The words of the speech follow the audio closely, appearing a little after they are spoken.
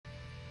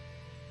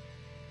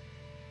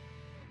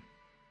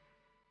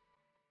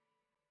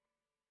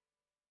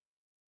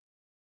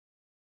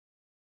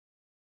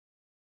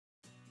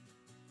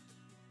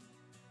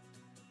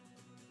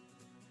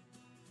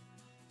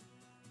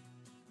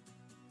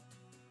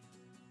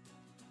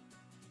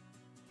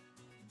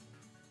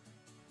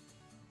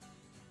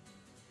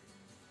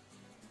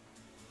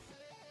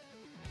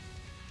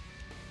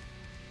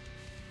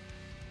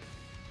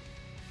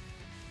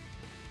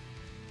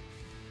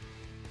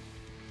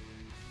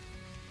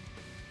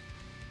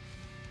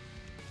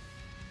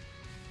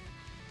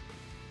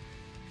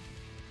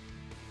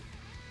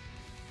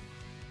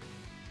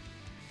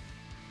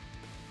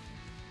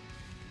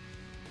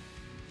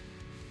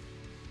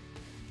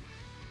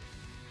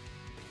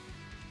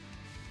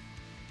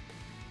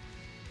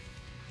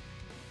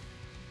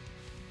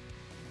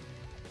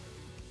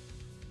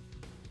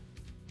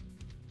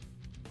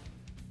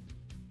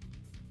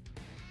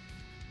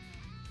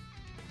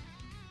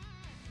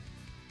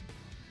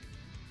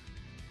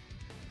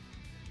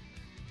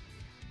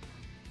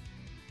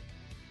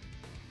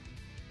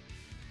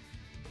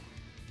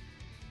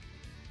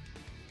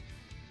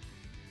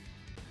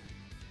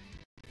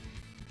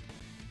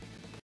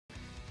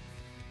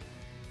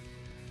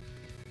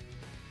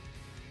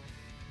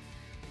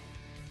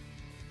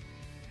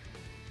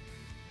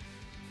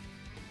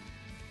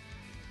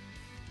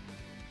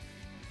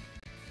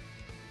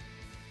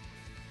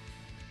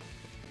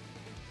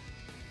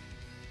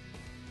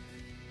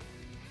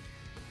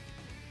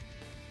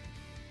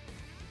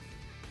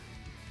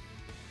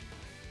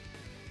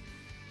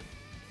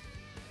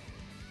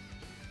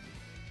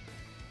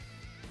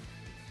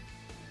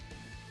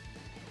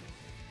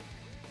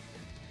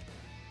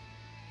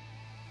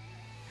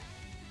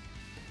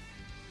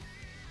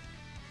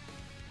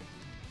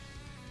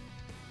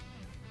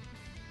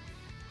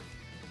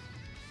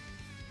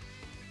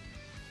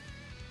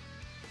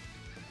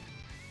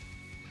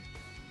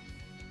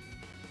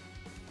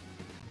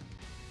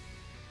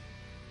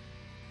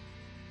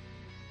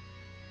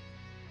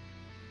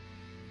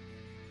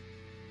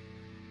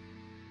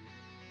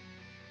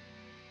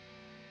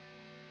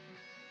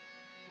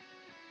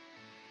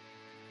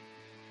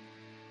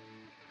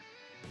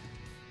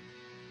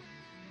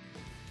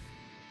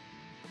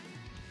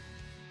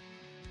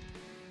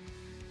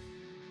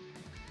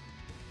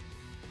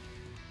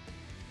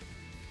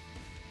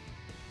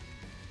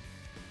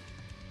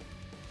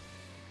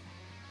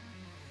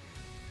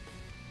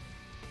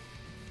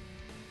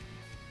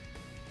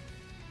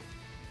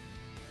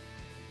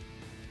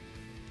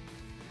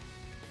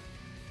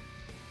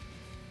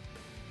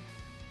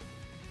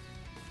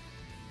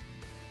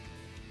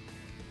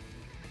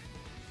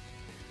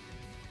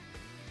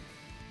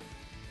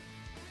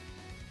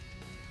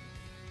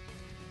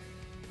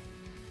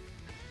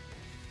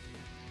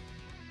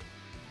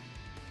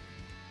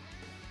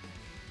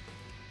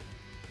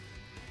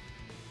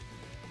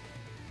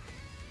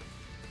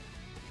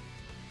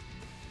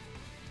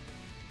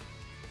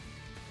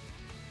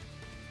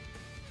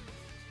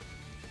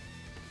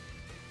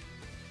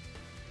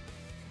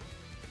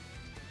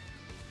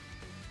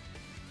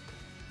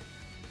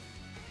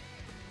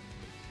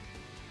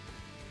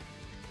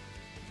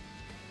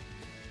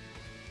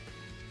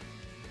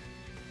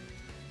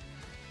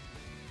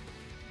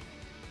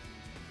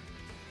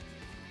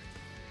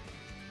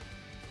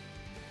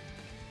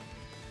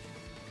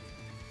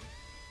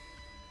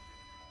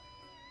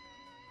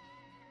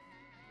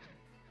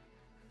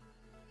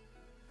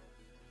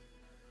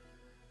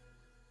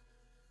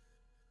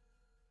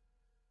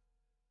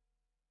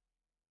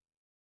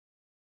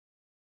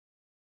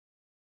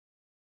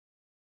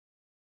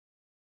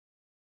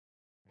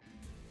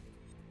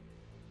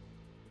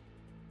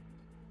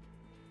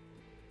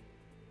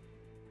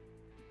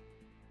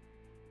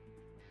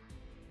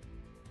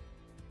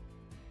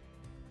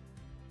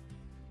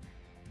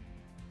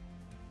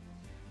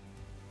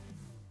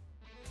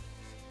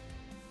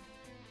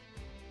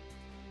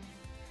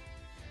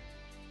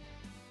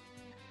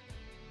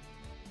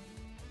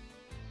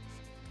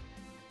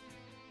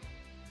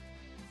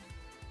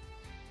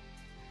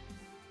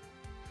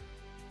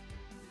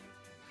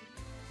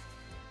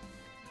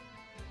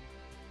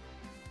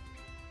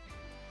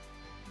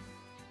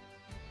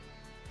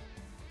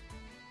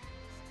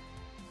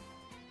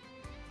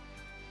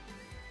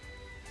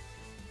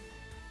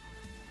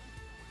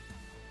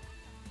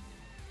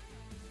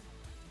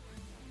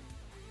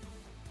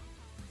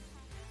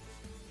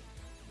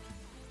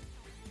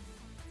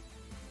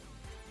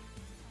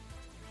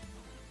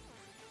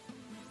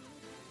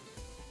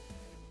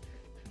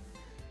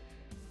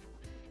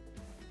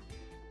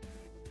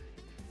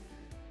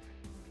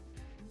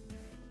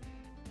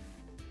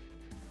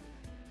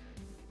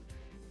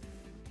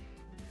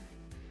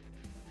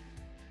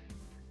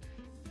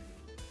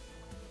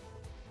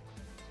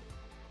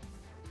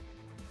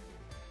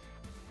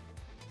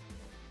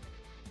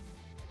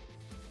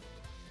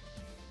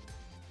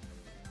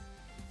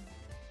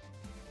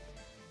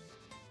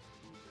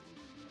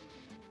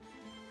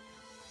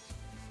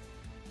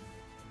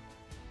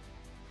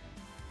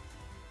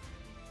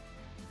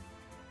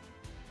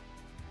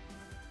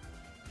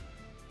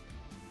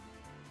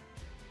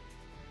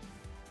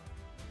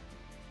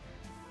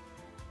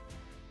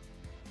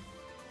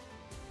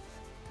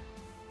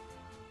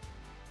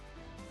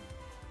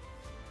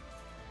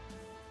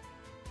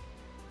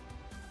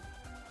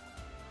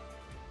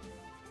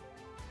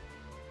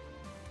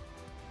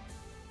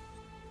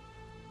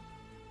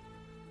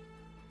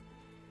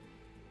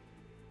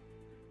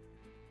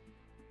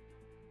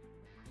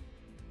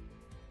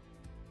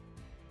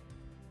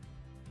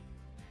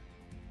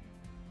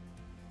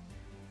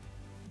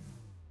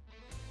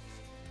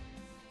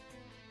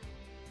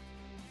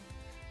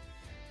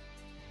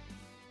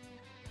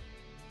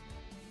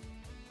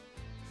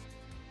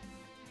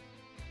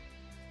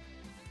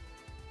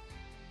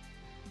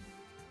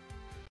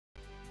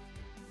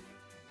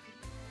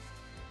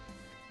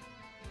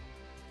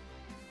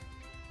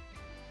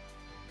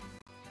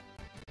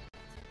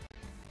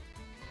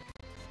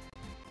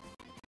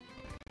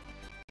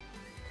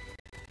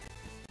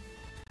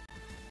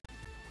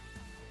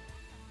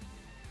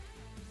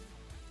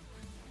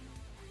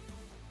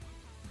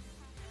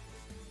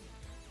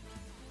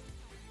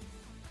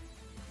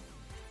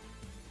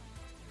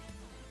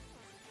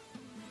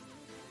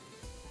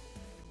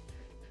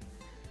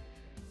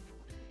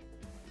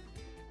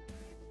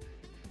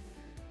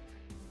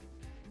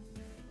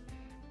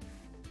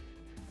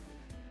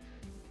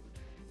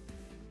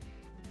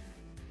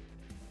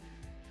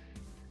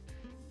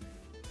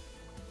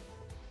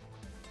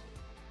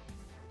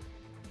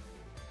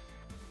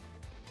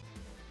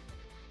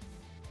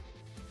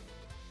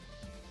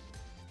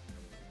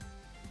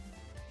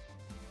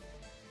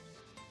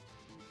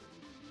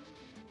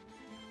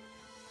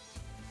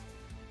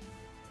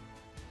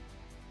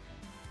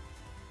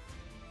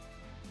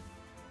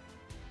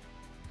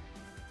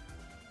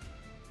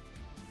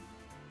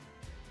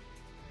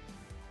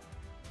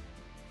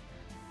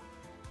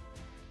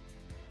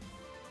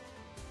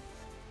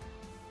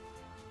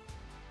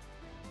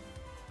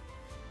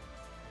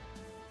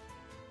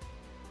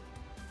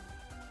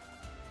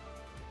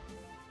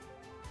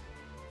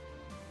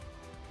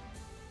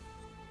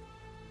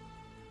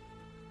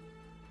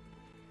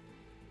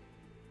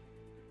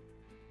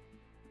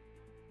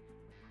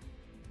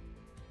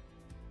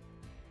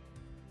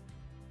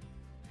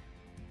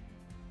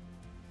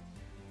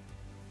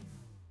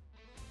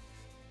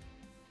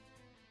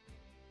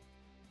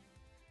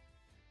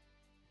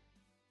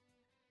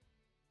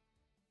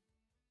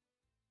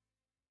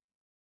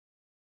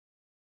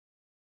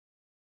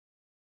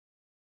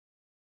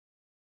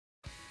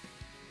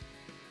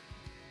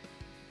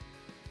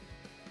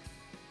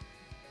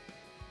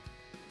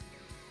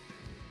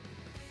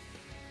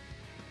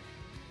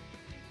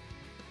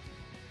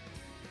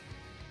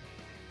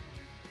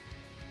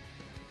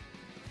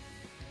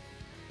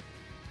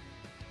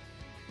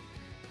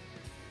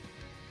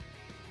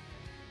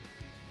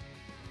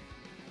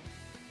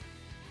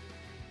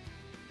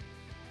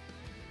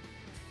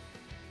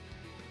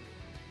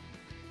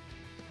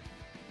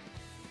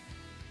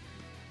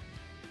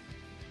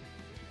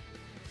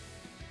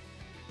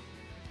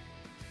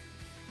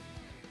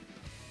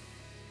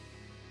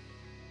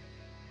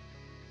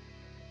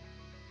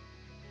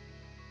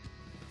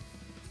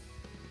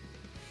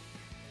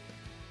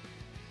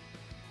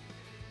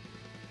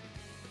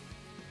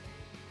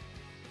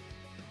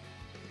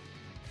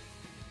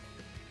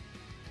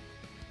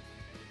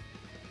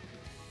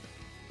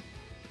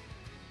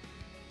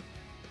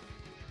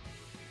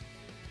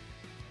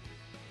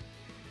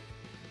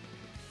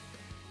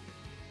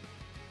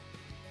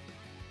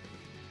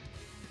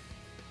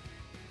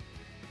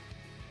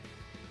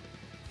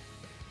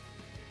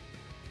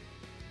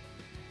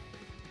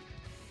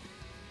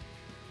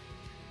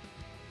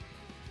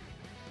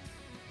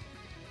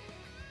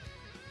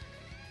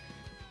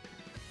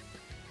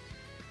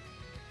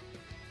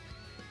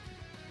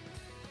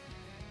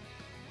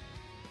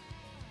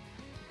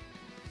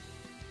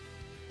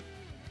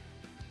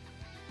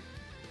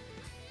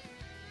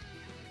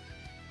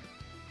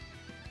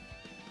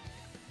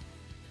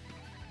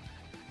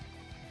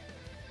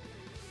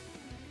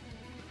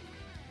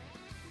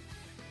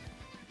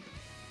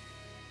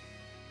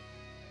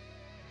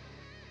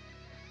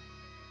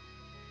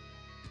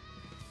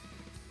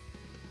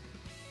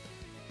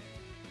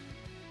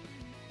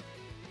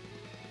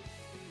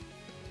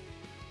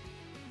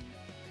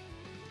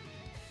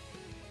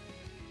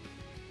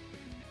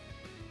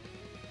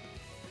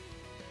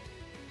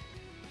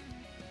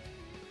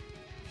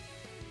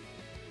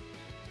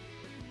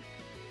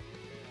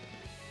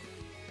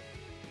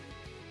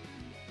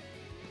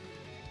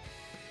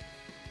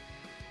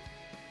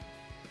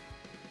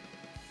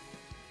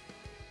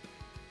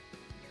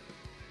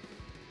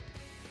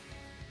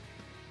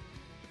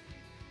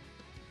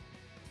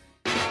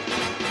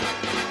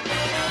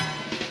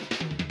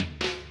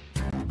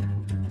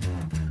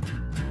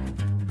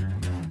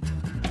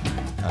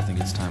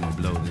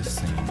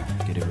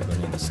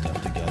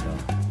step together.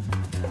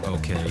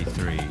 Okay,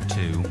 3,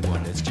 2,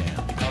 1, let's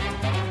jam.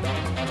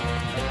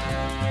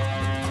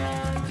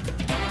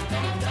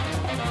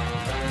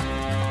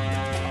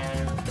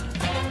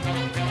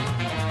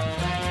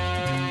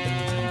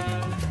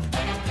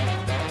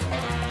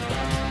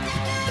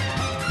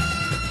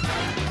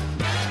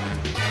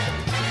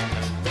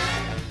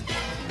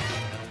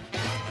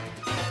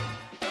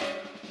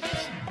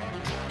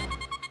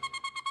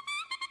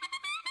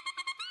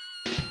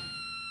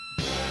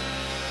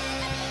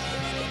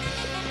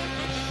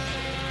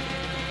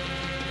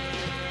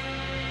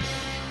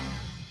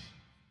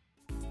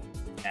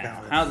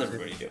 How's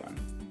everybody doing?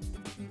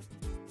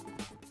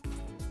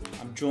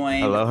 I'm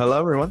joined. Hello,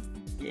 everyone.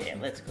 Yeah,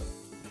 let's go.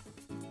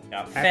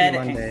 Got Fed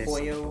and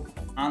Koyo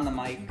on the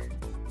mic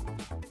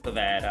so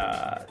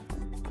that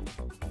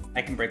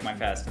I can break my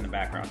fast in the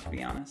background, to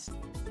be honest.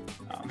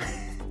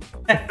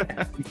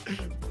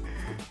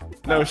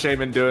 No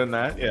shame in doing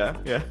that.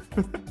 Yeah.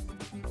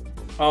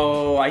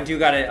 Oh, I do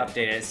gotta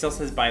update it. It still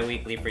says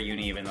bi-weekly for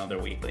uni, even though they're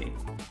weekly.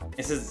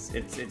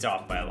 It's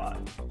off by a lot.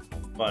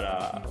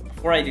 But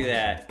before I do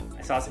that,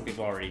 I saw some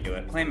people already do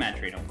it. Play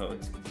Matrino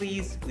codes.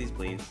 Please.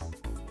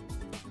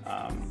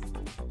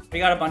 We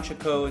got a bunch of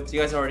codes. You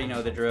guys already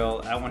know the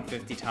drill. At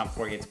 150, top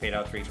 4 gets paid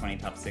out. 320,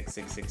 top 6,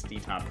 660,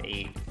 top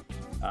 8.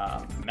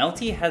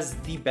 Melty has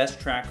the best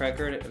track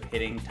record of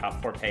hitting top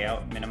 4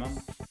 payout minimum.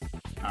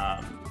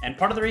 And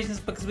part of the reason is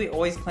because we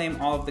always claim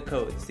all of the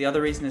codes. The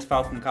other reason is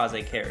Falcon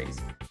Kaze carries.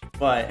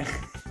 But,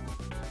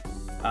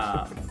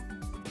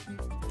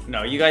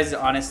 no, you guys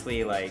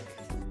honestly, like,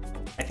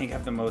 I think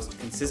have the most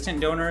consistent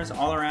donors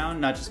all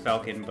around, not just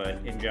Falcon, but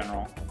in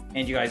general.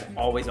 And you guys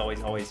always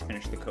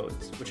finish the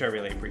codes, which I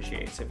really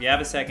appreciate. So if you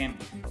have a second,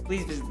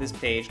 please visit this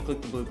page, click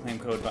the blue claim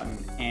code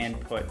button, and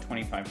put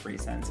 25 free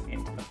cents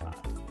into the pot.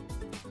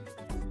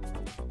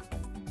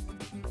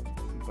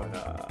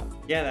 But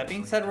yeah, that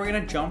being said, we're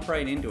gonna jump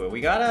right into it. We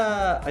got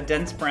a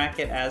dense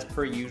bracket as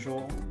per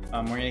usual.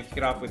 We're gonna kick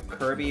it off with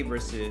Kirby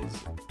versus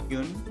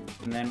Yun,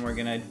 and then we're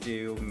gonna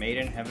do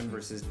MadeInHeaven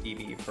versus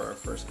DB for our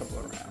first couple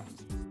of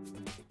rounds.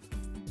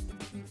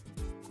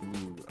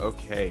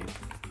 Okay,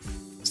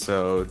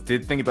 so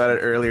did think about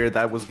it earlier.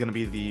 That was going to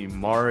be the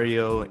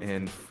Mario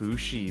and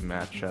Fushi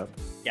matchup.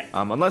 Yeah.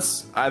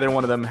 Unless either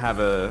one of them have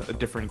a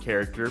different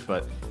character,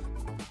 but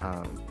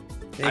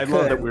I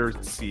love that we're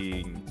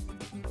seeing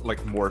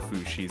like more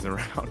Fushis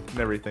around and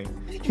everything.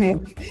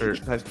 Or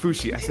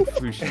Fushi, I said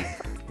Fushi.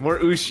 More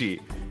Ushi.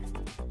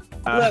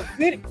 Look,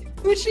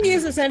 Fushi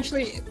is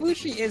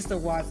the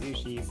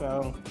Wazushi,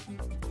 so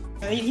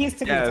he's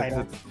to the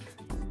title.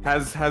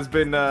 Has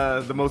been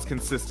the most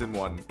consistent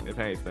one, if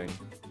anything.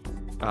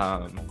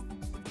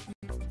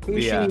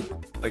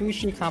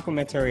 Fushi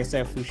complimentary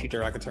instead of Fushi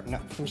derogatory.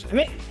 Not Fushi. I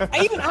mean,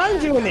 I'm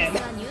doing it.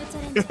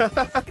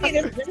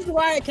 Hey, this is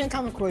why I can't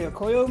comment Koyo.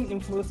 Koyo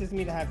influences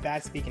me to have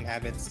bad speaking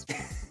habits.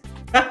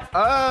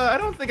 I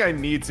don't think I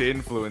need to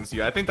influence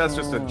you. I think that's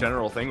just a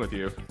general thing with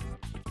you.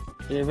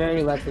 You're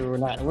very lucky we're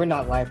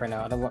not live right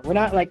now. We're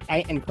not like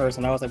in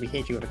person. I was like, we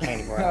hate you with a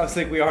candy bar. I was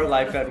like, we are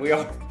live fed. We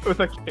are with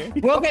a candy.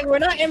 Well, okay, we're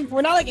not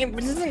like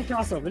this isn't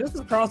crossover. This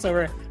is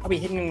crossover. I'll be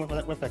hitting him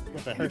with a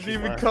Hershey didn't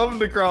even bar. come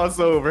to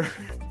crossover.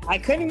 I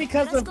couldn't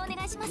because of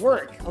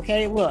work.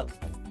 Okay, look,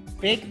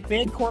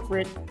 big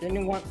corporate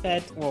didn't want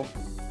Fed. Well,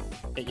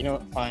 you know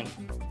what? Fine.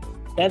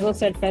 Bezel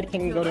said Fed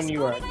can go to New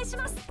York.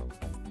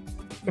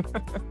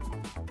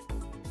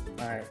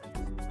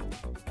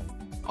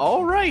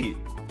 All right.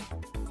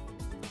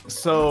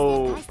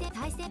 So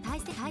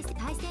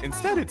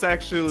instead, it's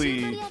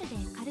actually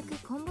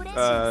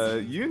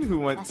Yun who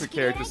went to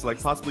character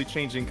select, possibly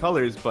changing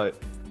colors, but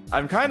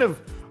I'm kind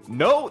of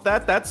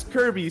that's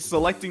Kirby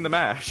selecting the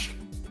mash.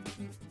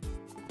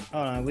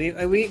 Hold on,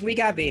 we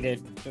got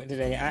baited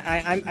today.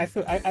 I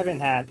haven't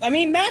had. I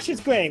mean, mash is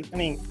great. I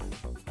mean,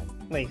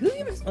 wait, who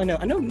even? Oh no,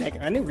 I know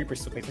Reaper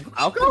still plays.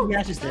 Aoko?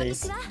 Mash is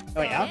days. Oh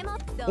wait,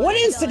 what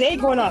is today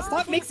going on?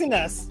 Stop mixing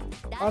us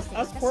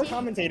poor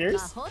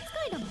commentators.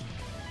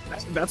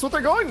 That's what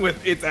they're going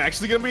with. It's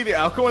actually gonna be the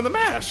Aoko and the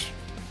mash.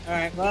 All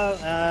right,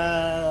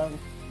 well,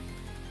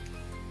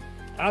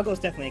 Aoko's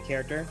definitely a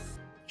character.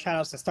 Shout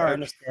out to Star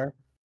Underscore.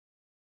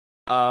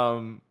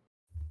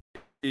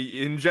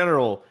 In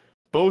general,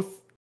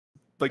 both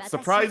like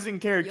surprising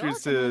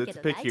characters to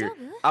pick here.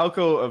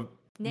 Aoko,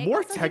 a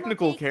more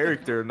technical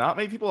character. Not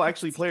many people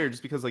actually play her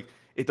just because like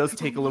it does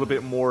take a little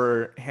bit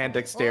more hand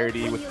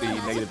dexterity with the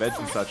negative edge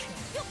and such.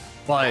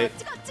 But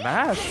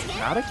Mash,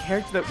 not a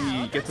character that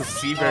we get to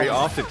see very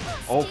often.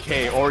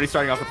 Okay, already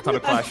starting off with a ton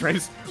of clash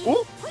rays.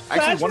 Ooh,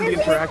 actually one of the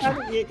interaction.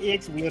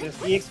 EX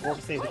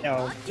Warc says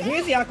no.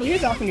 Here's the Aoko.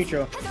 Here's Aoko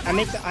neutral.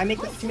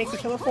 She makes the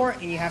killer for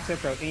it, and you have to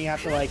approach. And you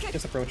have to like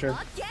just approach her.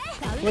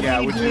 Yeah,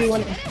 which is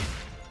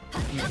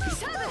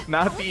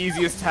not the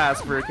easiest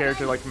task for a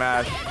character like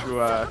Mash, who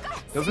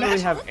doesn't really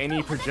have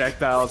any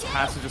projectiles.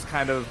 Has to just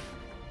kind of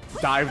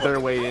dive their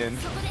way in.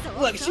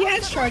 Look, she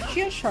has charge.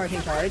 She has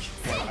charging charge.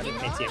 Well, I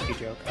didn't make the FP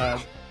joke.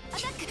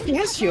 She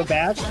has shield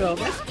badge, so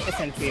that's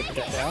essentially a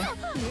projectile.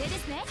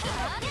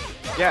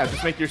 Yeah,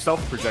 just make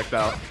yourself a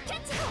projectile.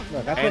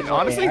 And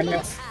honestly,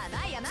 it's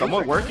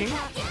somewhat working.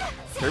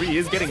 Kirby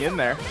is getting in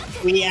there.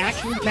 We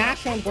actually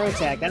mash on throw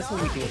tag. That's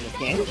what we do in this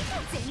game.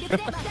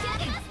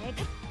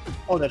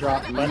 Oh, the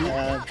drop, but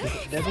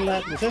doesn't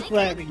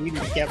let you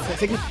get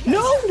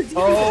no.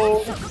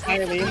 Oh,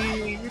 entirely.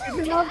 We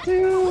did not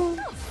too.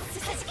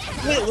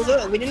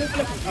 Wait, we didn't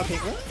even. Okay,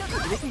 what?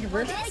 We didn't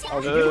convert.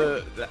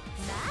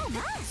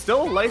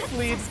 Still life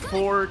lead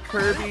for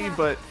Kirby,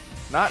 but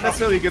not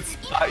necessarily a good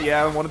spot.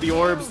 Yeah, one of the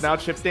orbs now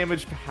chip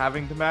damage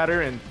having to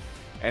matter and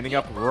ending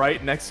up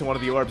right next to one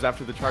of the orbs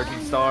after the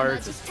charging star.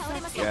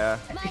 Yeah.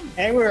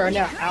 And we are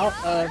now out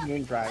of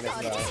Moon Drive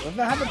as well.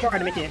 We'll have a guard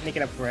to make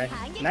it up for it.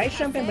 Nice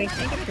jump and wait,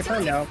 can't get the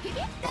confirm now.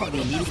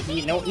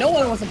 No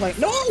one wants to play.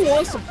 No one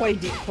wants to play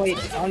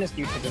honest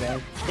neutral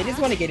today. They just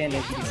want to get in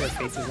and keep their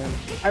spaces in.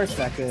 I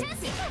respect it.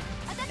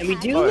 And we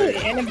do.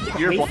 If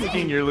you're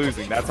blocking, you're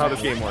losing. That's how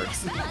this game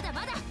works.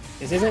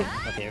 This isn't?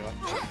 Okay, well,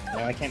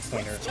 no, I can't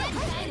stand her.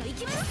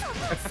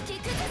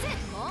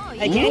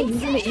 Again,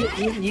 using the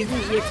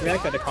EX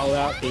Redica to call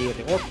out the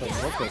orb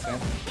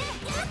placement.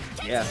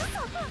 Yeah.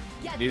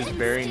 It is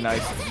very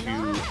nice to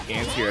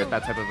anti-air at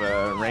that type of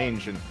a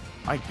range, and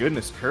my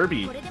goodness,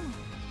 Kirby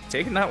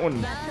taking that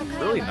one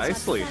really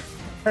nicely.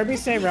 Kirby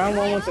say round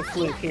 1 was a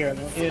fluke here.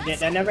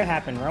 That never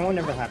happened. Round 1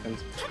 never happened.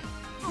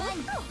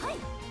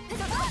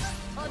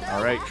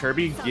 Alright,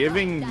 Kirby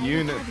giving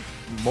Yun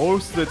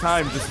most of the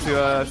time just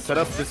to set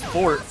up this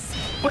fort,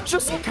 but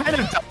just kind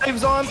of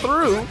dives on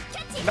through,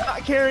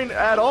 not caring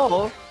at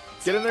all.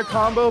 Getting their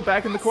combo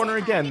back in the corner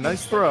again.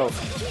 Nice throw.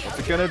 What's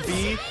it gonna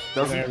be?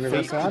 Doesn't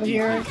reverse out of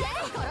here.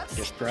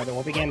 Just throw the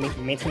orb again.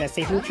 Maintain that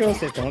safe neutral,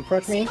 so don't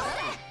approach me.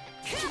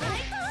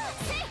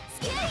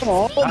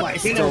 Oh my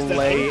goodness!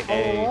 Delay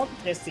A.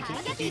 Just to keep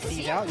the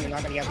DCs out. You're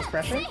not gonna get this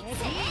pressure.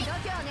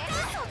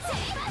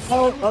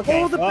 Oh,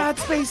 okay. Oh, the bad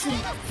spacing.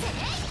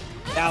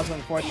 That was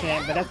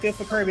unfortunate, but that's good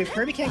for Kirby. If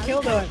Kirby can't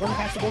kill though, we're gonna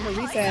have to go for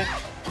reset.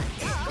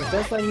 We're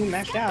both letting you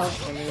mashed out,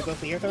 and then we go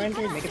for the Earth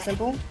Ranger, make it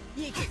simple.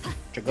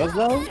 It goes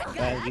low, but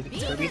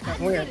Kirby's not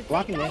weird,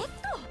 blocking it.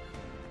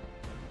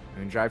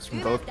 And drives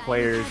from both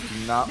players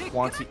do not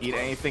want to eat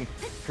anything.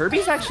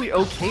 Kirby's actually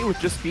okay with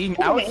just being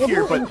out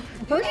here, but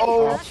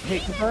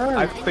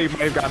I think they might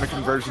have gotten a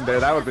conversion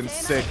there. That would have been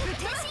sick.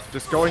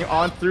 Just going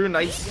on through,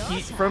 nice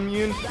heat from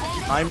Yun.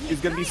 Time is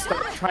gonna be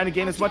stuck trying to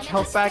gain as much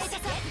health back.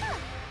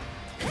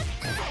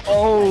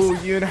 Oh,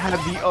 Yun had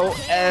the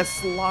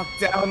OS locked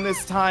down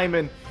this time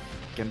and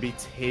gonna be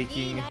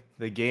taking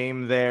the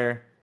game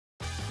there.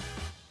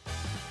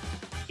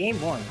 Game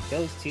 1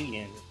 goes to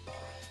Yun.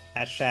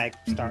 Hashtag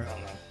Star.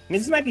 I mean,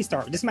 this might be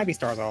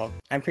Star's ult.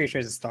 I'm pretty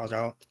sure it's Star's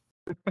ult.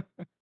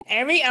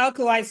 Every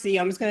Aoko I see,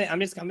 I'm just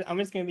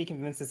gonna be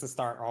convinced it's a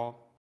Star ult.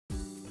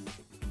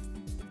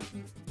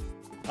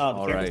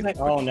 Oh, right. Like,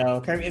 oh no,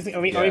 Kirby,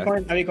 are we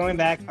going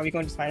back? Are we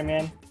going to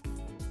Spider-Man?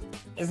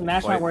 Is the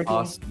match not working?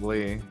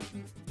 Possibly.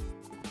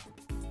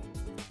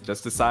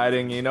 Just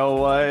deciding, you know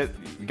what?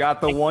 We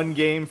got the one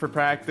game for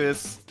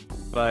practice,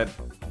 but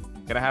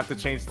gonna have to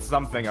change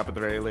something up at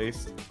the very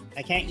least.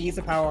 I can't use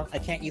the power.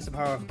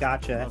 Of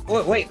gotcha.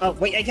 Oh, wait.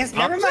 I guess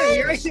never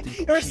mind.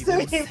 You're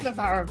still using the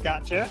power of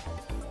gotcha.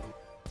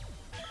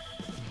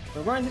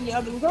 We're going to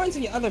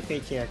the other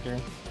fake character.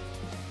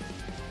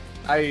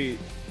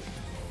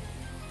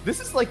 This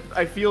is like,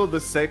 I feel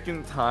the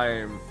second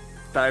time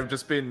that I've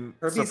just been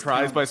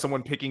surprised by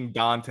someone picking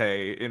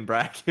Dante in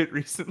bracket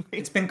recently.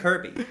 It's been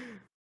Kirby.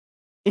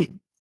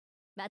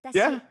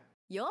 Yeah.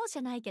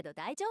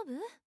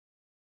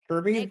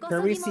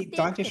 Kirby see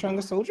Dante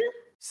strongest soldier?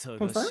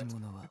 Confirmed?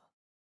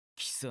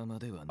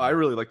 I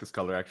really like this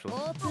color actually.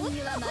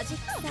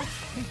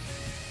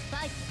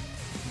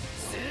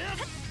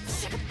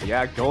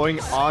 Yeah, going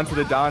on to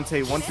the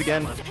Dante once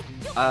again.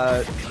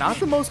 Not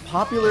the most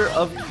popular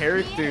of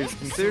characters,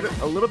 considered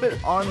a little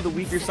bit on the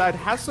weaker side.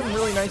 Has some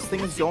really nice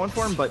things going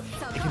for him, but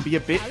it can be a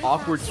bit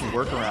awkward to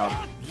work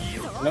around.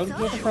 No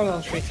good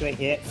promo straight to a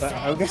hit, but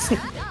I guess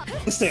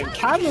listen,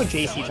 how do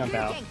JC jump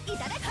out?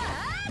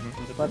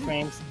 The blood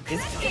frames.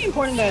 It's very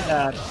important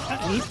that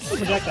we need to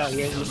projectile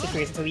here in this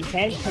situation so we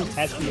can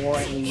contest more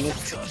and you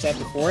said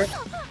before.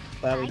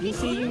 But we do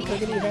see you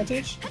taking the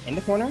advantage in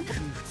the corner.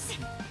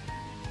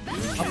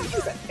 I'll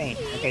use that thing.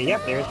 Okay,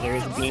 yep,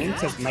 there's a beam,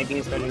 because my beam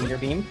is better than your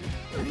beam.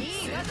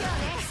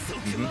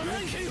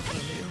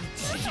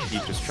 You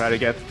just try to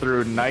get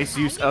through. Nice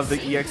use of the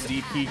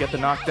EXDP, get the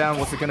knockdown.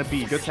 What's it gonna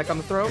be? Good tech on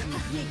the throw? At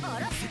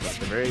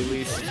the very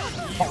least.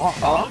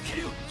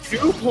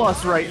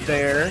 2+ right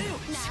there.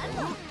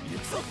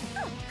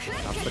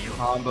 That's the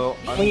combo.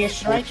 When your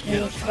strike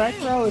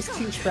throw is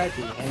too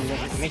striky, and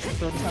it makes the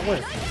throw does not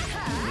work.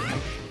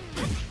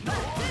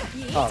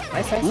 Oh,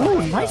 nice side swap.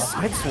 Ooh, nice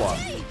side swap.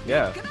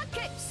 Yeah.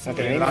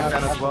 Okay, maybe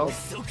knockdown as well.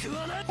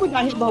 We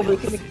got hit low, but we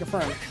can make it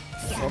confirm.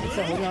 So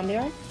holding on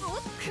there.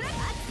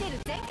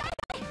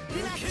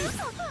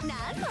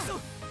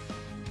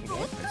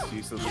 Nice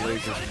use of the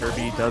lasers.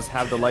 Kirby does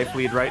have the life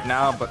lead right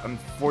now, but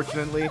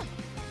unfortunately,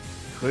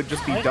 could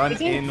just be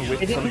done in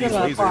with some of these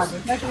lasers.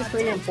 It's actually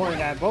pretty important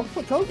that both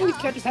of these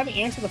characters haven't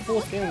answered the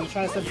full spin when we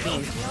try to sub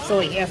team. So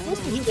yeah, full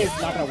speed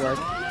is not gonna work.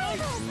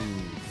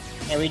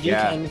 And we do,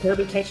 and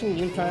Kirby catching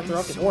Yun trying to throw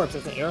up his orbs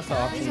as an aerosol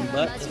option,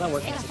 but it's not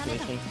working in this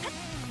situation.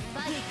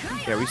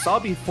 Yeah, we saw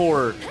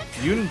before,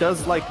 Yun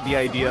does like the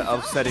idea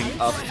of setting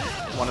up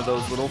one of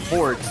those little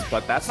forts,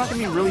 but that's not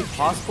going to be really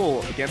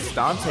possible against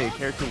Dante, a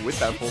character with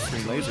that full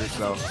screen laser,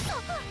 so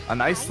a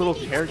nice little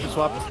character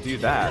swap to do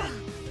that.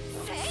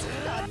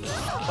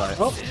 But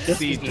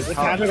this is the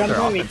counter gun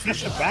home, we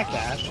catch the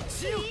backdash.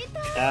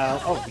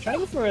 We try to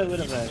go for a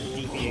little bit of a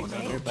DP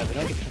extender, but we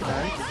don't get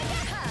confirmed.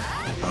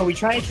 Oh, we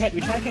try to catch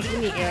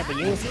in the air, but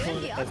Yun is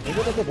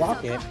able to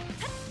block it.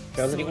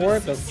 Goes to the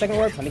orb, goes to the second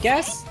orb, on the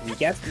guess. You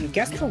guess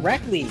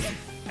correctly.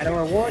 And the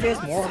reward is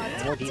more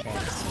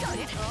defense.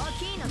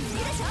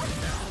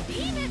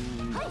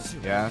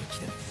 Yeah.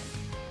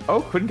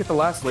 Oh, couldn't get the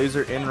last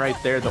laser in right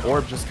there. The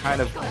orb just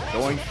kind of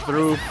going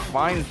through,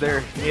 finds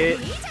their hit.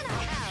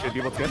 Should be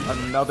able to get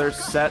another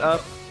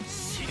setup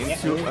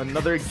into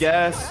another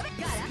guess.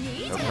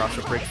 No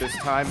crosser break this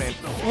time, and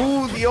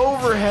ooh, the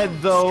overhead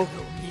though.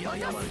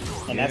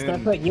 And that's gonna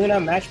put Yun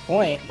on match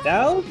point.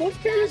 Though both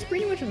characters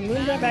pretty much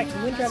Moondrive back to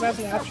Moondrive as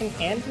an option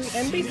and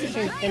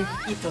basically and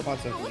people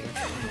constantly.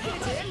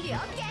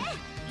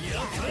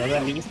 So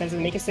that means expensive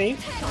to make it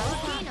safe.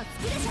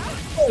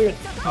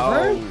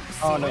 Oh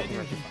no.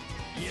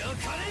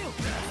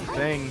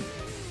 Thing.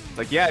 It's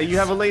like, yeah, you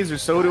have a laser,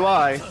 so do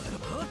I.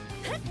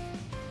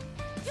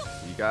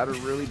 You gotta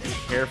really be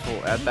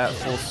careful at that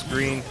full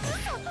screen.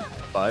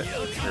 But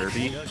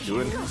Kirby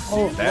doing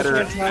better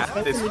at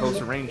this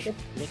closer range.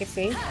 Make it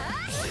safe.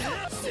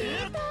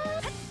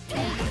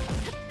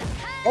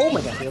 Oh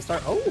my god, he'll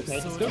start. Oh,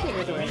 nice. He's still getting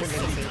rid of the range.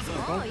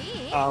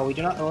 Oh, we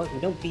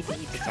don't beat the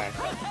heat this time.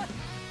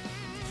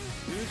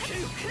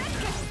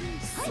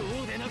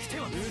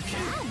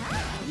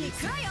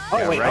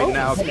 Yeah, right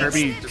now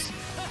Kirby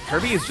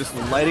is just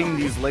letting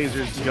these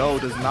lasers go.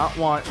 Does not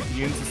want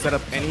Yun to set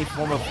up any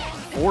form of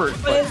fort,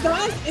 but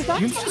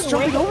Yun's just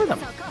jumping over them.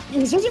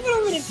 He's just jumping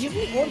over this. He's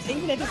using orbs,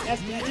 even at this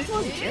SD. He's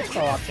on the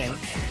airstall option.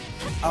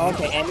 Oh,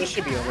 okay, and this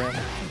should be over.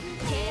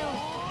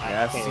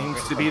 Yeah,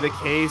 seems to be the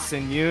case,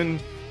 and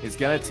Yun is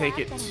gonna take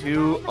it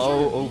 2-0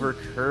 over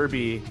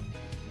Kirby.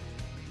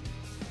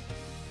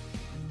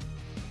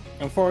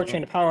 Unfortunately,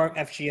 the power of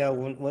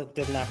FGO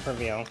did not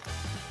prevail.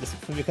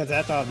 Because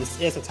that's all. This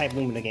is a type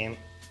Lumina game.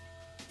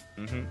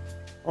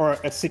 Or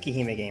a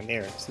Tsukihime game.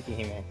 There,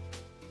 Tsukihime.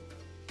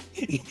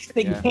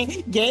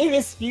 The game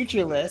is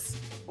futureless.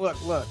 Look.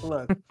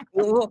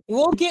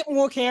 we'll get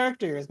more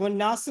characters when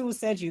Nasu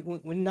says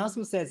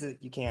it.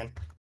 You can.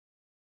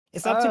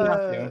 It's up to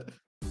Nasu.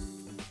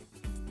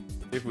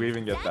 If we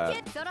even get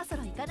that.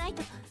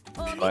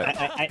 But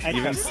I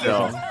even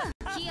still.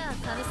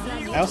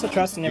 I also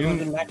trust in everyone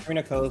in that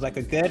Gringo code like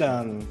good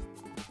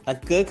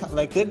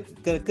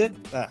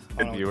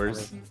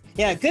viewers.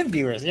 Yeah, good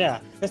viewers. Yeah,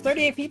 there's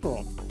 38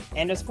 people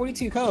and there's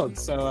 42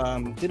 codes. So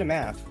do the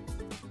math.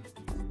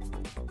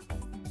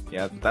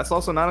 Yeah, that's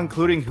also not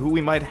including who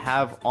we might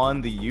have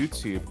on the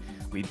YouTube.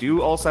 We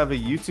do also have a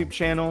YouTube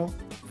channel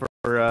for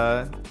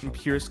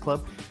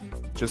MBTL.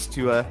 Just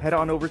to head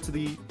on over to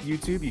the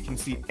YouTube, you can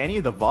see any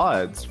of the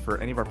VODs for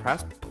any of our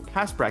past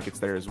brackets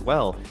there as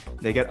well.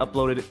 They get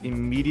uploaded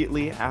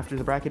immediately after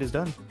the bracket is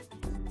done.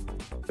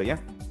 But yeah,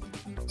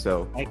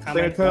 so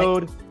play a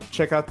code,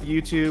 check out the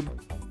YouTube.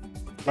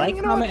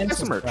 Like, comment, and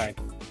subscribe.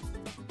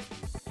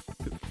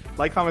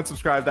 Like, comment,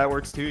 subscribe. That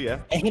works too. Yeah.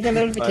 And hit the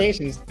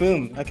notifications.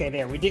 Boom. Okay,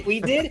 there. We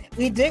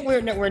did.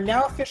 We're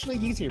now officially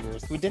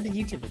YouTubers. We did the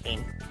YouTuber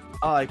thing.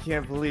 Oh, I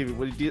can't believe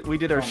it. We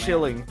did our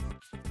shilling.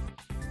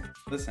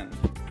 Listen,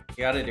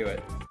 you gotta do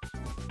it.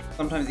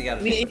 Sometimes you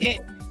gotta do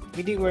it.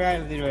 We do. We're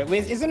out to do it.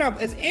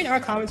 It's in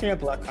our commentary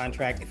block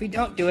contract. If we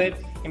don't do it,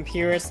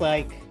 Impurus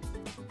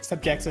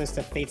subjects us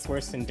to fates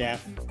worse than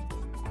death.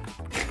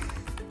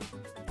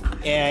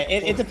 Yeah,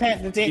 it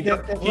depends. He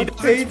doesn't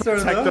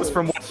protect us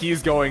from what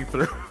he's going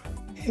through.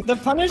 The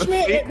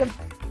punishment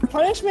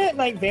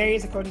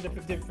varies according to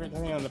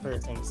depending on the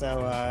person.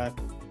 So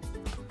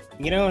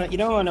you don't want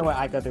to know what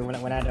I go through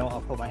when I don't. I'll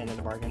put my hand in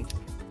the bargain.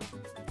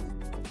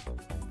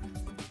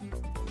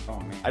 Oh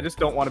man. I just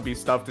don't want to be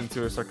stuffed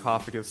into a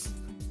sarcophagus.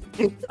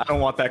 I don't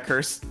want that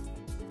curse.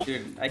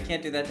 Dude, I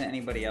can't do that to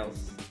anybody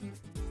else.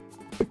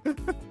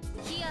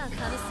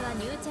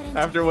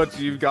 After what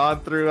you've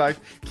gone through, I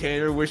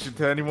can't even wish it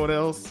to anyone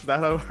else. Is that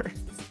how it works?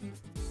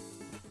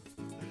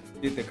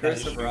 Dude, the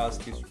curse of Raw is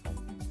too strong.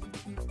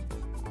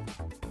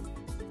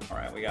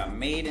 Alright, we got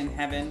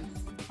MadeInHeaven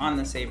on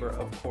the Saber,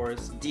 of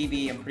course.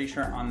 DB, I'm pretty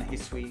sure on the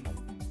Hisui.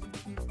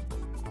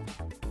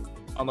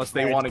 Unless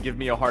they want to give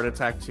me a heart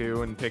attack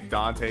too and pick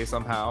Dante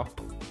somehow.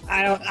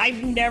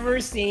 I've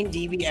never seen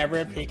DB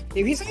ever pick.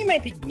 If he's something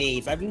might pick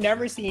Maze, I've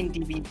never seen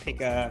DB pick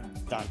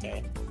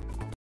Dante.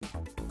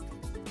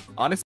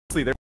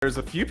 Honestly, there's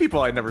a few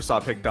people I never saw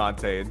pick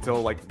Dante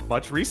until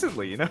much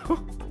recently, you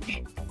know?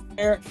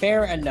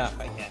 Fair enough,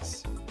 I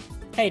guess.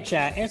 Hey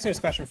chat, answer this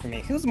question for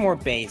me. Who's more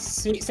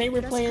base?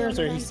 Saber players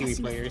or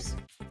Hisui players?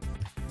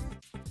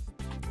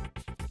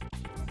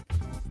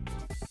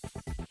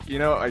 You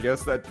know, I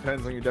guess that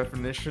depends on your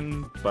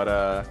definition, but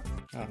Oh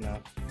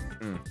no.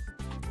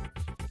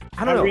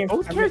 I don't know.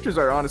 Both characters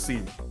are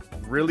honestly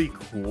really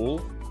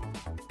cool,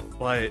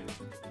 but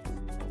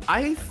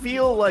I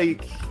feel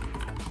like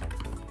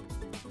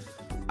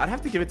I'd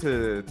have to give it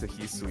to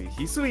Hisui.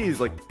 Hisui is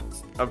like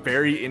a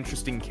very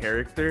interesting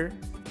character.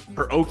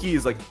 Her Oki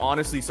is like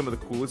honestly some of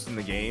the coolest in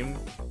the game.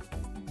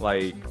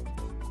 Like,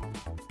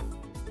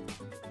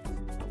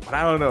 but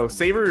I don't know.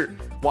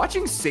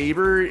 Watching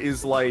Saber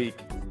is like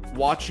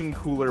watching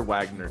Cooler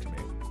Wagner to me.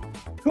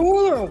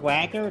 Cooler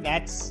Wagner?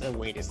 That's a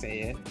way to say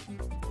it.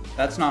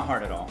 That's not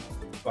hard at all.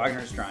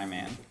 Wagner's dry,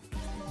 man.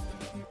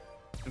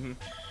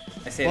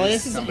 I say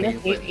this is somebody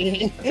who's like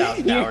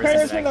 1,000 hours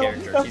into that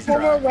character. The She's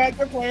former dry.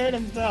 Wagner player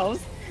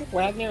themselves.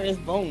 Wagner is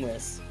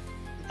boneless.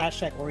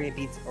 Hashtag Ori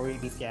beats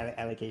the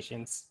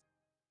allegations.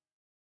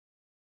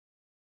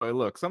 But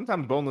look,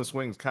 sometimes boneless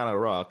wings kind of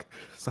rock,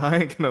 so I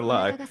ain't gonna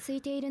lie.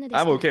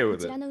 I'm okay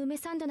with it.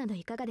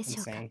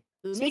 Insane.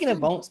 Speaking of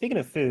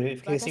food, if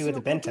you can see with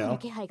the bento,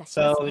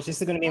 so it's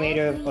just gonna be made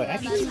of what?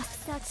 Actually,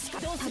 I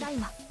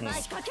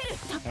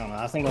don't know.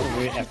 I was thinking about the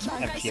weird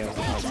FPO,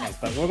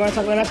 but we're gonna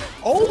talk about that.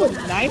 Oh, the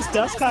nice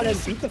dust cloud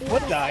and beat the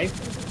foot dive.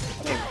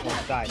 Okay,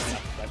 well, dive,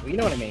 but you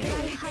know what I mean.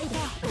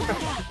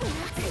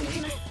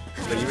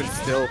 But even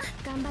still,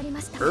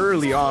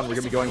 early on, we're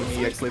gonna be going with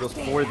the EX Ladles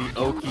for the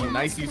Oki.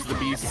 Nice use of the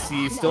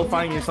BC. Still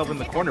finding yourself in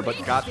the corner, but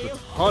got a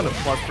ton of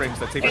plus frames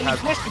that Saber has.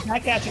 And you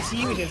back at your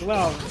huge as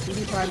well.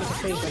 TV trying to make a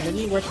save, but then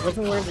he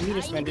wasn't wearing the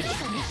meter spended.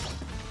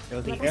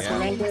 So the air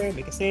surrender,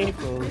 make a save,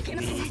 go to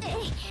the...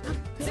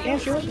 Yeah,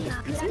 sure.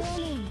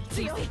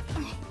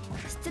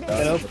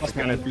 It's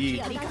gonna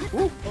be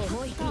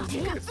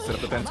set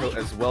up the bento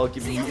as well,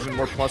 giving you even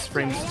more plus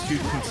frames to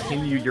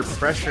continue your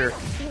pressure.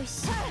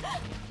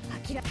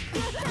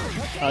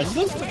 Just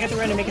go at the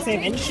round and make a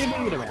save, and you should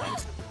move the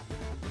round.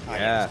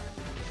 Yeah.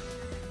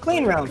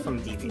 Clean round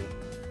from DB.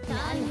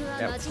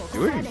 Yeah,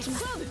 doing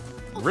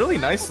really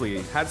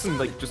nicely. Had some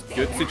like just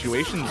good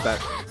situations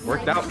that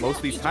worked out most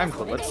of these times,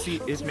 but let's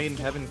see if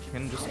MadeInHeaven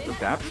can just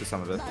adapt to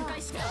some of it.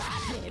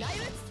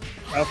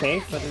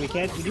 Okay, but we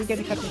do get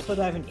to catch the full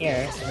dive in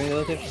air, so we're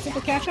going to do a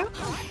simple catch up.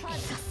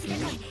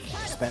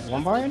 Spent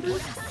one bar into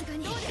it.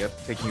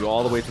 Yep, taking you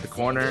all the way to the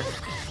corner.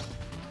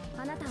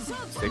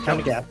 Stay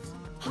coming.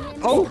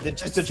 Oh,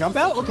 just a jump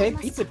out? Okay,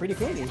 beats it pretty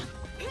cleanly.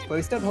 But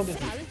we still hold his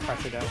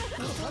pressure down.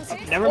 Oh,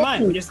 never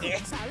mind, we just air.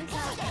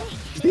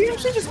 Did he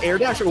actually just air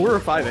dash over a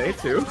 5A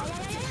too?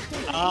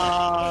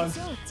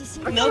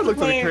 No, it looked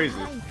like crazy.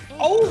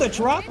 Oh, the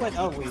drop went.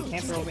 Oh, we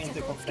can't throw it into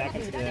go back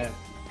into the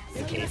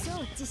cake.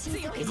 Is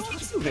it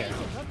still there?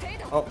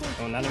 Oh,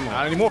 not anymore.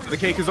 Not anymore. The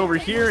cake is over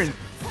here, and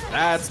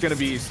that's gonna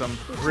be some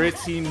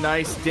pretty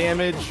nice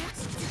damage.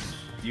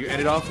 You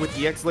ended off with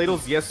EX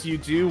Ladles. Yes, you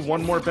do.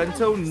 One more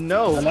bento.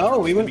 No. No,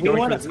 we want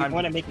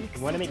to make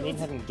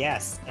MadeInHeaven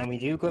guess, and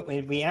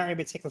we aren't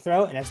able to take the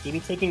throw, and that's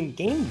DB taking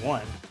game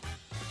 1.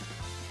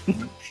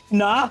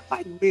 Nah,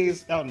 I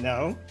lose. Oh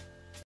no.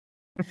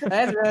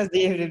 That's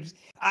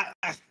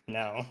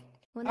no.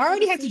 I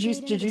already have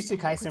Jujutsu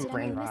Kaisen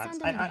brain rots.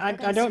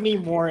 I don't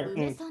need more.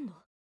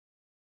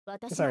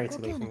 Sorry, it's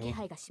late for me.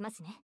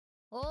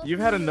 You've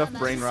had enough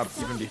brain rots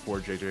even before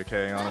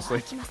JJK,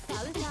 honestly.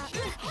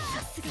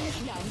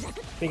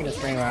 Speaking of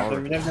brain rot,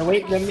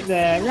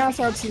 the rounds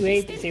are too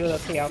late. It's able to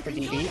pay out for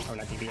DB, or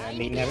not DB,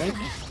 MadeInHeaven.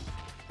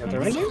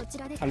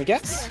 Time to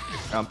guess.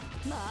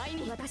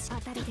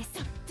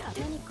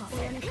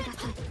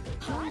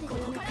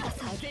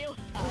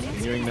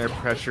 Continuing their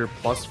pressure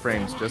plus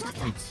frames just to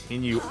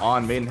continue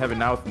on. MadeInHeaven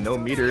now with no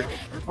meter.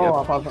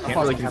 Can't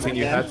really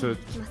continue. Had to.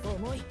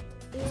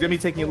 He's gonna be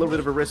taking a little bit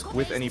of a risk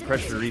with any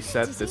pressure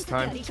reset this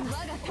time.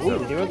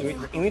 Ooh,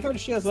 and we throw the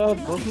shield as well.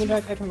 Both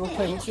Moonlight and both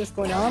play. What's just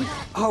going on?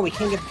 Oh, we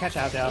can't get the catch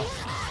out though.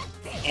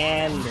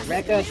 And the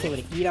Rekka is able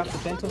to eat off the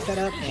bento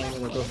setup,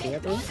 and we'll go for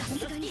it.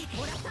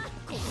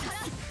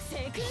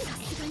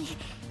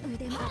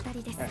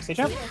 Alright, stay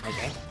jump.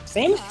 Okay.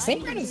 Same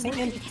kind of same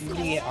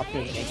intermediate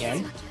option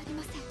again.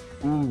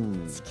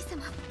 Ooh.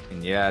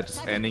 And yeah,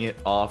 just ending it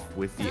off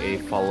with the A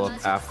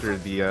follow-up after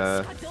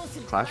the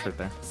clash right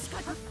there.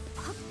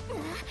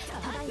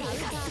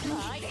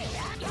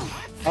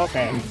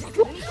 Okay.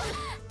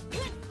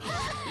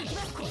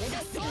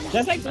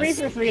 Just like 3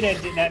 for 3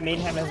 that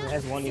MadeInHeaven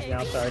has won these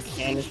round starts,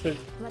 and just put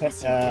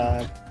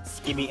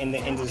Skibby in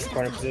this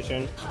corner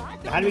position.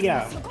 Now, how do we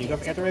get out? Do you go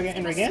for Enter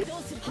again?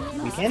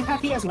 We can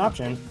have P as an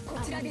option.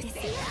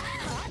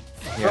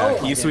 Yeah,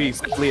 Hisui is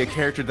simply a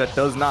character that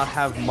does not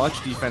have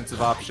much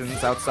defensive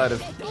options outside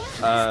of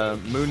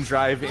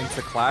Moondrive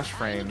into clash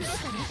frames.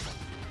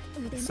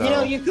 So. You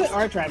know, you could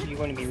R-Drive if you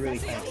want to be really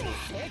fancy.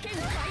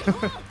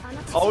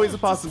 Always a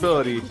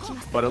possibility,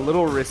 but a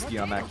little risky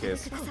on that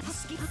case.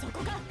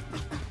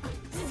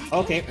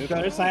 Okay, we go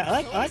to the side.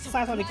 I like the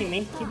side how they keep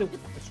the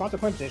strong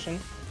point position.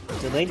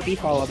 Delayed B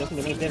follow doesn't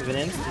give any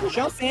dividends.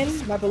 Jump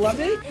in, my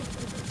beloved.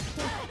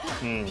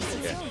 Okay.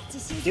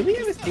 Did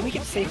we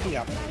get safety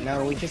up?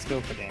 No, we just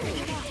go for damage.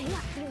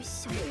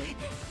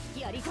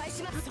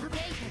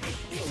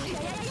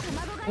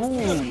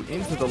 Ooh,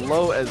 into the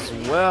low as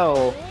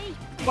well.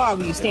 Why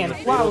would you stand?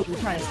 Why would you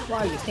try?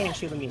 Why would you stand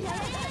shooting me?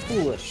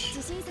 Foolish.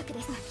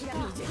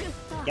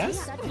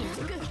 Yes.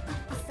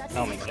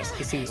 Oh my goodness.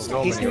 Hisui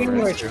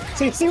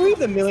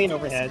the million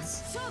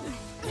overheads.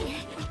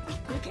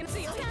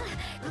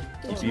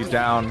 He's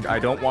down. I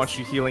don't want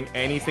you healing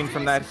anything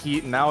from that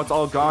heat. Now it's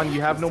all gone.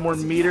 You have no more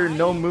meter,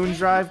 no moon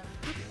drive.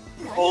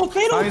 Oh,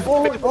 fatal!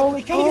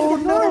 Oh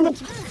no!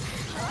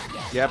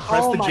 Yeah,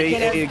 press the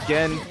JA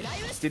again.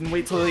 Just didn't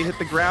wait till he hit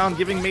the ground,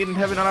 giving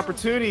MadeInHeaven an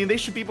opportunity, and they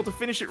should be able to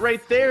finish it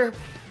right there.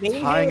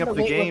 Tying up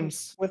the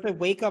games. With a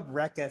wake-up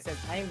wreck that says,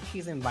 I am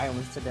choosing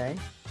violence today.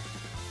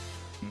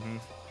 Mm-hmm.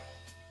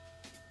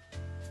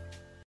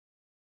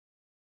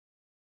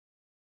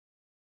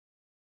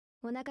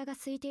 お腹が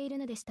空いている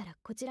のでしたら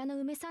こちらの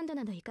梅サンド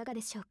などいかが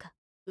でしょうか。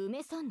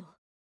梅サンド。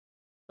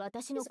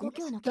私の故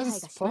郷の気配が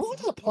します。What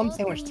does a plum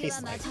sandwich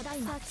taste like? I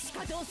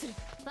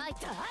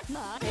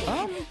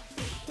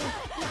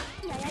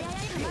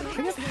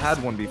think I've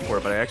had one before,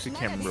 but I actually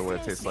can't remember what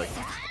it tastes like.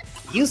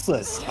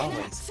 Useless. Oh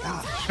my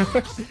gosh.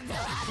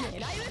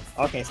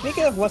 Okay,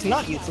 speaking of what's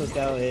not useless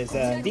though, is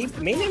the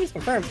main name is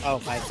confirmed.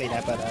 Oh, I say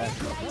that, but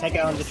check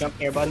out the jump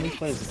air button.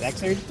 What is this,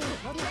 Xrd?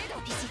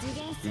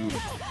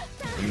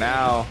 And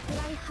now,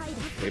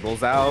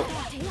 Table's out.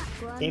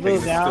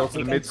 Table's out.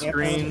 Still to the mid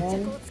screen.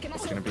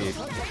 It's gonna be.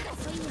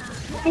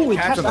 Ooh, we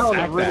catch touched on the out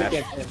back really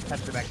dash. good.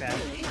 Touch the back dash.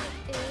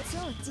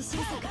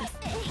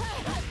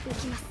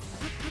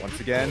 Once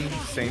again,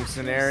 same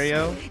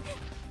scenario.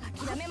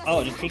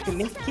 Oh, just keep the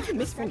mid screen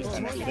this time.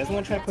 He doesn't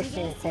want to try to push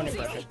corner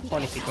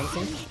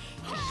sequencing.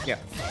 Yeah,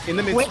 in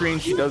the mid screen,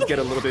 she does get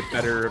a little bit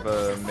better of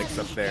a mix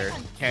up there.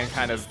 Can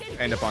kind of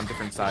end up on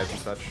different sides and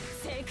such.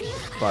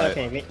 But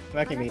we need to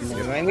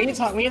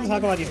talk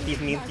about these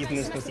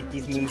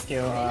memes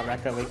to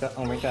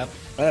wake up.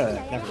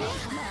 Never mind.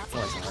 Oh,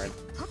 it's hard.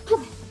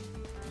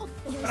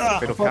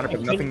 Fatal counter,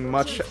 but nothing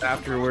much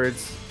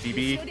afterwards.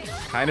 DB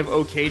kind of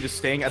okay, just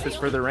staying at this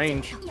further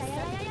range.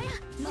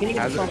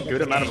 Has a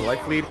good amount of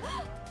life lead.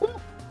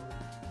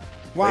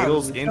 Wow,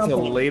 ladles into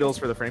ladles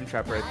for the frame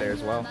trap right there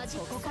as well.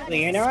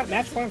 You know what?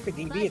 Match point for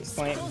DB at this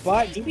point,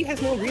 but DB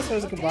has no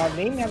resources to combine.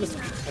 They have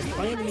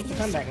plenty to make the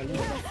comeback when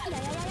needed.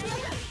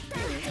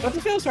 But the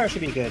fail star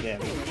should be good to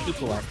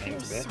equalize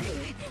things a bit.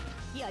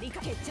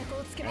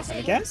 Nice,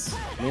 I guess.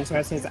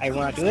 Moonstar says I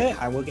want to do it.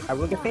 I will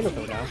get fatal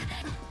though now.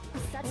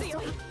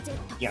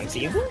 The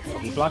unseeable?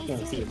 We blocked the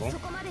unseeable.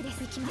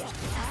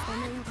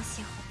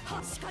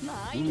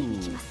 Ooh.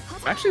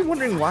 I'm actually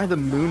wondering why the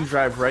moon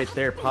drive right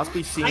there.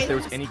 Possibly seeing if there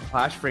was any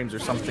clash frames or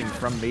something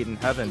from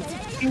MadeInHeaven.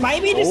 It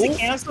might be just to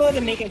cancel it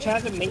and make it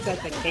try to make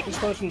that the cake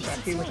explosion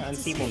pretty much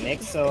unseeable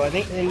mix. So I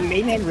think and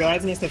MadeInHeaven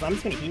realizing this, if I'm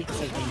just gonna eat it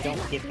so you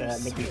don't get the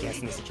make me guess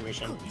in the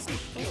situation.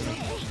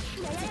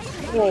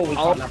 Oh, we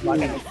caught that block.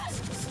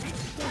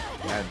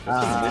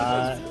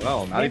 Yeah,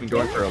 well, not even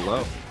going for a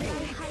low.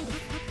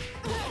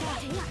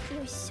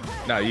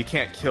 No, you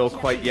can't kill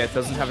quite yet.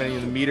 Doesn't have any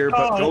of the meter,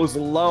 but goes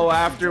low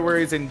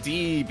afterwards, and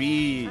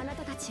DB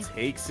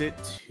takes it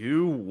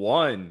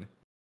 2-1.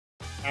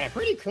 And a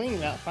pretty clean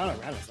final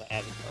round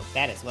as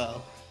that as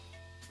well.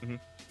 Mm-hmm.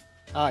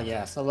 Oh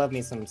yeah, so love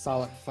me some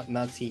solid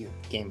Melty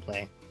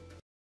gameplay.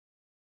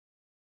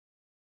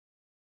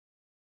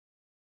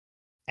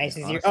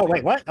 Oh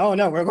wait, what? Oh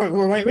no, we're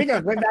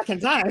going back in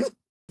time.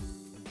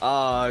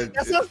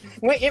 That's not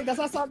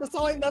the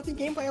solid Melty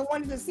gameplay I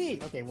wanted to see.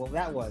 Okay, well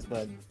that was,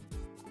 but.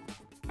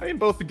 I mean,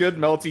 both good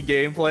Melty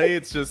gameplay.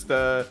 It's just,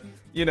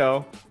 you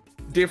know,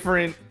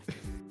 different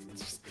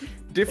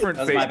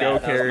Fate Go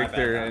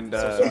character, and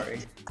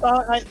sorry.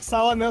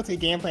 Solid Melty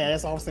gameplay. I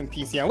just all of a sudden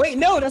PCR. Wait,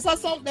 no, that's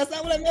not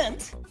what I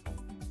meant.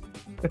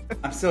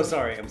 I'm so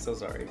sorry. I'm so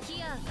sorry.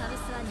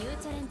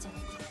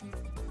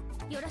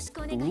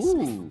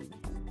 Ooh,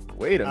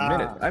 wait a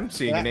minute. I'm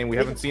seeing a name we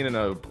haven't seen in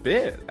a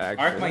bit.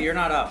 Actually, Arhkma, you're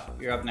not up.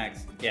 You're up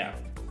next. Yeah,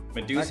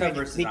 Medusa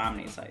versus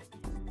OmniSScythe.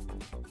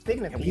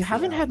 We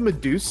haven't had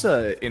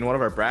Medusa in one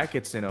of our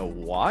brackets in a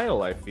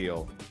while, I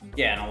feel.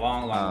 Yeah, in a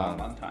long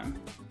time.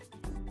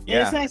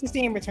 Yeah, it's nice to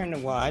see him return to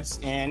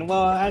WODs, and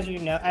well, as you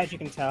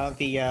can tell,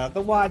 the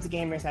WODs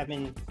gamers have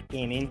been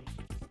gaming.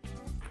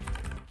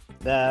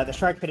 The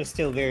shark pit is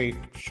still very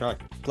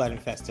shark blood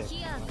infested.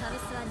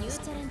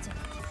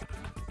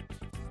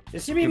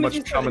 There should be too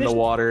much chum in the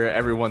water.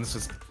 Everyone's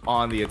just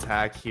on the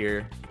attack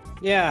here.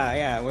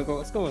 Yeah,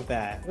 let's go with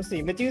that. Let's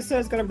see. Medusa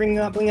is gonna bring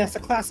us a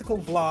classical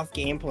Vlov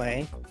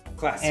gameplay.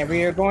 Classic. And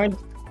we are going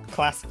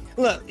classic.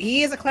 Look,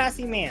 he is a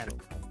classy man.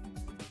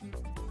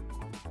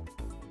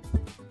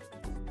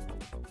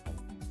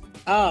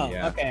 Oh,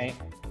 yeah. Okay.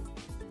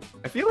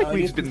 I feel like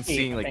we've been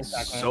seeing like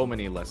so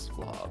many less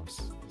Vlovs.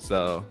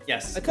 So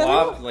yes,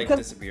 Vlov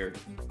disappeared.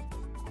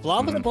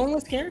 Vlov was a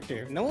boneless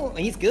character. No,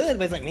 he's good,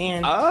 but it's like,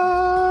 man.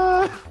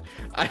 I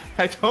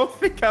don't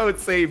think I would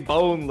say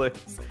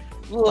boneless.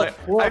 Look.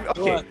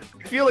 I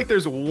feel like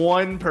there's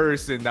one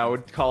person that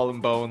would call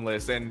him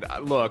boneless, and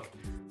look,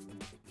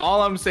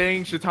 all I'm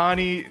saying,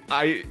 Shitani,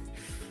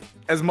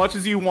 as much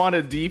as you want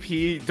a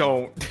DP,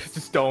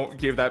 just don't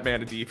give that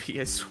man a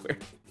DP, I swear.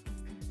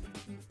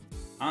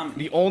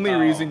 The only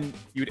reason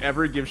you'd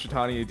ever give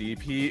Shitani a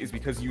DP is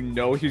because you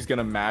know he's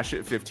gonna mash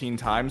it 15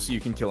 times so you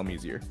can kill him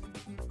easier.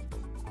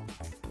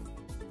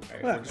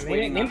 Alright, we're just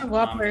waiting on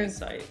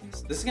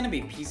OmniSScythe. This is gonna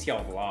be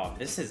PCL Vlov.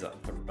 This is a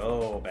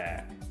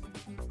throwback.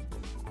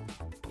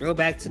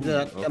 Throwback to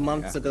the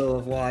months ago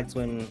of VODs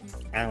when,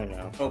 I don't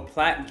know. Oh,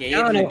 Platt gave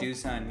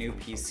Medusa a new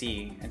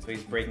PC, and so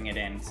he's breaking it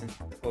in since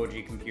the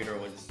OG computer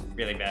was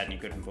really bad and he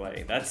couldn't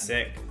play. That's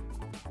sick.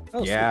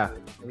 Oh, yeah.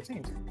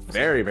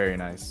 Very, very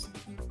nice.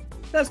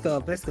 Let's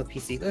go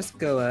PC. Let's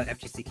go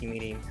FGC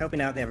community.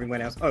 Helping out everyone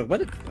else. Oh,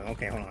 what?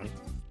 Okay, hold on.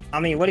 I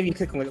mean, what are you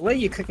cooking with? What are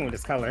you cooking with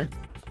this color?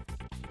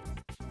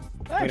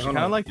 I actually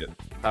kind of like it.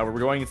 We're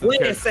going into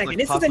Wait a second. Like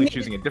this possibly is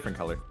choosing a different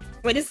color.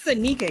 Wait, this is a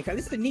Nikkei.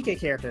 This is a Nikkei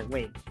character.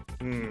 Wait.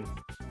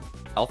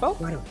 Elfelt?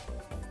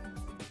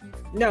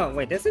 No,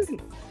 wait. This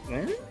isn't.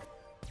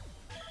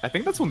 I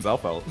think that's one's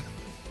Elfelt.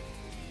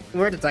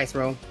 Where the dice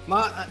roll?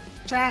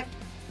 Chat.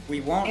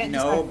 We won't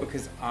know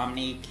because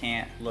Omni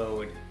can't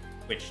load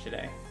Twitch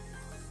today.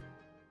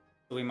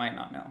 So we might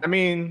not know. I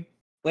mean,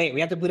 wait,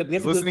 we have to put up.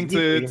 Listening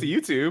to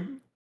YouTube,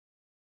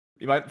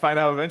 you might find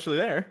out eventually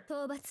there.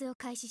 You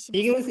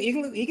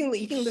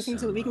can listen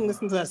to. We can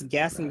listen to us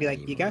guess and be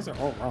like, you guys are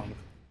all wrong.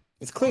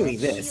 It's clearly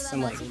this. I'm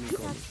like,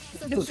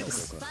 do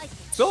this.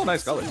 Still a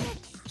nice color.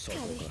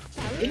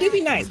 It would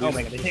be nice. Oh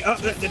my god.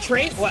 The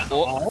trade. What?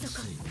 Oh.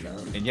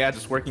 And yeah,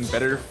 just working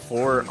better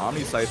for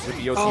OmniSScythe with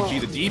the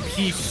OCG. The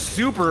DP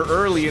super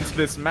early into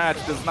this match,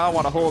 does not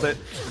want to hold it.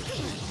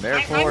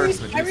 Therefore,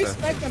 I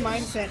respect the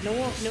mindset.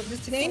 No,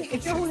 today,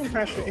 if you're holding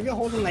pressure, if you're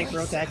holding like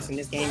Rotex in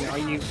this game, are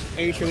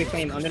you truly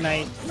playing Under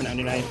Night?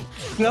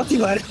 Melty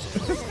Blood.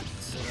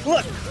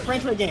 Look,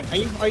 French Red game.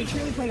 Are you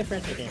truly playing the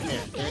French Red game?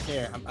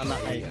 There. I'm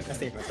not. I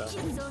saved myself.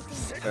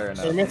 Fair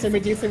enough. They're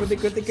Medusa with the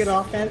good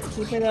offense,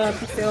 keeping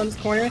PCL in this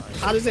corner.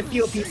 How does it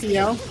feel,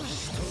 PCL?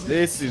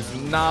 This is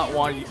not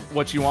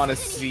what you want to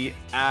see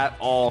at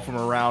all from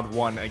a round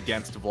one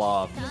against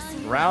Vlov.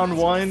 Round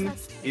one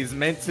is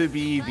meant to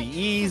be the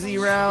easy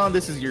round.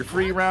 This is your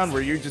free round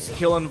where you're just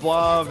killing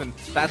Vlov, and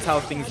that's how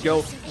things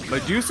go.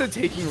 Medusa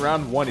taking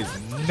round one is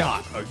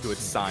not a good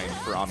sign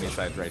for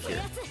OmniSScythe right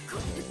here.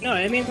 No,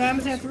 I mean,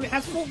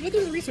 has full. Look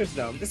at the resource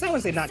though. This I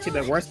would say not too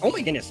bad worse. Oh my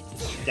goodness,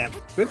 damn,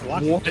 good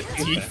block. What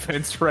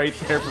defense right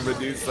there for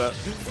Medusa.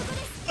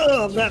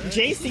 Oh, but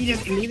JC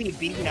just immediately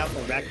beating out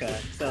the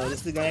Rekka. So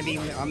this is gonna be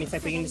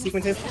OmniSScythe beating the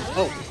sequences.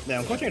 Oh, the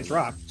unfortunate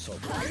drop.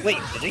 Wait,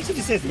 the JC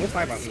just says no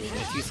fireball.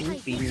 You see me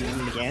beating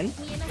him again?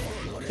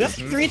 Just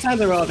 3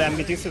 times in a row that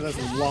Medusa has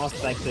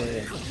lost like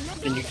the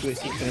nuclear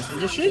sequence.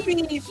 And this should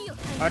be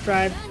our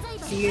tribe.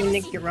 See you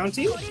in round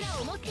 2?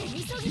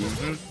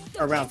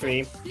 Or round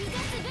 3.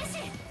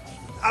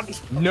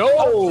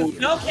 No!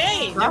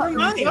 Okay, never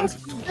mind.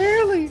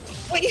 Barely.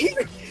 Wait,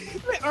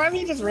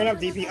 Army just ran up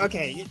DP.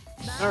 Okay,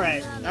 all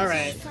right.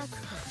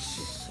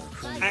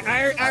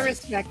 I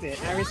respect it.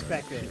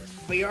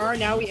 We are in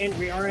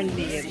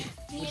the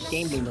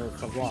gaming mode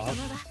for Vlov.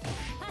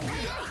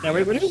 Now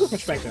we're gonna go for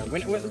Striker.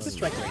 Let's just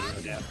Striker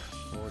right now.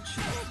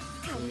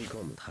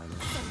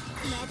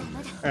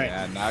 All right.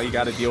 Yeah, now you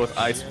got to deal with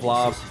Ice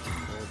Vlov.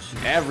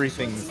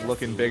 Everything's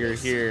looking bigger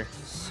here.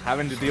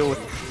 Having to deal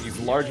with these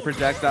large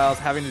projectiles,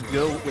 having to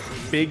deal with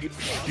big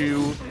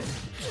shoe.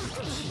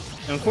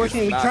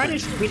 Unfortunately,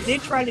 we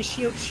did try to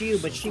shield Shu,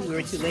 but we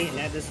were too late, and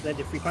that just led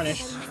to free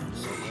punish.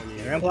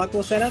 The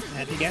unblockable setup,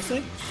 had to guess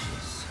it.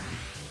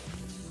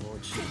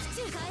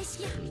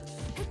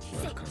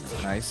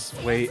 Nice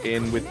way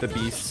in with the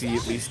BC,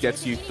 at least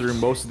gets you through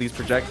most of these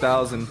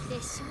projectiles, and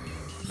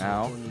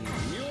now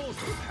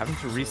having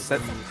to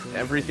reset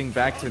everything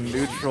back to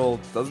neutral,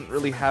 doesn't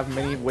really have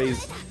many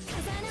ways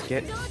to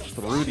get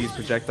through these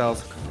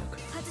projectiles.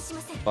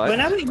 But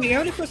now we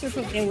already pushed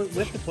ourselves in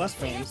with the plus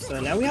frames, so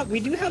now we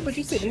do have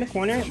Medusa in the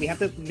corner. We have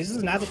to. This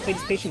is not to play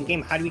this patient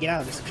game. How do we get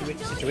out of this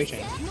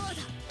situation?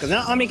 Because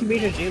now Omni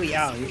Computer is really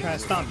out. You're trying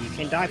to stomp. You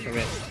can die from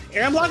it.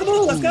 Air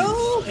unblockable. Let's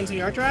go into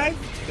your drive.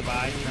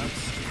 Goodbye. You know?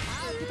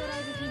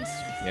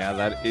 Yeah,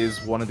 that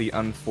is one of the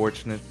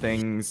unfortunate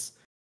things.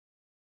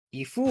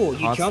 You fool!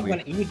 You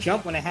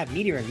jump when I have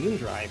Meteor and Moon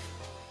Drive.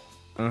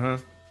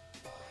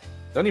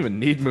 Don't even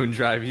need Moon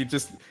Drive. You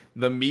just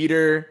the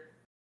meter.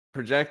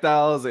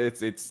 Projectiles,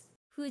 it's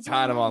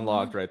kind of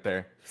unlocked right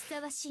there.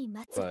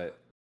 But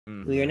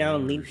we are now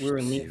in lean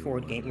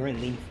forward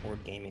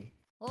gaming.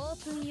 All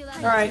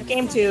right,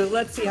 game 2.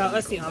 Let's see how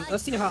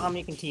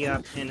Omni can tee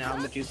up and how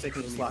Medusa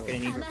can just lock it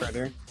in even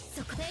further.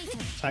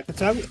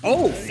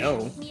 Oh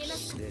no!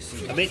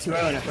 A bit too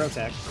early on a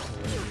protect.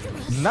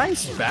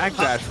 Nice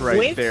backdash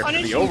right there for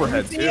the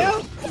overhead too.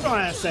 Hold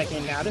on a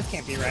second now. This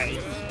can't be right.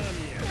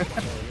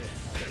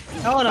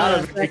 Hold on Not a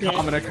a very second.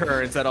 common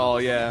occurrence at all.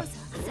 Yeah.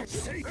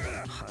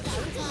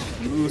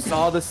 Ooh,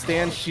 saw the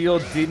stand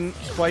shield, didn't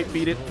quite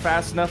beat it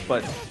fast enough,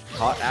 but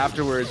caught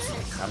afterwards.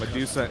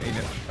 Medusa in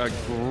a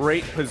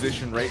great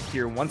position right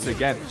here once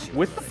again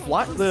with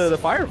the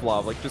fire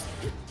Vlov, like just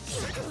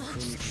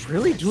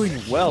really doing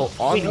well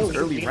on these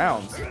early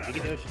rounds. We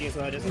get OG as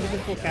well, just a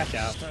full catch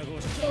out.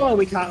 Oh,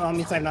 we caught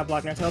OmniSScythe not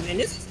blocking ourselves, and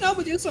this is now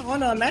Medusa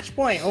on a match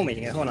point. Oh my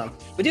god, hold on.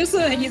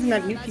 Medusa using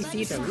that new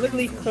PC to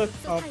literally cook,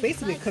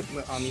 basically cook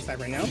OmniSScythe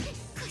right now.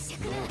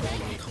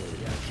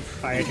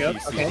 Fire joke,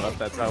 okay.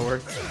 That's how it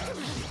works.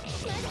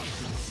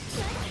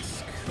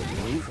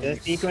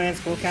 Good sequence,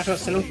 full catch out,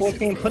 send him full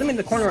screen, put him in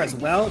the corner as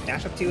well.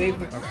 Dash up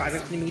 2A or 5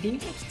 up to the meaty.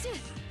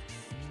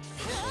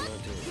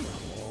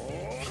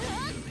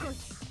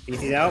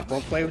 BC's out,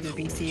 both play with the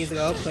BC as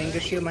well, playing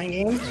good shield mind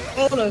game.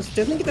 Oh no,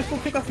 doesn't get the full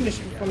pick off from the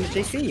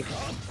JC.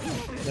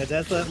 That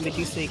does let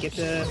Medusa get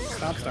the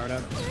stop start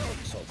up.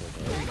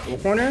 Full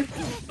corner.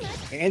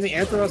 And the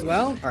air throw as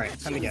well. Alright,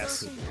 time to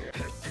guess.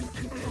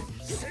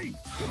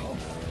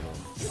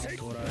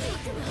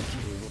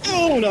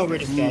 Oh no, we're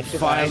just dead.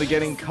 Finally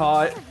getting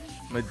caught.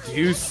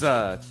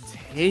 Medusa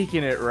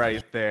taking it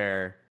right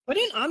there. But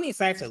in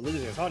OmniSScythe to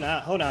losers. Hold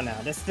on now.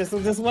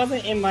 This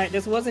wasn't in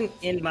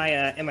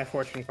my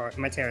fortune card,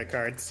 my tarot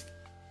cards.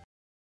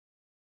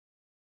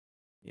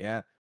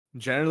 Yeah.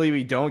 Generally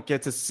we don't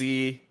get to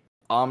see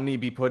Omni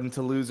be put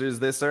into losers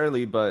this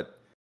early, but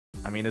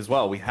I mean as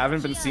well, we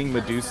haven't been seeing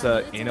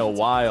Medusa in a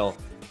while.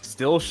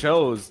 Still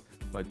shows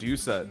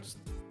Medusa just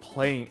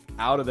playing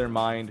out of their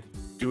mind,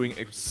 doing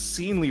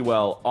obscenely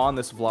well on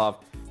this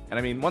Vlov. And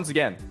I mean, once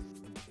again,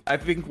 I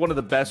think one of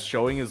the best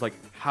showing is like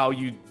how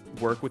you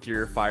work with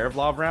your Fire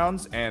Vlov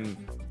rounds, and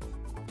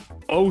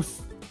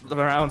both the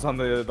rounds on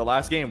the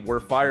last game were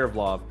Fire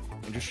Vlov,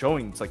 and just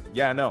showing it's like,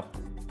 yeah, no,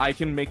 I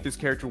can make this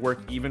character work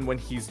even when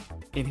he's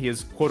in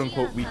his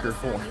quote-unquote weaker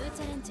form.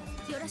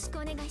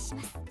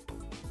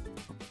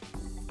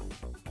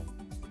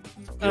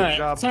 Good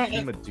job,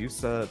 Team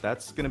Medusa.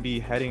 That's going to be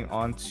heading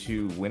on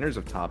to winners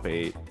of top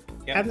 8.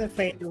 Yep.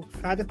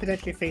 Have to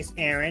potentially face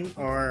Erin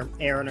or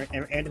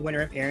the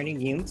winner of Erin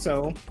and Yun.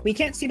 So we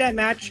can't see that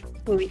match.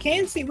 But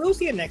we'll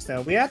see it next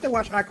though. We have to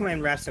watch Arhkma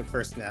and RathSilk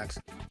first next.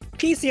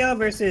 PCL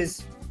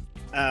versus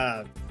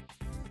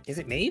is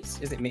it Maids?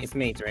 It's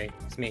Maids, right?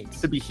 It's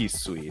Maids. To be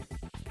Hisui.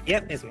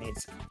 Yep, it's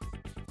Maids.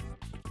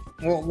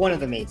 Well, one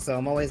of the Maids, so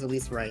I'm always at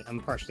least right. I'm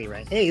partially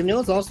right. Hey, you know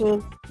what's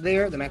also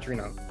there? The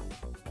Matcherino.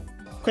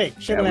 Quick,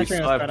 share the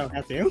Matcherino so I don't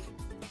have to.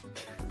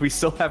 We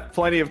still have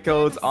plenty of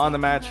codes on the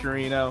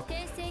Matcherino.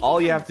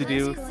 All you have to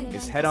do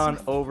is head on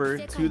over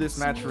to this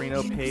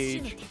Matcherino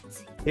page,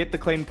 hit the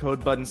claim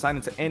code button, sign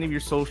into any of your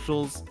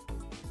socials,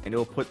 and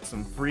it'll put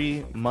some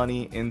free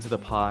money into the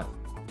pot.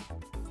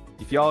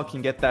 If y'all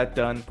can get that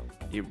done,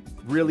 it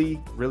really,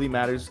 really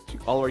matters to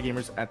all our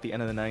gamers at the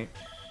end of the night.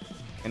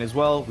 And as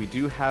well, we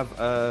do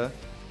have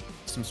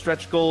some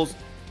stretch goals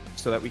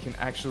so that we can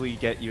actually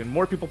get even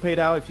more people paid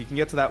out. If you can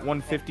get to that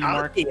 150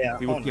 mark,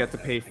 we will get to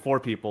pay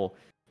 4 people.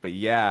 But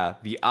yeah,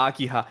 the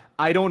Akiha.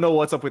 I don't know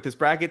what's up with this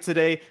bracket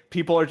today.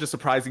 People are just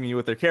surprising me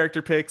with their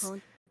character picks.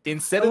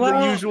 Instead of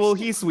the usual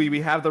Hisui, we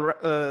have the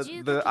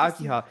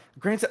Akiha.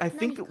 Granted, I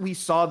think we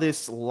saw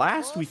this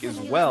last week as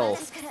well,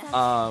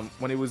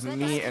 when it was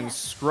me and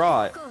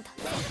Scrot.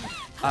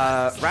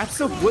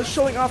 RathSilk was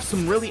showing off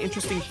some really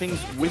interesting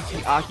things with the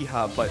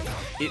Akiha, but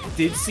it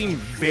did seem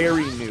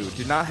very new.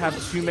 Did not have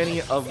too many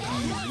of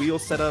the wheel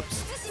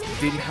setups.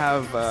 Didn't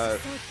have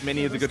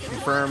many of the good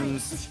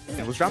confirms,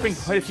 and was dropping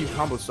quite a few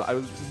combos, so I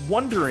was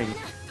wondering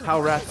how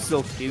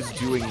RathSilk is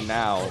doing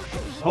now.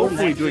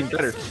 Hopefully doing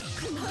better.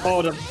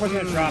 Oh, the push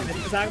gonna drop.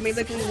 It's not gonna be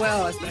looking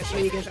well,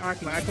 especially against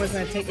Arhkma. Arhkma's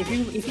gonna take, if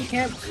you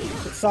can't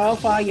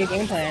solidify your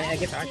game plan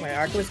against Arhkma,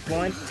 Arhkma's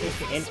going to take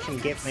the inch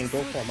and get and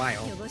go for a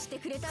mile.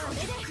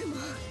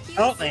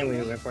 Oh, and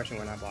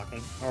unfortunately we're not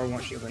blocking, or we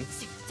weren't shielding.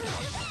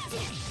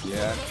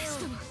 Yeah.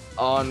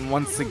 On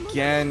once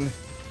again.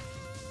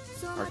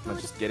 Arhkma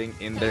just getting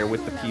in there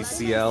with the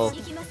PCL.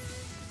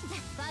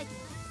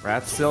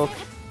 RathSilk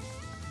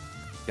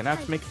gonna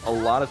have to make a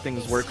lot of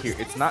things work here.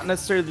 It's not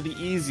necessarily the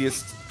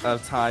easiest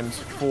of times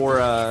for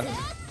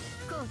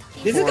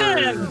this is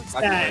kind of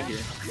sad.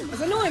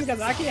 It's annoying because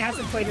Akiha has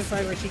to play this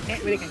side where she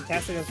can't really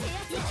contest it as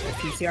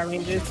PCR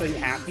ranges, so you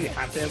have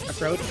to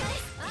approach.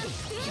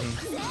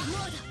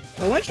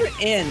 But once you're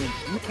in,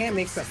 you can't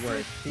make stuff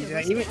work.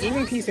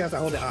 Even PC has to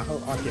hold it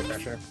off your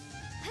pressure.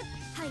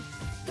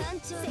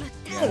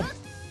 Yeah.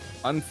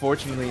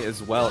 Unfortunately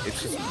as well,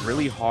 it's just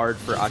really hard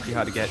for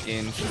Akiha to get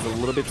in. She's a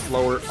little bit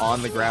slower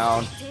on the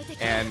ground,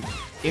 and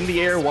in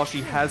the air, while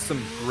she has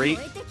some great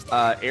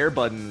air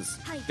buttons,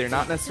 they're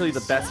not necessarily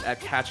the best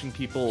at catching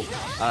people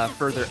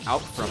further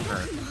out from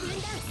her.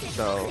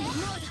 So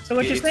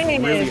what you're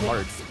saying really is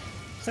hard.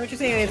 So what you're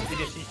saying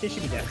is this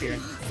should be death here.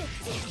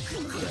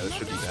 Yeah, this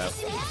should be death.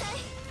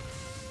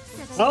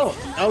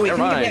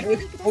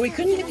 We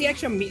couldn't get the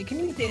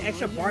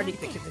extra bar to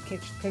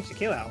pinch the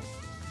kill out.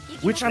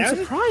 Which I'm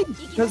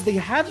surprised, because they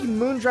had the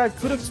moon drive,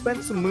 could have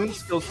spent some moon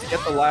skills to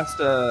get the last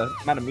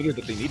amount of meter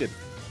that they needed.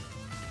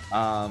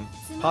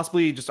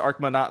 Possibly just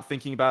Arhkma not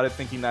thinking about it,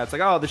 thinking that it's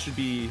like, oh, this should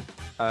be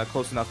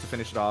close enough to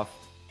finish it off.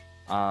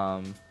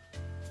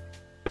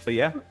 But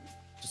yeah,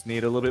 just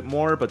need a little bit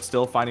more, but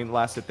still finding the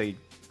last hit they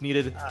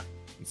needed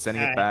and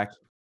sending it back.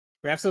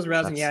 RathSilk's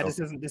rousing. Yeah, That's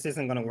this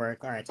isn't gonna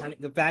work. All right, time to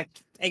go back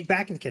in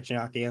the kitchen,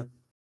 Akiha.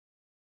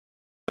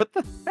 What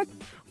the heck?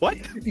 What?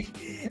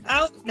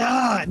 Oh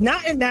no,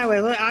 not in that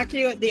way. Look,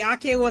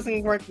 Akiha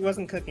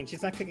wasn't cooking.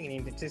 She's not cooking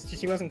anything.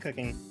 She wasn't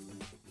cooking.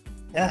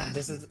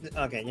 This is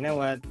okay. You know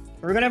what?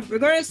 We're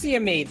gonna see a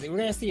maid. We're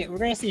gonna see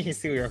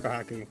Hisui or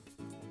Kohaku.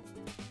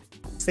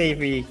 Save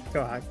me,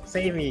 Kohaku.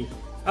 Save me.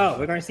 Oh,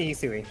 we're gonna see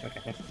Hisui.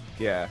 Okay.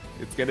 Yeah,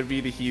 it's gonna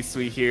be the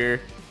Hisui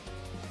here.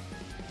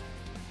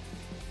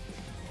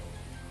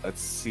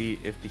 Let's see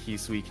if the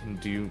Hisui can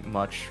do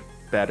much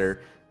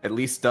better. At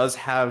least does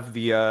have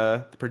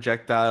the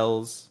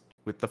projectiles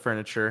with the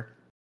furniture.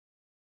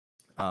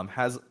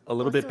 Has a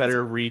little bit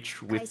better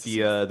reach with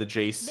the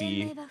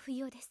JC.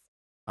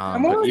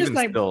 But even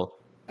still,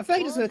 I feel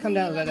like it's gonna come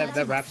down to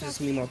that Raps is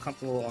gonna be more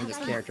comfortable on this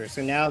character.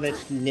 So now that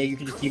you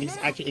can just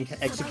actually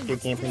execute your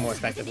gameplay more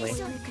effectively.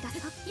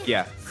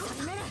 yeah.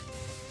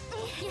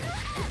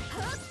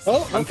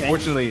 Oh, okay.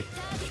 Unfortunately,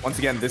 once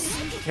again, this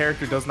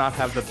character does not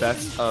have the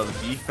best of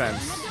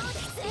defense,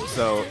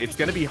 so it's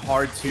gonna be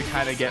hard to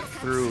kind of get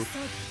through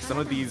some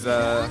of these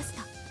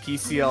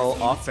PCL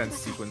offense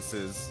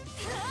sequences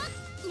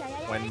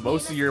when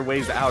most of your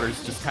ways out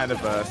is just kind of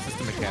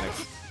system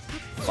mechanics.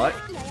 But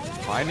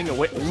finding a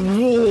way.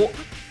 Whoa!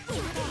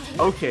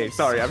 Okay,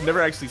 sorry, I've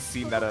never actually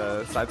seen that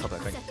side tilt. I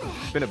think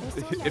it's been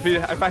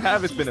if I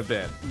have, it's been a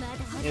bit.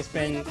 It's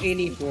been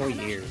 84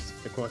 years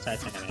the core side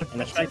tournament,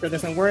 and the striker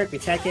doesn't work. We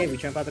tech it, we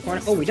jump out the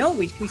corner. Oh, we don't.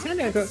 We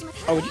kind of go.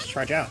 Oh, we just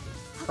charge out.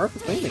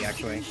 Perfect cleanly,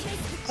 actually.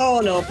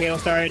 Oh no, fail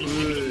start.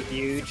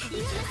 Huge.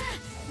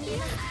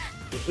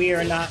 We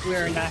are not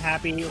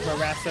happy with our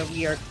RathSilk.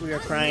 We are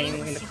crying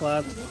in the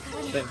club.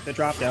 The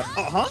drop down.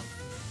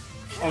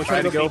 Oh,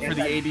 trying to go for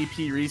the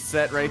ADP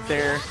reset right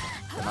there.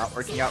 Not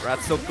working out.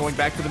 RathSilk going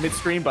back to the mid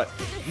screen, but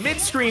mid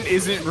screen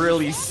isn't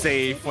really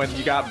safe when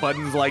you got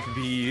buttons like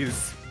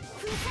these.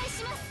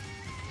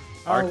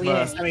 Oh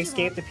yes, I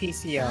escaped the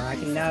PCL. I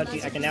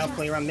can now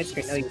play around mid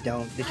screen. No, you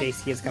don't. The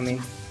JC is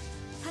coming.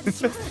 And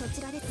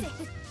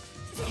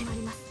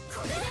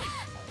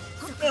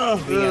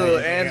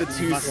the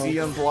 2C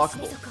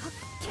unblockable.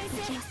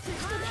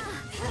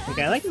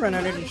 Okay, I like to run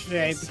under the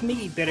tray. We can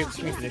make it better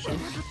screen position.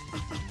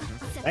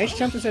 Nice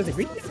jump that says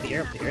agree to the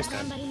air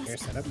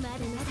setup.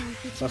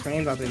 Plus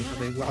frames off the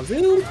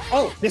zoom.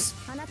 Oh, this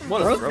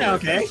what a throw.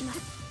 Okay.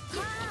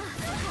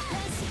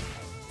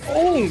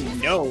 Oh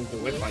no, the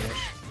whip punish.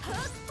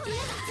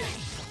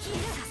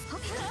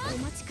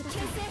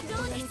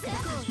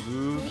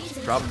 Ooh,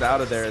 dropped out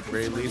of there at the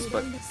very least,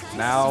 but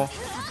now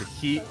the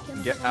Heat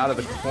can get out of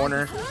the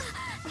corner.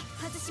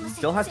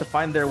 Still has to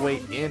find their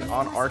way in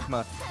on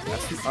Arhkma.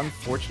 That's the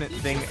unfortunate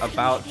thing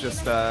about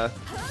just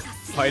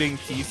fighting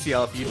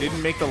PCL. If you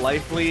didn't make the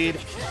life lead,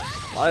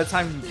 a lot of the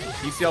time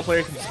PCL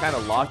player can just kind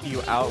of lock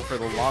you out for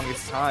the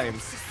longest time.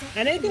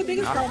 And I think the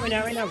biggest problem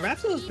right now,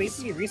 RathSilk is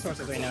basically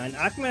resources right now, and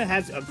Arhkma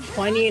has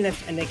plenty in a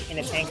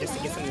tank just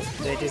to get some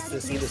just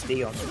to see this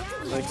deal.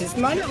 So it's just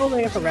minor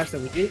overlay for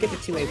RathSilk. We did get the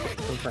 2A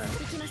confirmed.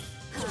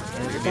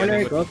 And the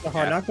corner goes for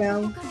hard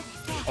knockdown.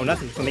 Oh,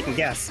 nothing for making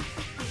guess.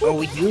 Oh,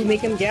 we do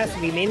make him guess.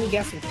 We made him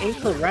guess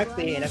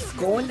incorrectly, and it's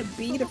going to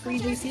be the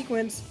 3G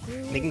sequence.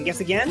 Make him guess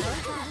again.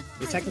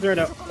 The second third.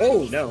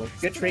 Oh no,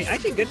 good trade.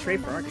 Actually, good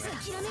trade for Arhkma.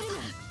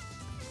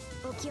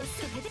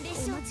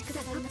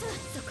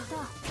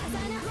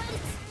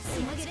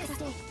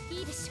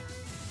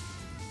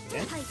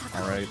 Yeah.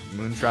 All right,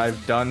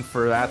 Moondrive done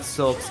for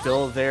RathSilk.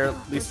 Still there,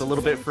 at least a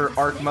little bit for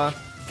Arhkma.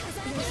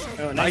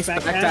 Oh, nice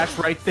backdash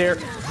right there.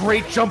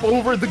 Great jump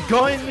over the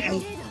gun.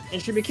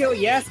 And should be killed,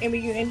 yes, and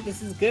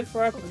this is good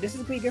for this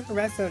is pretty good for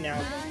RathSilk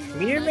now.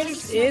 Meteor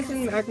Matrix is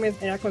in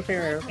Arhkma's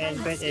favor,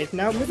 but it's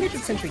now Meteor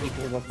Matrix Century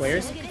equal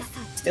players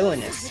still in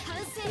this.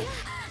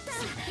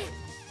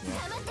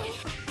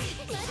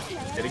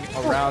 Getting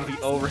around the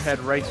overhead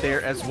right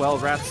there as well.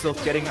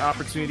 RathSilk getting an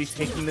opportunity,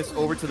 taking this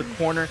over to the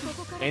corner,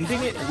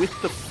 ending it with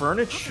the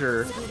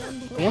furniture.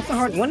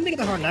 One to get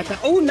the hard knockdown.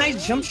 Oh,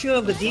 nice jump shield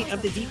of the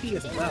DP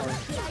as well.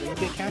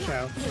 Good cash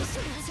out.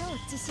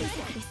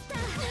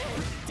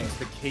 Takes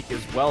the cake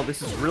as well.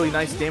 This is really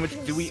nice damage.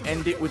 Do we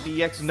end it with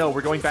the EX? No,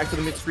 we're going back to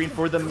the mid screen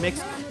for the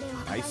mix.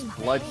 Nice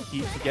blood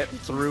heat to get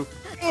through.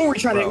 Oh, we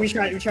try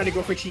to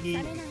go for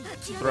cheeky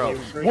throw.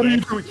 What are you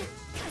doing?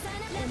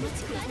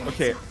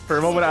 Okay, for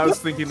a moment I was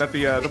thinking that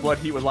the blood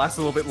heat would last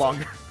a little bit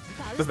longer.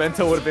 The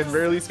Vento would have been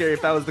really scary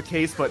if that was the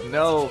case, but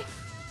no.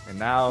 And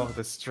now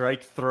the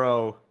strike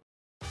throw,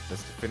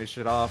 just to finish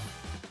it off.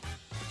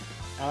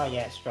 Oh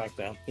yeah, strike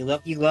throw. You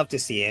love to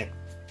see it.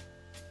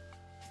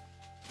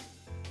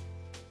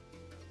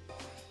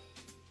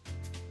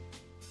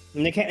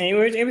 And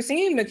we're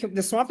seeing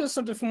the swap is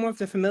something more of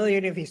the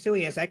familiarity of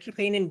Hisui is actually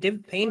paying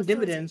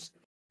dividends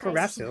for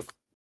RathSilk.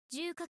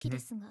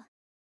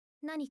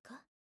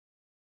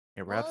 And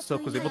Yeah,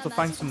 RathSilk was able to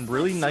find some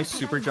really nice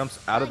super jumps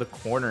out of the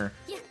corner,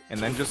 and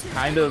then just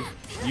kind of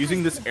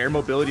using this air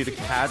mobility to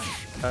catch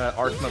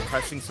Arhkma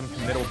pressing some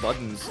committal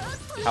buttons.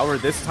 However,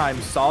 this time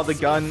saw the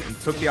gun and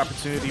took the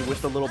opportunity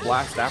with the little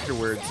blast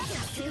afterwards.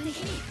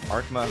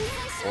 Arhkma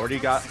already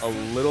got a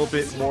little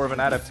bit more of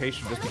an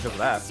adaptation just because of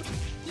that.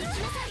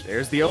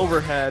 There's the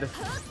overhead.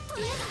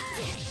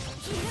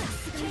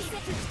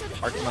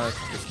 Arhkma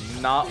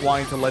is not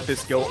wanting to let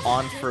this go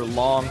on for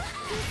long.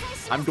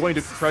 I'm going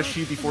to crush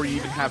you before you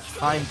even have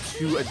time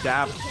to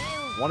adapt.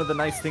 One of the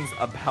nice things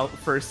about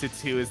First Hit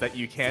 2 is that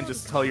you can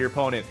just tell your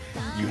opponent,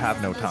 you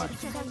have no time.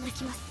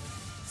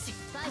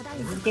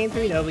 This is game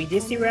 3 though. We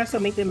did see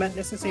RathSilk make the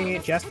necessary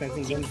adjustments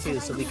in game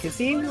 2, so we could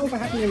see what will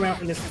happen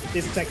around in this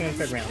second and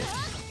third round.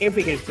 If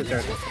we get to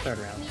the third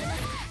round.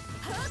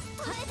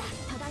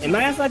 And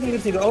my ass like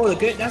to go, oh,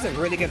 that's a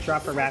really good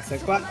drop for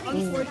RathSilk, but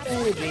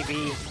unfortunately,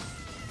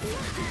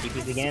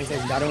 GP's again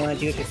says, I don't want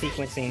to do the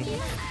sequencing.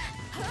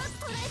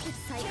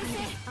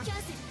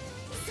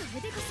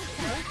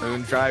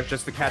 Moon Drive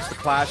just to catch the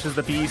clash as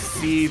the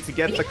BC to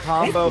get the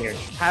combo.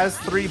 Has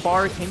 3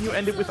 bar. Can you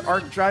end it with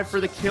Arc Drive for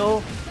the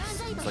kill?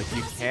 Seems like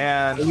you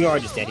can. You are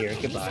just dead here.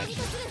 Goodbye.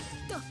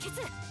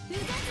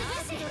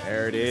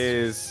 There it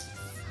is.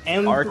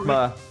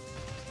 Arhkma,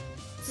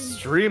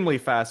 extremely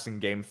fast in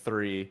game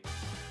 3.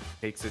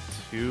 Takes it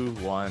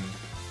 2-1.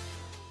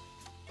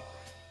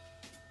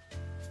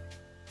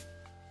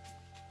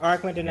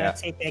 Arhkma did not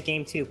take that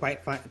game 2 quite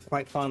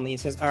fondly. He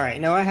says, "All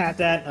right, no, I had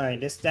that. All right,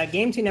 that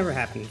game 2 never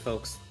happened,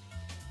 folks."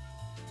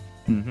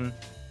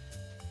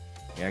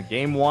 Yeah,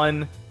 game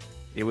 1,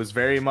 it was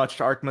very much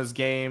Arhkma's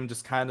game,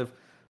 just kind of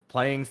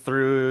playing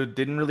through.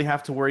 Didn't really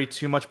have to worry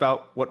too much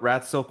about what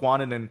RathSilk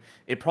wanted, and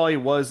it probably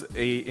was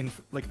a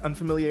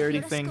unfamiliarity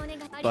thing.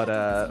 But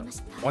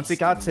once it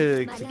got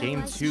to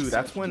game 2,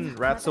 that's when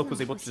RathSilk was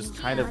able to just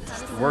kind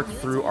of work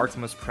through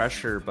Arhkma's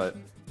pressure. But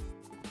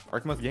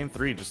Arhkma's game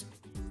 3 just.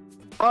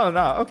 Oh,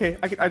 no, okay.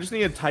 I just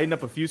need to tighten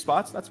up a few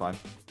spots. That's fine.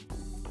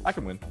 I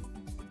can win.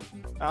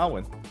 I'll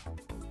win.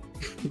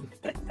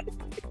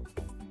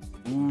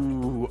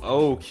 Ooh,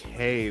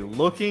 okay.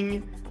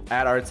 Looking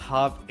at our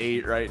top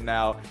 8 right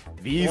now,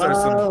 these are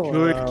some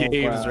good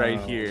games right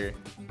here.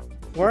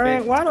 Why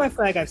do I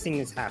feel like I've seen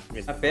this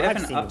happen? A bit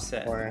of an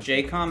upset.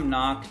 Jaykom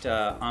knocked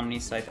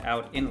OmniSScythe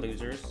out in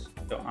losers.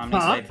 So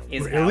OmniSScythe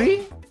is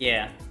really? Out.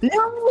 Yeah.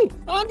 No!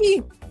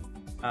 Omni!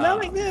 Not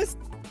like this!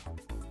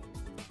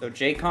 So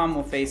Jaykom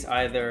will face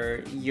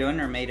either Yun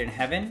or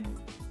MadeInHeaven.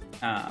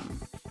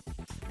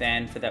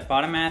 Then for that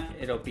bottom map,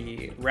 it'll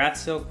be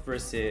RathSilk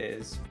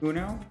versus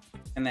Tohno,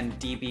 and then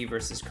DB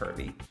versus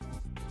Kirby.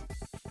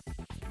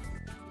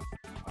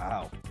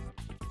 Wow.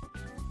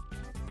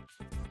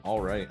 All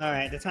right. All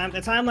right. The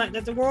timeline.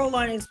 This world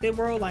line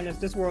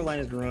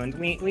is ruined.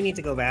 We need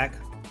to go back.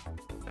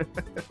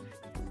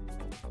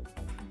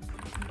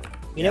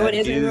 You know what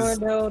isn't ruined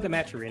though? The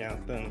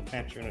Matcherino. Boom.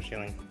 Matcherino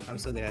shilling. I'm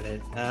so good at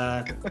it.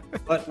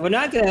 But we're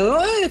not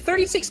gonna.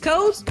 36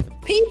 codes?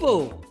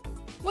 People!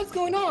 What's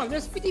going on?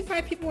 There's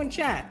 55 people in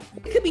chat.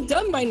 It could be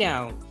done by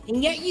now.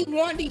 And yet you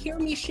want to hear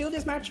me shield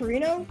this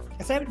Matcherino?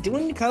 Instead of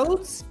doing the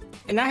codes?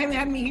 And not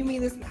having me hear me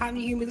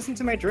listen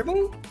to my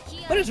dribble?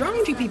 What is wrong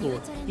with you people?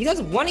 You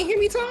guys want to hear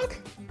me talk?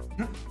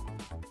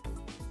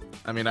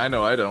 I mean, I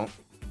know I don't.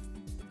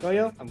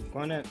 Goyo,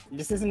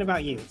 this isn't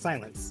about you.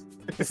 Silence.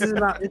 This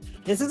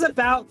is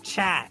about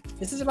chat.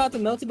 This is about the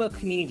Melty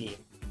community.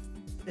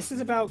 This is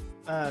about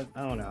I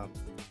don't know,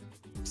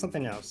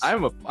 something else.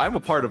 I'm a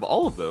part of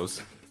all of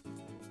those.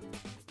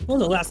 When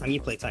was the last time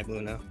you played Type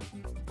Luna?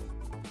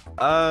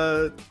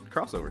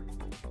 Crossover.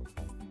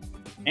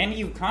 And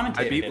you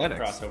commentated at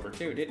Crossover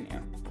too, didn't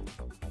you?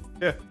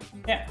 Yeah.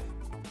 Yeah.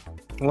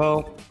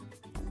 Well,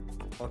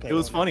 okay. It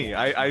was funny.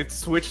 I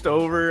switched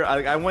over.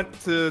 I went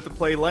to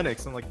play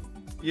Lennox. I'm like,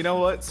 you know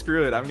what?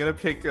 Screw it. I'm gonna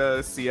pick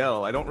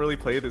Ciel. I don't really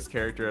play this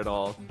character at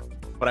all,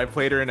 but I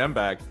played her in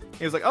MBAG.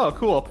 He was like, oh,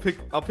 cool.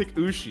 I'll pick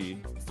Ushi.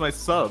 It's my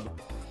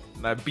sub,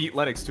 and I beat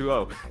Lennox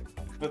 2-0.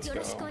 Let's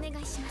go.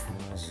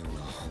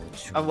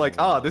 I'm like,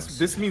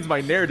 this means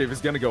my narrative is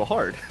gonna go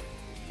hard.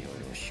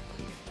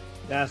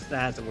 That's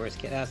the worst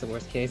case. That's the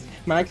worst case.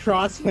 My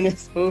cross when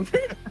it's over.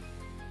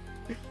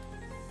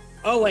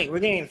 Oh wait, we're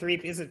getting 3.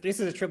 This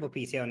is a triple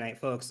PCL night,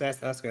 folks.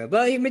 That's good.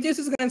 But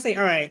Medusa's gonna say,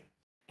 all right,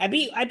 I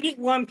beat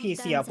one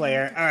PCL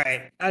player. All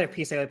right, other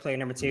PCL player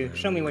number 2.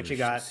 Show me what you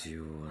got.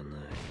 Yeah,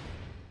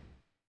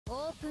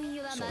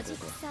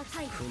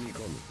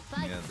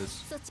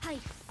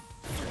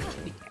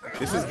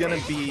 this is gonna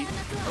be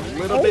a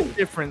little bit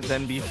different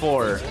than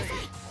before.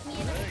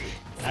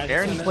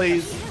 Erin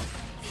plays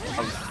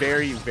a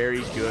very,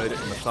 very good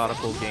and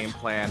methodical game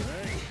plan.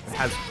 It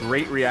has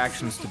great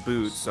reactions to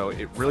boot, so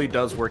it really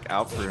does work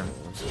out for him.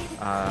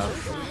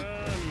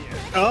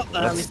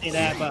 Let me say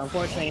that, but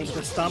unfortunately,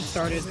 the stomp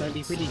starter is going to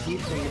be pretty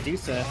deep for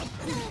Medusa.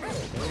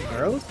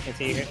 Girls? Let's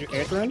see,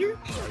 air throw under?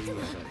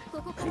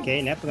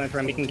 Okay, Nep, going for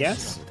a making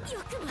guess.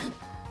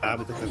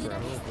 With the throw.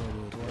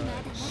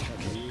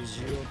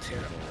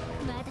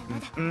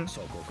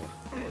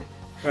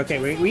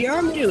 Okay, we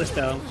are Medusa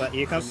though, but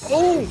here comes.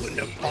 Oh,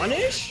 the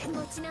punish!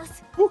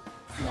 Woo.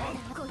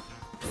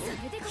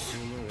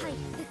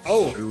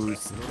 Oh!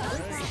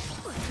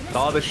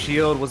 Saw the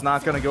shield, was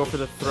not gonna go for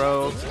the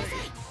throw.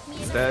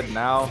 Instead,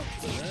 now,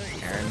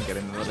 Erin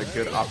getting another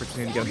good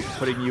opportunity, gonna be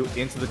putting you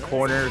into the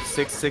corner.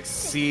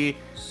 6-6C.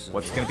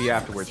 What's gonna be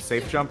afterwards?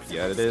 Safe jump?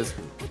 Yeah, it is.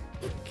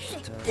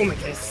 Oh my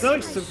god, so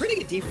pretty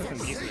good defense from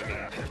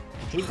Medusa.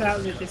 Keep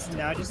out with this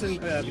now, just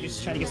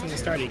trying to get something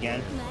started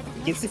again.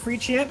 Gets the free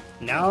chip.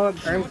 Now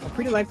Erin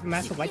pretty like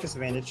massive light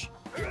disadvantage.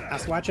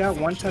 Has to watch out.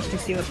 One touch can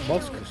steal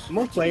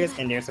most players,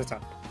 and there's the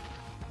top.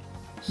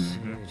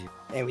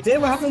 And we did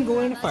what happened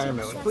going into fire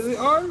mode, but we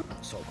are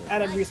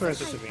at a resource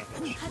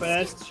disadvantage. But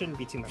that shouldn't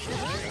be too much.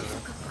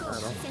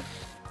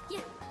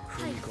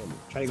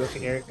 Try to go for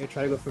air.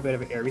 Try to go for a bit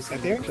of an air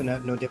reset there, but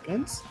no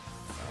dividends.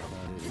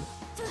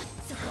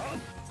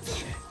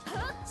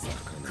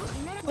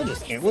 Look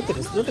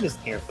at this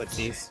air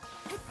footsies.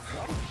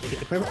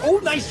 Oh,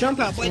 nice jump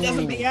out, but it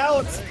doesn't pay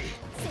out.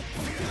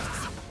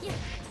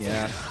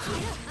 Yeah.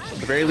 At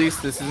the very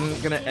least, this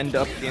isn't gonna end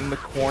up in the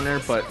corner,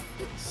 but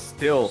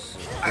still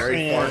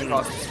very far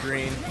across the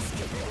screen.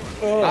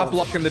 Oh. Not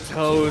blocking the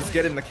toes,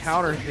 getting the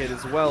counter hit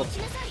as well.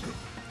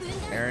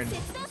 Erin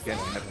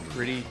getting in a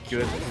pretty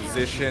good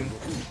position.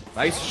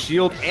 Nice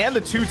shield and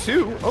the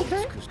 2-2.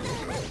 Okay.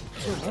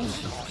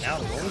 Now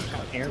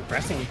Erin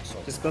pressing.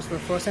 Just goes for a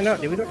force and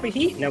out. Did we go for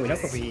heat? No, we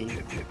don't go for heat.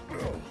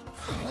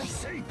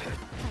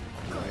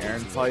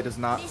 Erin probably does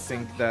not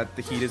think that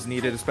the heat is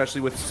needed,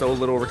 especially with so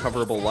little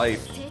recoverable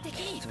life.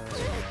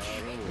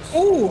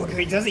 Oh,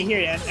 he doesn't hear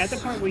it. At the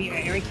point where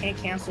Erin can't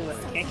cancel it,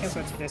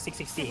 to the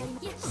 660.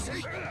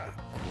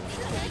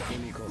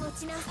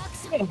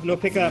 Oh, no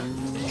pickup.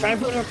 Try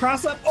and put a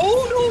cross up.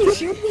 Oh no,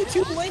 shield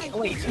too late.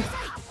 Wait.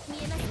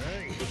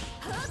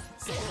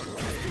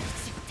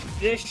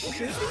 This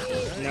should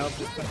be... No,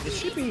 this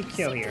should be a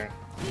kill here.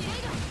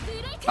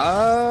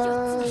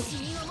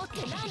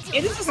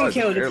 If this doesn't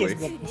kill, this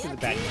is a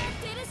bad game.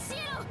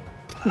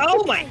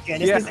 Oh my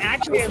goodness, this is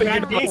actually a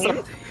bad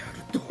game.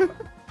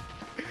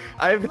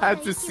 I've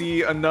had to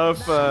see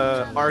enough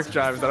arc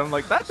chimes that I'm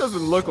like, that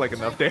doesn't look like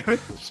enough damage.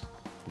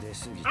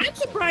 I'm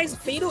surprised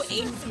Fatal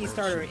Agency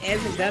starter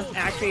doesn't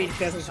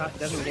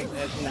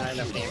get not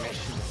enough damage.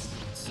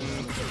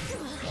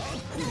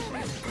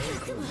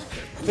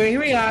 So here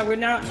we are. We're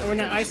now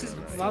Ice.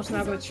 Vlov's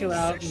not going to chill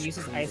out and use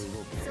his ice.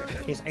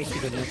 His icy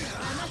goodness.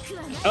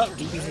 Oh,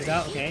 DP's is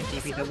out. Okay,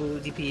 DP double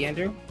DP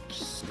ender.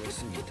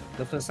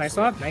 Go for the side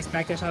swap. Nice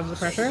back dash out of the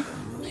pressure.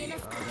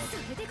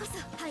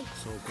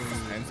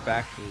 Hands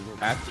back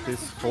at this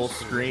full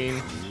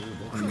screen.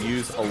 And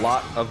use a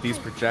lot of these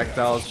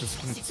projectiles. Just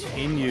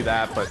continue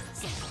that, but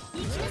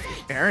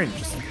Erin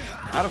just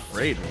not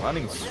afraid,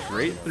 running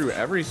straight through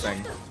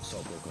everything.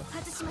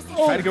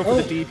 Try to go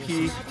for the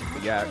DP.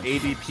 But yeah,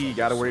 ADP.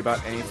 Gotta worry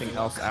about anything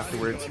else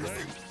afterwards.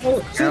 Oh,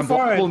 too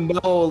far. Oh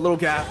no, a little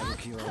gap.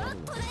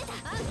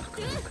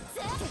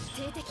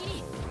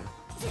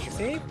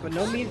 Safe, but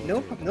no meter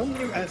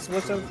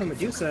whatsoever from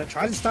Medusa.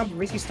 Tries to stomp,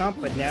 risky stomp,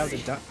 but now the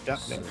duck,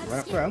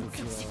 run.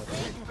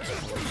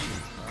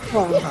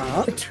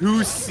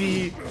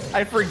 2C.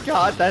 I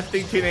forgot that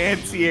thing can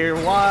anti-air.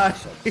 Why?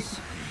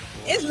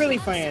 It's really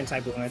funny in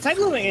Type Blue. Type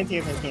Blue and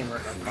anti-air in this game are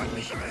fun.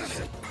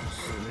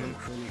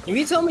 If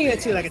you told me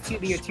that like a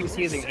 2B or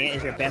 2C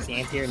is your best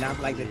anti-air, not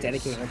like the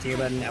dedicated anti-air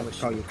button, I would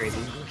call you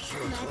crazy.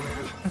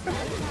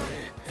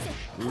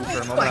 Ooh,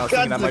 for a moment I was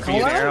thinking that might be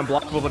an Erin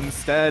unblockable, but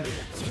instead,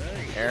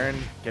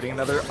 Erin getting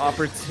another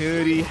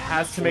opportunity,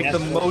 has to make the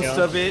most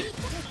of it.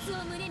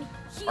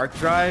 Arc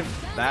drive,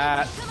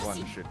 that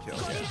one should kill.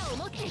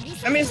 Yeah.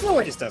 I mean,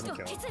 slower just doesn't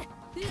kill.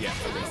 Yeah,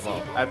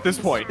 well, at this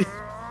point,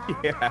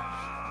 yeah.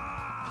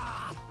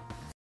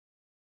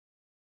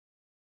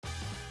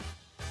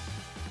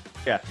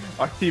 Yeah,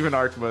 even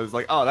Arhkma is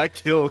like, oh, that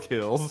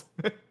kills.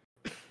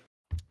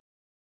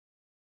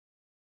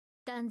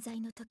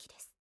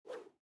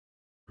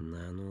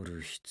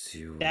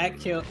 That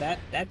kill,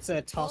 that's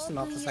a tossing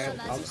off the side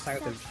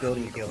of the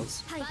building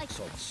kills.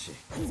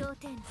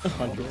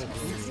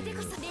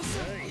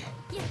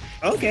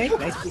 Okay,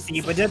 nice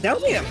PC, but that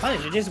would be a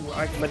punish. It just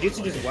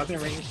Medusa just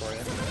wasn't ready for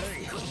it.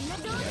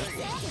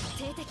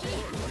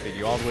 Take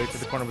you all the way to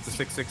the corner with the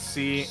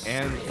 6-6C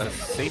and a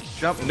safe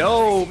jump.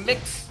 No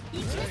mix.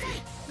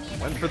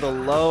 Went for the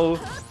low.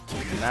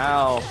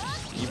 Now,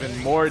 even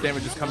more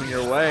damage is coming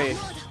your way.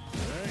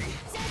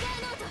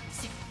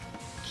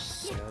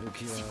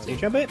 You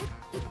jump it?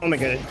 Oh my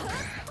god.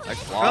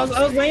 Nice I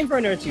was waiting for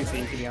another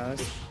 2C, to be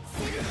honest.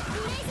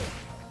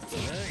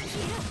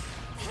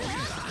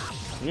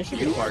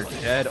 You are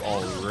dead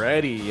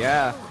already,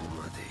 yeah.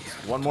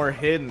 One more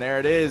hit and there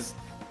it is.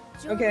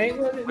 Okay,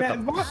 well,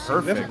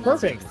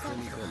 perfect.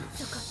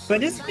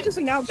 But this is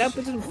now that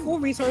puts full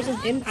resources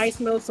in ice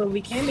mode, so we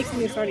can make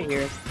something started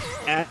here.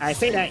 I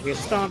say that here,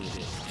 stomp.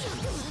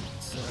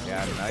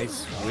 Yeah,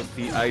 nice with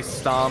the ice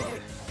stomp.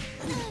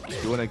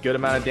 Doing a good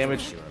amount of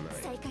damage.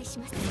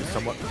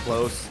 Somewhat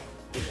close.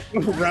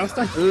 Round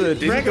start.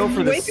 Didn't go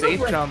for the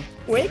safe jump.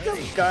 Wake up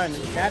gun.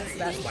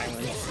 That's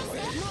violence.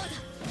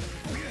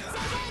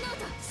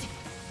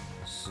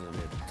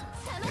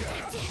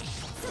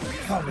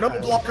 No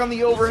block on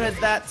the overhead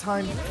that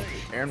time.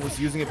 Erin was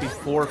using it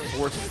before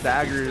for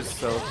staggers,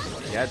 so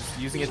yeah, just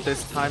using it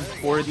this time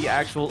for the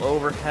actual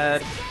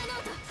overhead.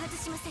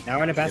 Now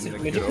we're in a bad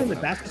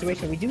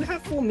situation. We do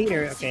have full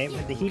meter, okay,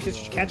 but the heat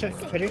just catch out a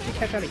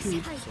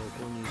heat.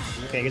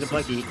 Okay, get a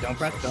blood heat. Don't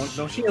press,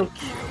 don't shield.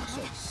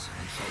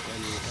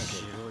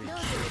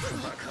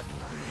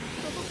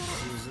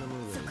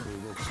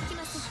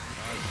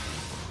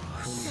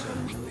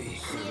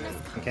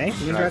 Okay,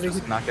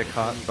 just not get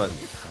caught, but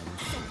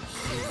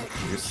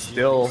you're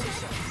still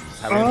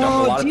having done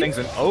a lot of things.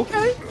 And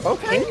okay.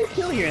 Can you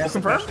kill here? That's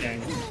the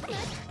question.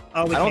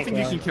 Oh, I don't think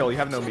you can kill. You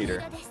have no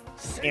meter.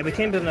 Yeah, we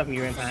can't build enough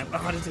meter in time.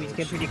 Oh, this is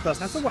getting pretty close.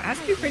 That's the has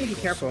to be pretty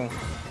careful.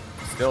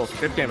 Still,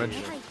 chip damage.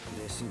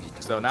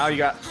 So now you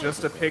got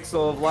just a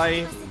pixel of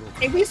life.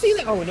 Hey, we see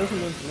that. Oh, no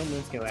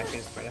moon skill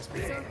actually. That's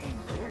pretty good.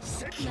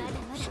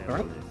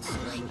 Alright.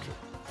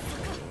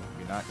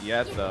 Not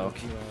yet, though.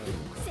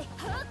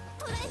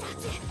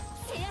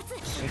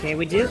 Okay,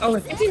 we did. Oh,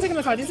 15 seconds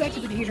left. This is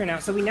actually pretty huge right now.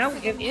 So we now,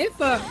 if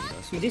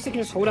Medusa can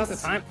just hold out the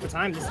time,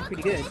 this is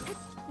pretty good.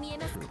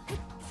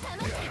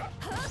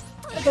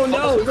 Oh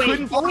no!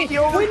 Wait!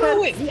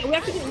 We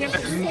have to.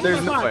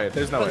 There's no way.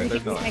 There's no way.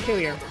 Can't kill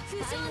here.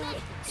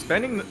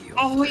 Spending.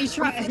 Oh, he's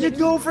trying to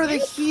go for the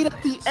heat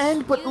at the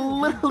end, but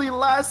literally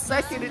last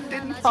second it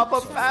didn't pop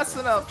up fast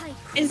enough.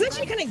 It's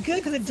actually kind of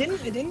good because it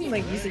didn't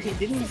like use the heat,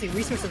 didn't use the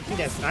resource of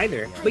heat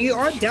either. But you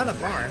are down a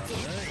bar.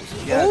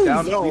 Yeah,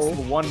 down at least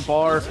 1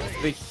 bar.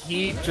 The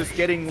heat just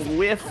getting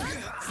whiffed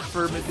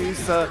for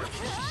Medusa.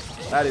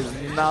 That is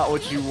not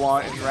what you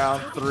want in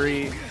round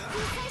 3.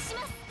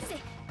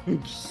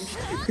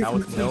 Now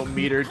with no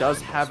meter, does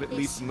have at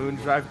least Moon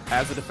Drive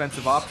as a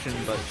defensive option,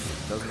 but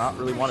does not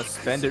really want to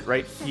spend it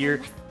right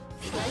here.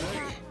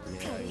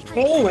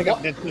 Oh my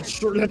god,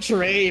 the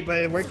charade,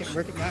 but working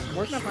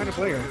not find a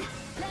player.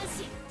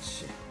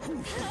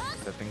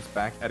 Set things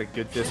back at a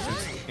good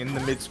distance in the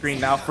mid screen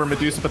now for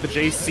Medusa, but the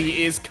JC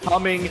is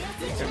coming,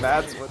 and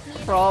that's what's the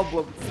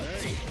problem.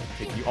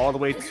 Take you all the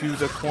way to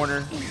the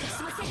corner.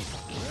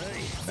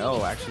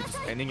 No, actually just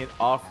ending it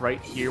off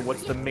right here.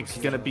 What's the mix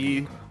gonna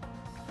be?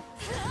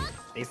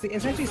 It's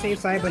essentially safe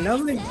side, but no,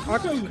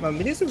 Arhkma,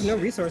 Medusa with no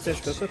resources,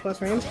 goes for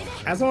plus range,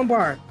 has 1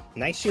 bar.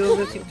 Nice shield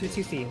to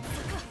CC.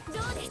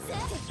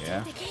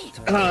 Yeah.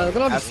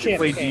 Has to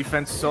play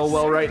defense so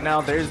well right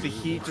now. There's the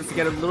heat just to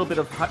get a little bit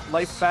of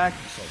life back.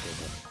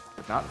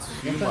 But not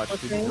too much.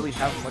 Didn't really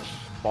have much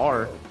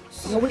bar.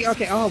 Oh,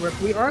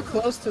 we are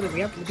close to the. We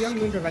have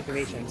Moon Drive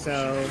activation,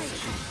 so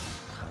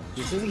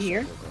this is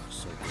here.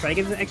 Try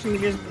to get the extra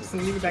meters,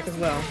 some meter back as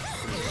well.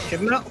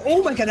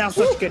 Oh my god, that was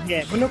such a good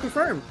hit, but no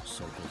confirm.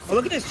 Oh,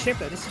 look at this chip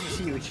though. This is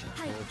huge.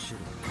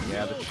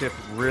 Yeah, the chip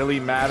really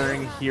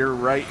mattering here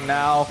right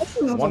now.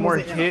 1 more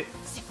hit.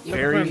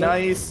 Very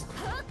nice.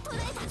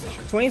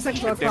 20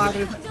 seconds left clock.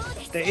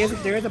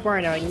 There is a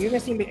bar now, and you're gonna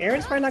see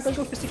Erin's probably not gonna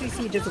go for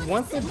 60C. Just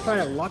wants to try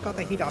to lock out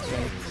the heat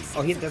option.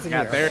 Oh, he doesn't.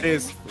 Yeah, there it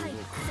is.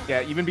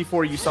 Yeah, even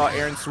before you saw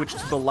Erin switch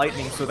to the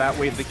lightning, so that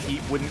way the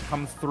heat wouldn't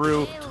come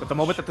through. But the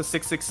moment that the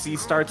 66C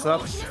starts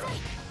up,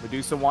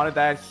 Medusa wanted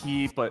that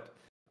heat, but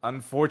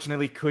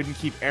unfortunately couldn't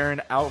keep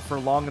Erin out for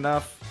long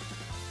enough.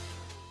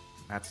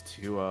 That's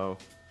 2-0.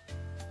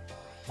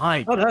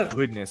 My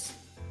goodness.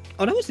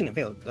 Oh, that wasn't a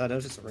fail. That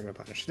was just a regular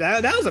punish.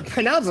 That was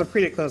a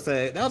pretty close.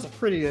 That was a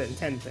pretty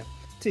intense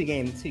 2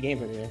 games for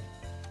me.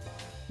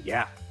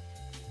 Yeah.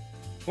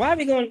 Why are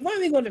we going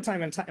to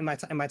time in my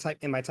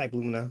type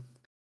Lumina?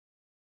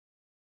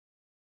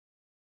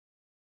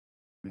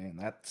 Man,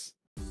 that's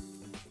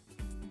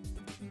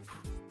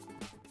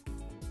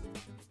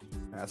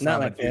not how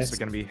like Medusa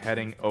going to be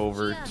heading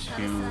over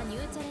to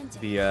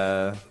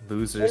the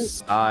loser's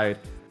side.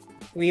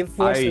 We have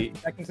forced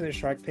it back into the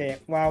shark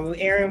pit. While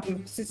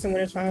Erin sits in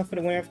winner's final for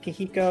the winner of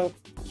Kikoho.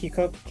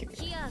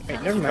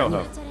 Wait, never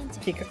mind.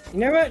 You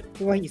know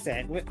what he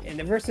said? And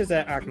the versus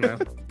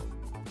Arhkma.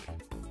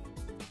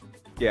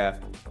 Yeah.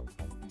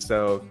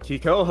 So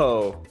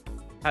Kikoho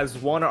has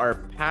won our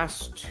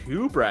past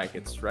 2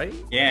 brackets, right?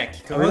 Yeah,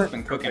 Kikoho's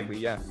been cooking.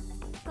 Yeah.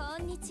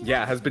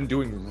 Yeah, has been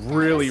doing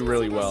really,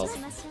 really well.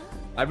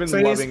 I've been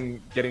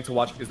loving getting to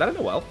watch. Is that a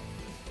Noelle?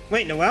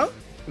 Wait, Noelle?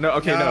 No,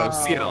 okay, no.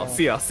 Ciel.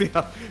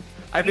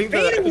 I think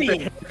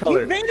the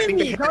color. You baited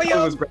me,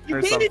 Koyo!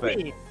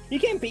 You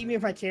can't beat me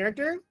with my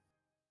character.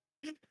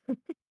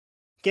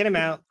 Get him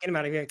out. Get him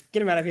out of here.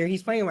 Get him out of here.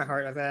 He's playing with my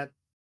heart like that.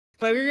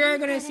 But we are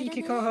gonna see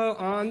Kikoho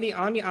on the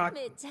Arc. I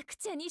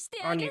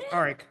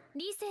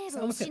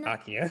almost said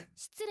Akiha.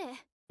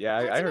 Yeah,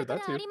 I heard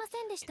that too.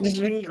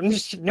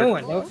 No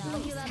one.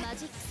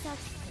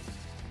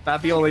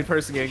 Not the only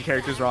person getting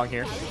characters wrong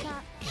here.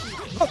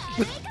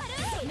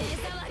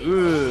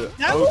 Ooh,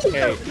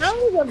 okay. That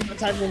was the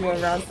type of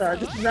one round star.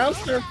 Just round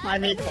star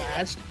 5-8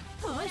 clash.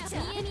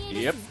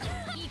 Yep.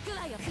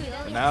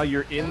 And now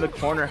you're in the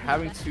corner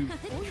having to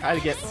try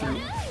to get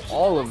through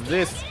all of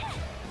this.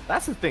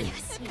 That's the thing.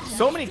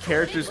 So many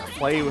characters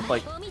play with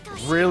like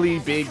really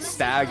big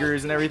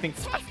staggers and everything.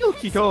 I feel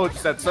Kikoho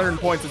just at certain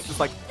points it's just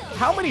like,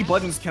 how many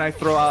buttons can I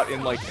throw out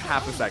in like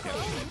half a second?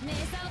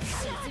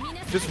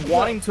 Just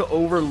wanting to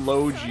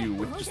overload you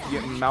with just the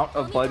amount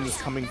of buttons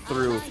coming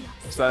through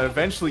so that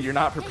eventually you're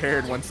not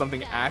prepared when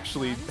something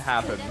actually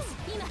happens.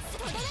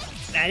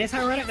 That is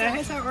how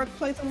Ark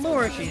plays the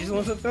lore. She just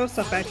wants to throw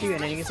stuff at you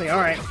and then you can say,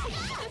 alright,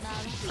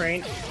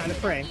 pray, time to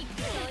pray.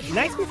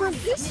 Nice confirm,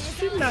 this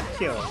should not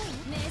kill.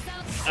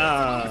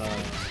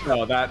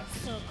 No, that...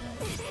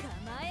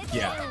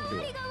 Yeah,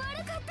 cool.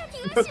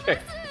 Okay.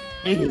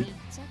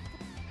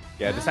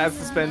 Yeah, this has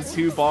to spend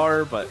 2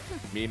 bar, but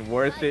I mean,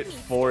 worth it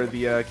for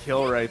the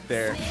kill right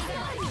there.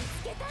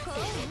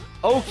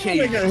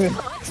 Okay,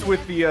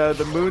 with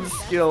the moon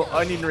skill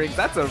onion rings,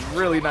 that's a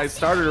really nice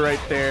starter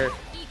right there.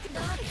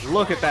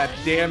 Look at that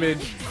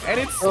damage, and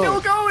it's still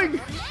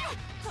going.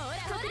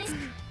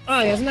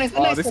 Oh, yeah, it's a nice.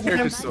 Nice this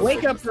character's so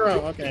wake up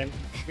throw. Okay,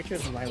 we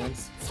chose the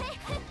violence.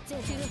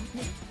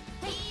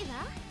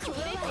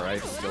 All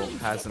right, still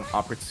has an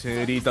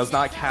opportunity. Does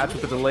not catch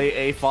with the delay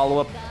A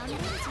follow-up.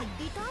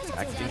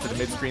 Back into the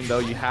mid-screen, though,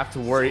 you have to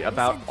worry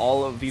about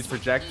all of these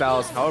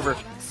projectiles. However,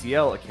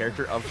 Ciel, a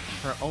character of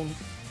her own,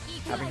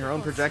 having her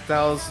own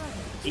projectiles,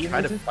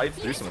 try to fight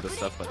through some of this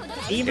stuff, but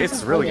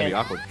it's really gonna be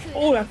awkward.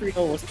 Oh, after it's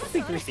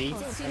 3C.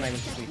 I'm not even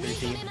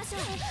 3C.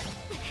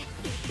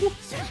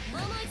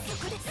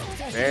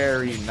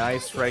 Very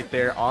nice right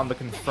there on the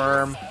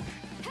confirm.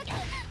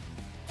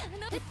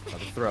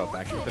 Another throw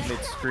back into the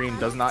mid-screen,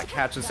 does not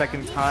catch a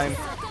second time.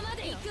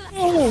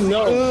 Oh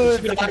no!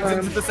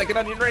 Into the second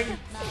onion ring.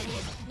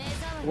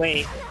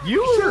 Wait,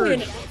 you were...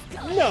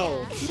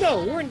 No,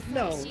 we're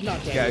not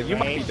dead. Yeah, you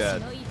might be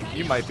dead.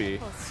 You might be.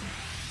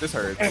 This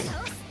hurts.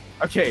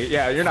 Okay,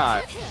 yeah, you're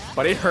not.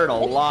 But it hurt a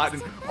lot.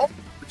 And,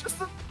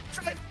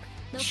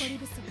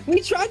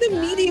 we tried the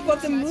meaty,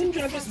 but the moon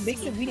drop just makes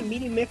the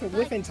meaty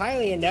whiff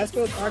entirely, and that's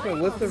what Arhkma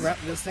whiffed the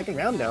second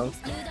round, though.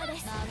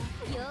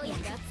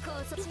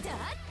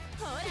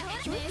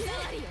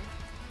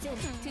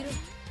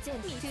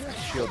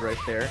 Shield right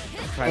there.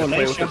 Trying to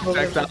play with the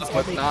projectiles,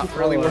 but not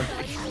really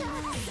working.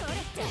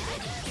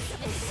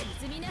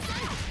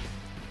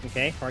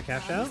 Okay, hard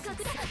cash out.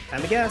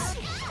 Time to guess.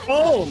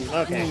 Oh,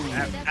 okay.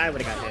 I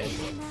would have got hit.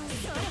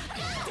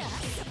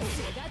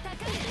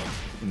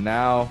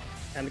 Now,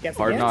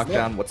 hard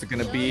knockdown. Yep. What's it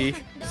gonna be?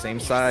 Same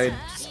side.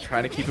 Just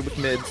trying to keep it with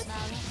mids.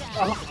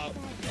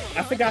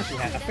 I forgot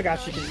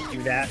she could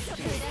do that.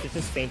 It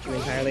just faint you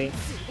entirely.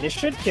 And it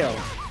should kill.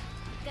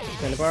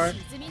 Turn the bar.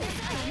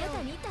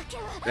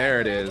 There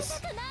it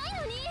is.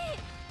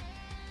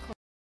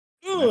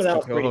 Ooh, that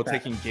was Kikoho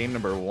taking game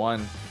number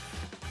 1.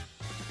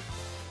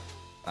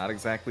 Not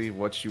exactly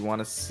what you want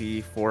to see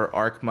for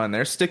Arhkma, and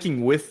they're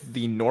sticking with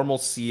the normal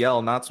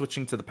CL, not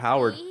switching to the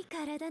powered.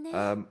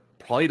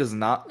 Probably does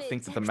not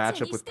think that the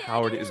matchup with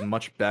powered is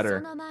much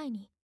better.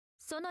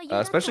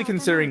 Especially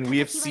considering we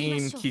have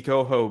seen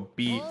Kikoho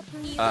beat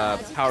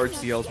powered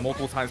CLs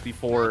multiple times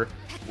before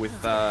with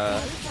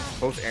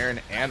both Erin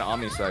and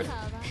OmniSScythe.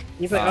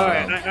 He's like,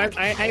 alright,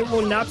 I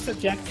will not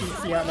subject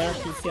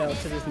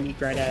PCL to this meat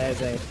grind as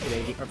the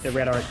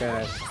Red Arc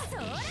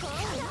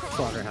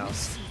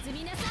slaughterhouse.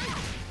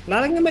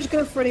 Not looking much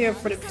good for the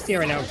PC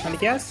right now. I'm trying to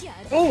guess.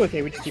 Oh,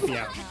 okay, we just keep it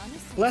out.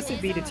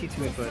 Blessed be the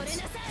T2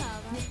 inputs.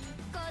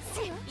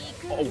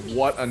 Oh,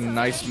 what a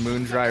nice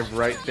moon drive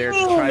right there.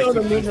 Oh, no,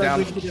 the moon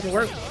drive doesn't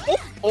work.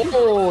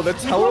 Oh, the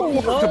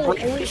teleport to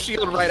break the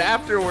shield right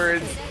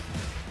afterwards.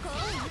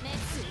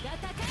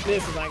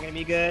 This is not going to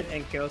be good,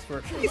 and goes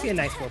for, you see a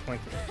nice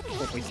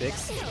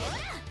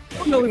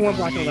 4.6. No, we won't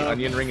block it low.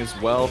 Onion ring as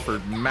well for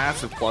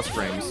massive plus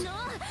frames.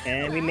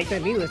 And we make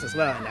that meatless as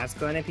well, and that's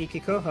going to be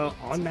Kikoho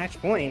on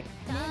match point.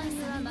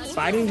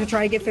 Fighting to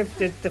try to get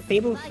the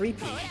fabled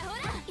 3P.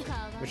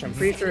 Which I'm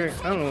pretty sure,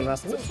 I don't know,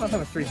 last time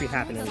a 3P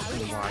happened in the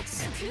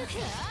mods.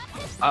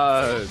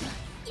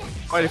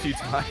 Quite a few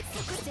times.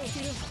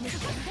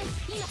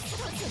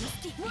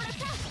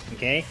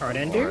 Okay, hard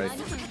ender. Right.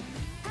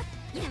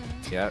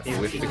 Yeah,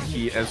 with the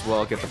key as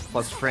well, get the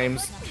plus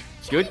frames.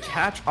 Good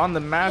catch on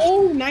the mash.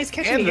 Oh, nice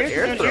catch and the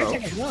air throw.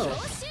 As well.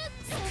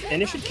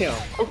 And it should kill.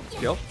 Oh,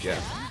 kill? Yeah.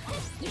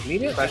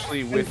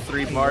 Especially with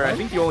 3 bar, I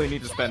think you only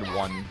need to spend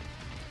 1.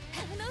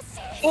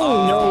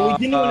 Oh no, we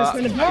didn't want to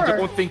spend a bar. I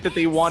don't think that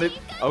they wanted...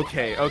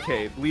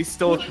 Okay, Lee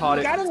still caught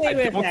it. I don't think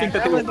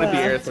that they wanted the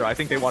air throw. I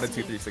think they wanted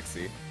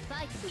 2-3-6C.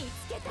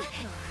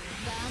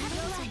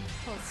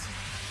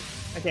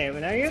 Okay,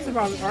 well now here's the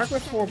problem. Arc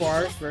with 4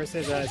 bars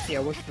versus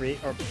Ciel with 3,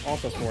 or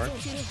also 4.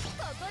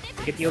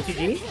 Get the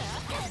OTG.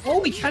 Oh,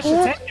 we catch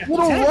the 10.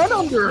 What a run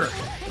under!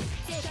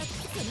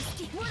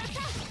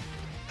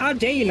 How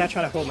dare you not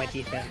try to hold my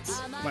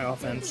defense, my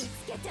offense.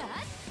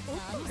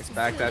 Nice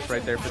backdash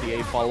right there for the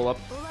A follow-up.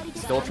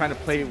 Still trying to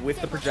play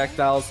with the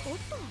projectiles.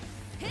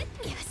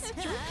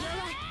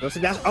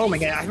 Oh my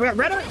god,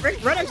 Red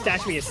Arc's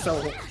dash me is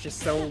just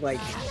so like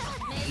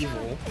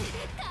evil.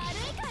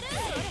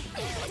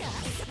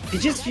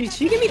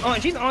 She can be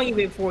on. She's on you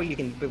before you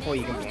can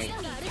blink.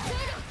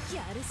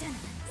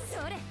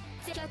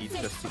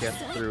 just to get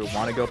through.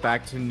 Want to go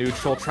back to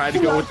neutral, try to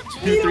go with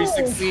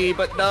 236C,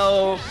 but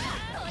no.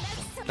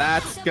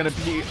 That's gonna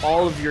be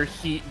all of your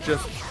heat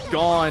just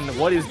gone.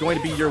 What is going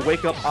to be your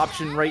wake-up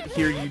option right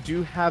here? You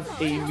do have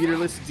a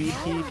meterless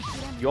DP.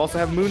 You also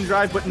have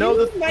Moondrive, but no,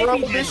 the throw.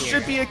 This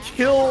should be a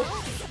kill.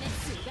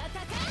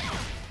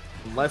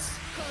 Unless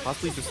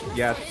possibly just,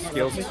 yeah,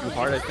 scales too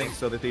hard, I think,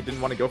 so that they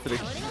didn't want to go for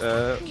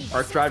the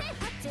Arc Drive.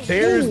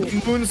 There's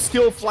the Moon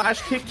Skill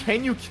Flash Kick.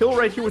 Can you kill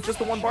right here with just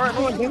the one bar?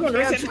 Oh,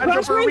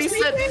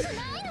 reset.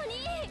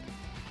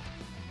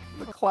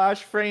 The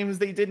Clash frames,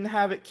 they didn't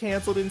have it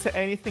canceled into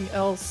anything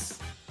else.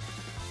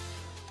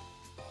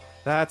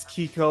 That's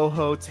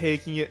Kikoho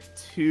taking it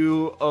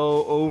 2-0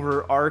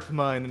 over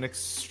Arhkma in an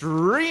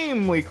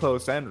extremely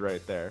close end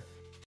right there.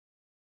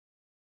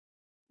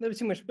 A little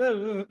too much, a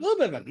little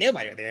bit of a nail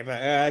biter there, but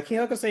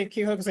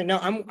Kikoho say, no,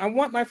 I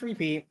want my free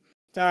P.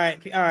 All right,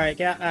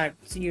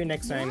 see you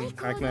next time,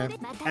 Arhkma.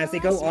 As they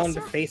go on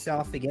to face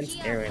off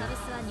against Erin.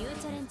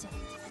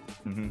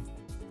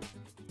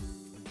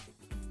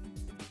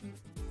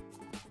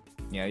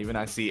 Yeah, even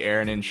I see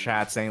Erin in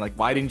chat saying like,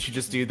 why didn't you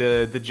just do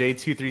the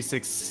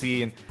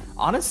J236C? And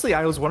honestly,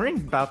 I was wondering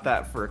about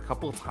that for a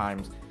couple of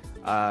times.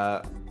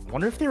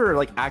 Wonder if they were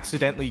like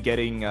accidentally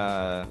getting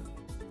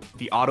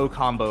the auto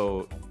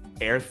combo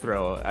air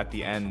throw at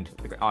the end,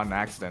 like, on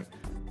accident,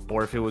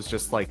 or if it was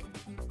just like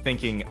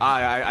thinking,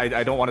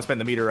 I don't want to spend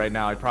the meter right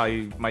now. I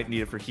probably might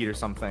need it for heat or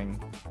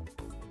something.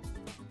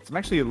 So I'm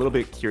actually a little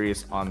bit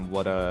curious on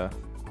what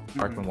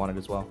Arhkma wanted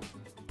as well.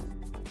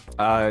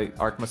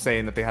 Arhkma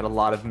saying that they had a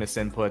lot of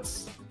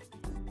misinputs.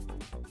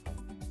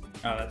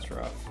 Oh, that's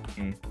rough.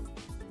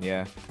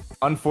 Yeah,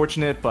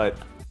 unfortunate, but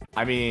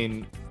I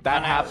mean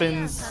that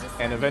happens,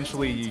 and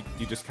eventually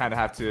you just kind of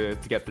have to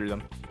get through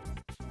them.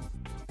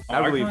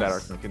 I believe that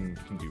Arhkma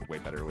can do way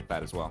better with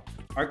that as well.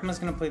 Arhkma's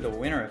gonna play the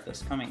winner of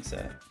this coming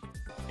set.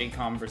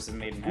 Jaykom versus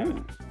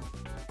MadeInHeaven.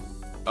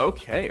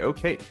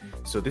 Okay.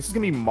 So this is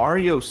gonna be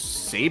Mario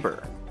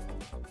Saber.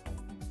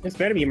 This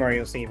better be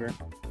Mario Saber.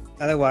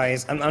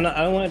 Otherwise, I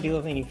don't want to deal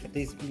with any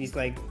these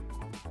like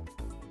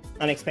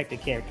unexpected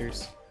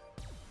characters.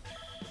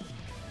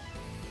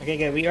 Okay,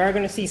 good. We are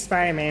gonna see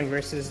Spider-Man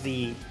versus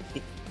the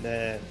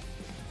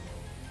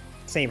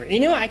Saber. You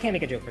know what? I can't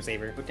make a joke for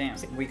Saber. Oh, damn.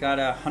 We got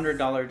a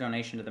 $100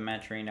 donation to the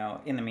Matrino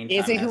in the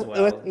meantime as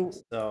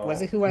well.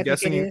 Was it who I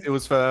guessing think it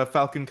was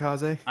Falcon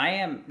Kaze? I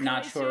am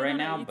not sure right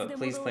now, but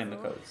please claim the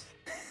codes.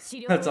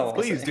 That's all.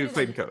 Please do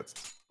claim codes.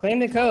 Claim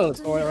the codes,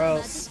 or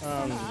else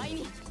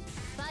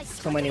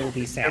Komoni will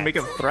be sad. And make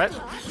a threat?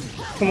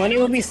 Komoni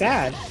will be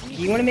sad.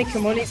 You want to make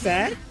Komoni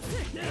sad?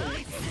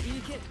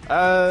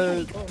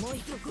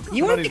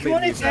 You want to make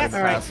Komoni sad?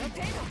 All right.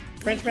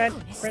 French bread,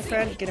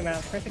 get him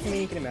out. French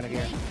comedian, get him out of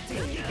here.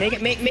 Make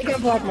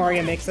him block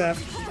Mario mix-up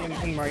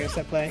in Mario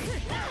set play.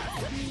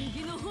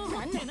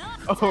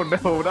 Oh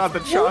no, not the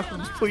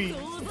chocolates, please.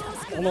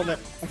 A little bit.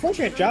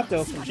 Unfortunate drop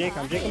though from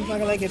Jaykom. Jaykom's not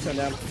gonna like it, so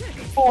now.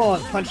 Oh,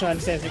 punch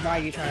on says, why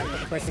are you trying to put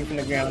the person from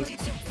the ground?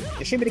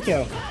 It should be the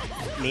kill.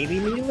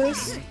 Maybe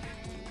meatless?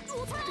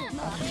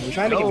 We're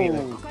trying to get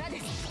meatless.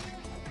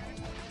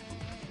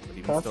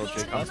 Even still,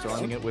 Jaykom's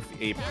throwing it with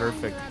a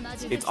perfect.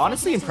 It's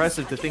honestly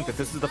impressive to think that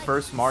this is the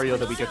first Mario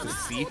that we get to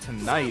see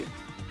tonight.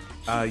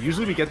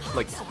 Usually we get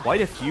like quite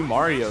a few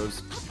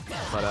Marios,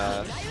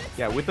 but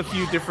yeah, with a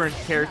few different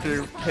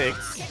character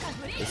picks,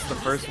 this is the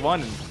first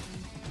one.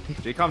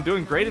 Jaykom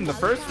doing great in the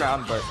first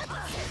round, but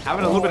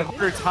having a little bit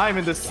harder time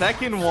in the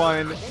second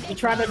one. He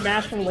tried to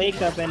mash from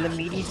wake up, and the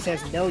meaty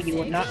says, "No, you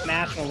will not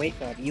mash from wake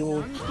up.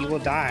 You will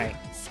die."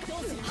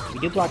 We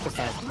do block this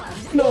time.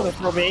 No, the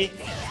throw bait.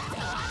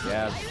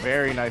 Yeah,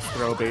 very nice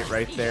throw bait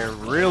right there.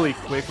 Really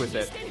quick with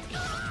it.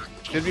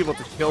 Should be able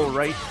to kill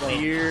right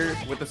here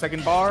with the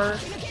second bar.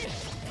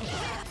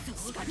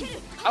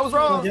 I was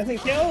wrong. Definitely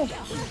kill.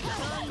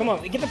 Come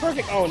on, get the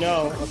perfect. Oh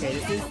no. Okay,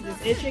 this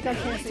is Jaykom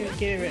chance to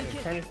get it,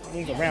 turn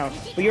things around.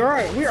 But we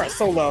are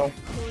so low.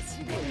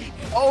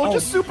 Oh,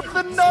 just super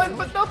the nut,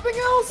 but nothing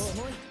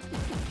else.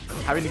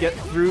 Having to get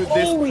through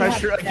this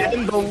pressure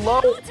again. The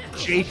low.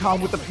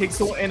 Jaykom with the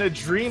pixel and a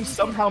dream,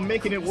 somehow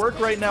making it work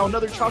right now.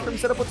 Another Chakram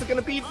setup. What's it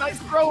gonna be? Nice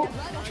throw.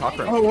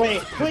 Chakram. Oh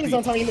wait, please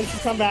don't tell me he makes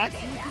this come back.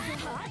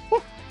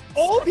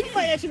 Oh, he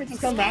might actually make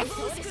this come back.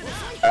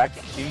 Back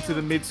into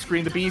the mid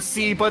screen, the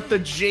BC, but the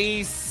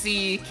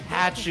JC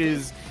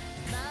catches.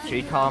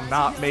 Jaykom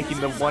not making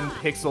the 1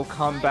 pixel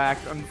comeback,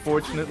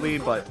 unfortunately,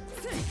 but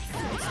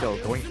still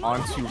going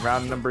on to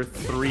round number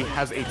 3.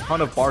 Has a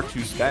ton of bar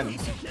to spend.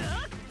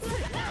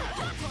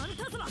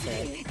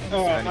 Okay.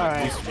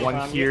 At least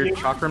one here,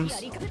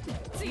 Chakrams.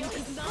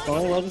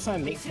 Going well this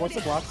time, make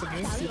Forza blocks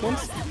against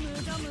sequence.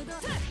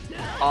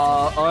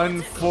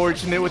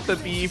 Unfortunate with the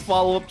B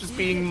follow-up just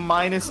being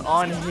minus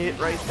on hit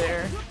right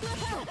there.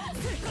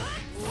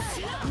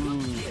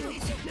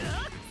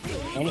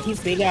 And he's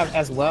big out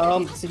as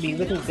well to be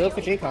looking good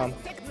for Jaykom.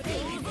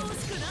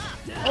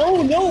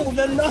 Oh no,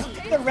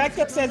 the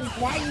Rekka says,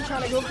 why are you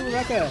trying to go for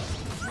Rekka?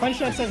 Punch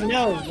Shot says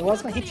no, the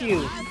wall's gonna hit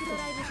you.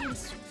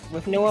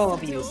 With Noel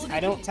abuse. I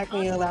don't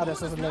technically allow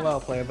this as a Noel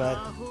player, but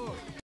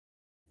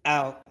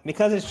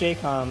Because it's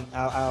Jaykom,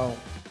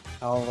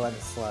 I'll let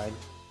it slide.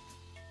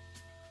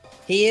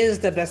 He is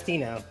the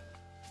bestino.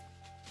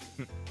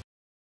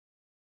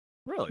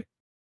 Really?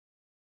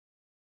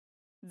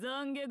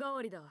 懺悔代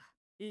わりだ。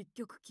一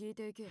曲聴い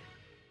ていけ。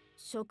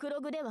食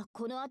ログでは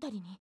この辺り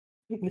に。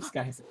This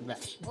guy's a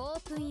match.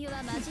 Open your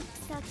magic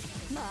stack.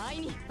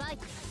 Fight.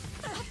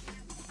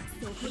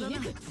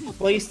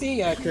 Well, you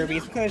see, Kirby,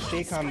 it's because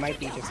Jaykom might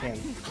be just him.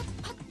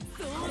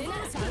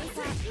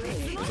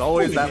 There's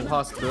always that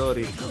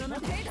possibility.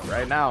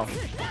 Right now,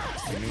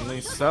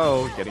 seemingly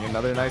so, getting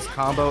another nice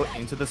combo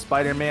into the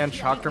Spider-Man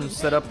Chakram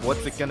setup.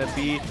 What's it gonna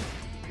be?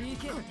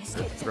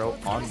 Throw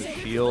on the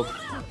shield.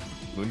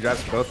 Moondrives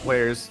for both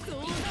players.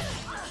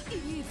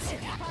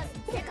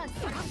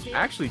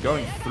 Actually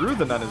going through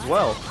the nun as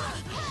well.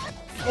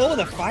 Oh,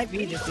 the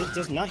 5B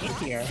just not hit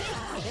here.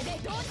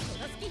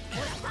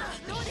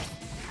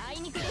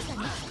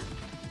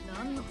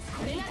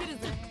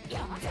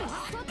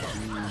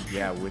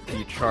 Yeah, with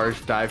the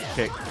charge dive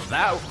kick.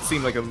 That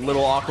seemed like a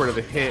little awkward of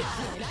a hit.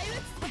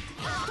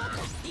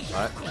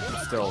 But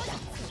still,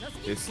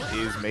 this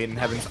is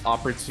MadeInHeaven's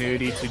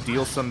opportunity to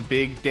deal some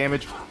big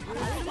damage.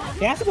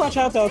 You have to watch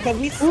out though, because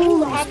we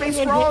still haven't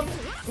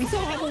with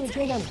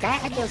Jaykom. Guy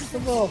had the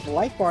symbol of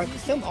life bar,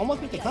 still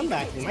almost make the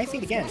comeback. We might see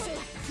it again.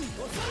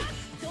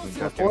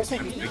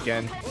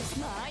 Again.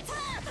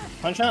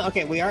 Punch on.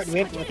 Okay,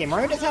 okay,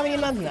 Mario doesn't have any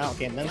nuns now.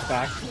 Okay, nuns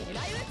back.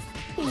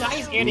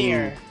 Nice air to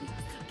air.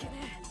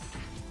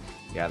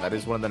 Yeah, that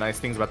is one of the nice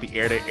things about the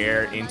air to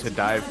air into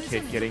dive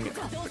kick, getting a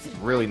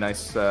really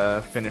nice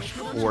finish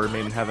for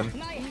MadeInHeaven.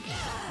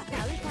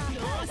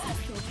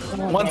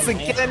 Once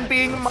again,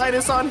 being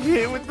minus on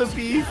hit with the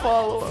B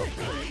follow-up.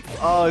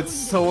 Oh, it's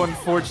so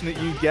unfortunate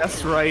you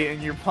guessed right,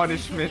 and your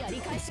punishment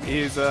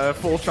is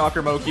full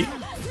Chakra Moki.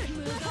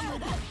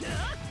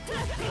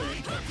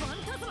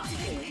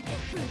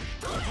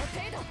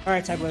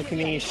 Alright, type of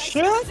community.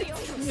 Should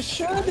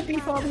the B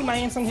follow be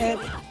minus on hit?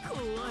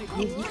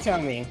 You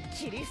tell me.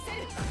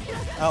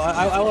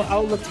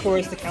 I'll look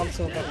towards the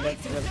council of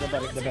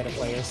the better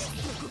players.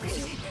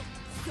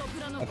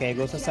 Okay,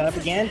 goes to setup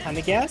again. Time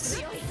to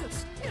guess.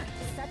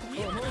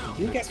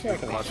 You guess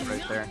correctly.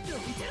 Right there.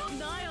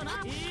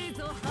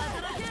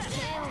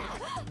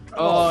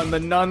 Oh, and the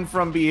nun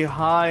from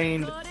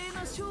behind.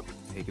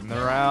 Taking the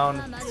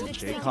round.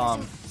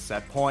 Jaykom,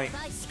 set point.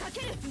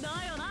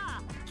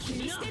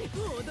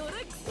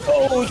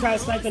 Oh, try to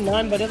snipe the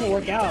nun, but it doesn't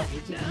work out.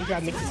 You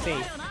gotta make the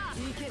safe.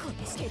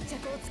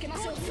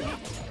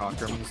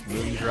 Chakram's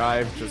moon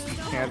drive just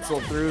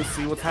canceled through,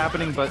 see what's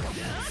happening, but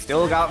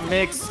still got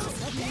mixed.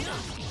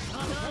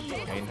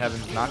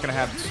 MadeInHeaven's not gonna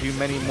have too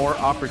many more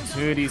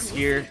opportunities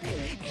here.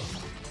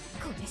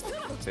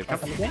 Save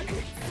up.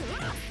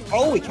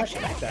 Oh, he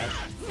catches back that.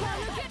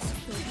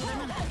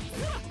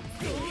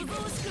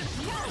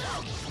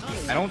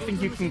 I don't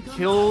think you can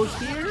kill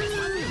here.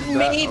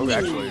 Maybe. Oh,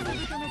 actually.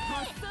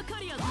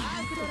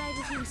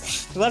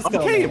 Let's go.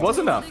 Okay, it was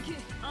enough.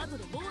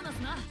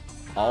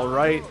 All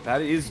right,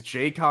 that is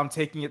Jaykom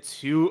taking it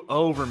 2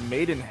 over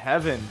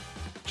MadeInHeaven.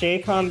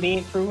 Jaykom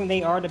being proven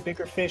they are the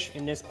bigger fish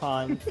in this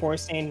pond,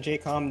 forcing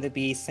Jaykom to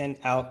be sent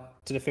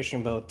out to the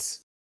fishing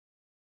boats.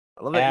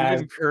 I love that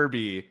even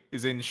Kirby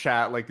is in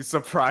chat, like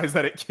surprised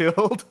that it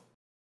killed.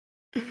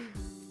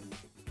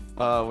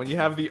 When you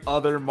have the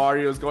other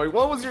Marios going,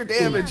 what was your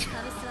damage?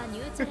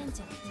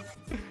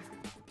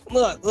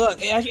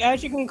 Look,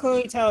 as you can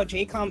clearly tell,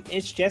 Jaykom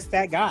is just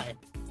that guy.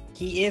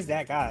 He is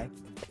that guy.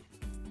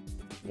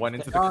 Went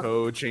into the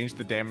code, changed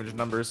the damage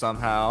number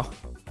somehow.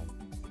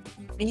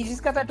 He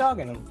just got that dog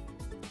in him.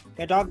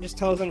 That dog just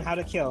tells him how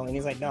to kill, and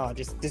he's like, no,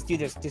 just do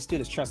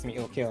this, trust me,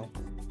 it'll kill.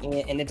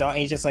 And the dog,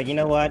 he's just like, you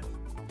know what?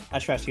 I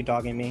trust you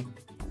dogging me.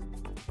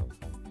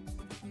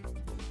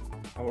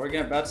 Oh, we're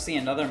about to see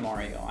another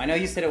Mario. I know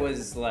you said it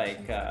was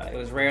like, it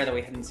was rare that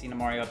we hadn't seen a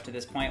Mario up to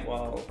this point.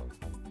 Well,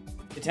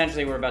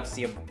 potentially we're about to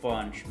see a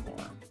bunch more.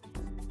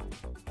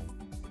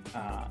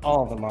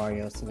 All the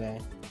Marios today.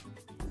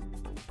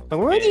 But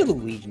where are the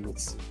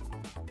Luigi's?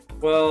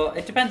 Well,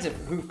 it depends if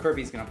who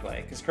Kirby's gonna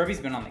play, because Kirby's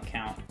been on the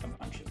count a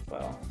bunch as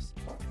well.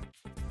 So.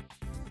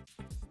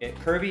 Yeah,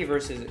 Kirby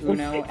versus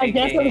Uno,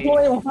 aka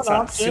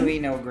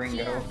Satsui no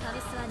Gringo.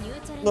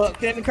 Look,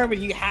 Kirby,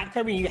 you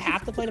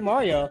have to play the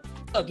Mario.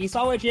 Look, you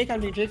saw what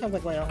Jaykom did. Jaykom's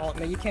like, oh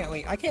man, you can't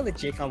wait. I can't let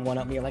Jaykom one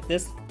up me like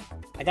this.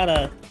 I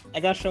gotta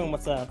show him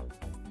what's up.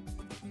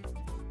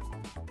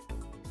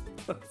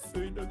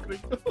 Satsui no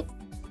Gringo.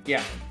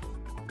 Yeah.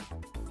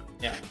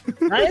 Yeah.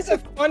 That is a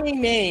funny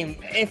name.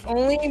 If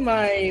only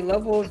my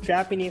level of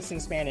Japanese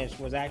and Spanish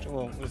was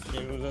actually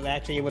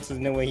what's the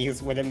new way he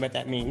used what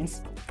that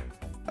means.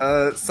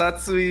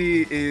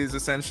 Satsui is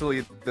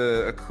essentially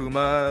the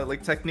Akuma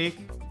like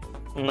technique.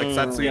 Like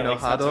Satsui no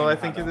Hado, I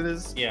think it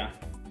is. Yeah.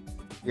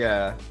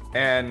 Yeah.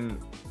 And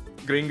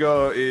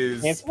Gringo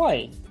is It's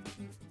white.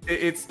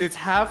 It's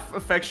half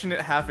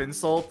affectionate, half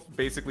insult,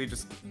 basically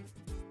just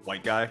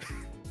white guy.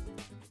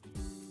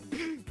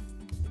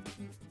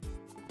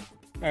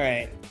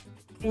 Alright.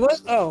 What?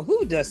 Oh,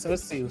 who does? So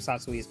let's see who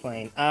Satsui is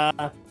playing.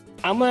 I'm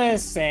gonna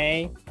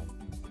say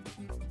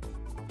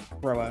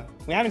Roa.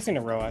 We haven't seen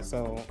a Roa,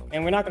 so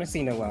and we're not gonna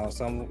see Noel,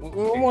 so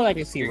we're more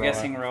likely to see You're Roa.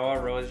 guessing Roa.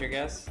 Roa's your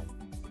guess?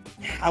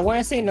 I want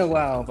to say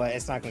Noel, but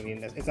it's not gonna be.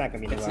 It's not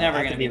gonna be Noel. It's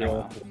never gonna be Roa.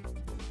 Noel.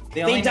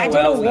 The only I don't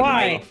Noel know we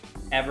why. might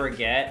ever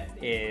get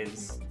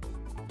is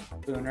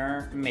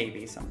Lunar,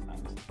 maybe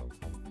sometimes.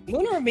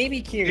 Lunar or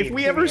maybe Kiri. If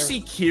we ever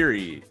see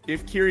Kiri,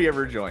 if Kiri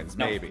ever joins,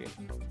 No. maybe.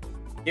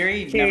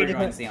 Kiri never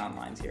joins the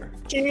onlines here.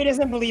 Kiri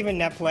doesn't believe in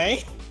net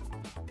play.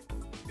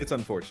 It's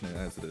unfortunate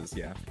as it is,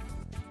 yeah.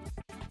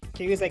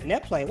 Kiri's like,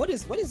 net play? What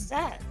is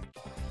that?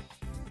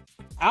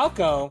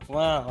 Aoko?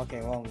 Wow,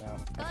 okay, well, no.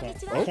 I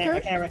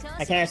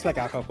can't respect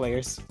Aoko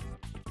players.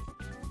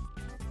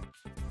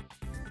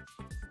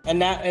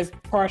 And that is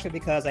partially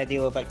because I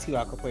deal with like 2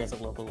 Aoko players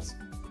at locals.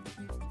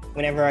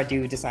 Whenever I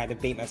do decide to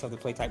bait myself to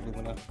play type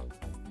Lumina.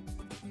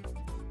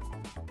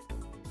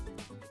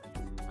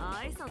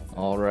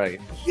 Alright.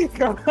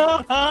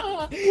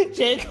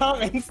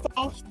 Jaykom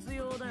install.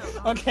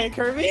 Okay,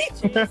 Kirby.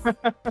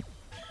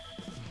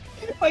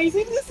 Oh, he's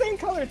using the same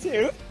color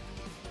too.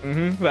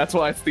 That's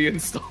why it's the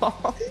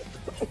install.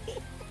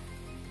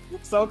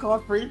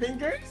 So-called free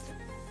thinkers.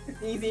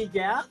 Easy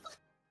gap.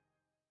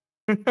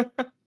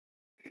 The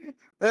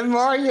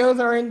Marios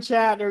are in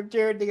chat.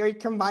 They're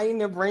combining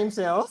their brain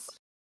cells.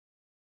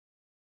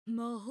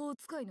 Look,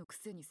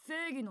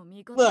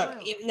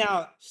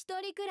 now,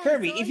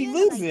 Kirby, if you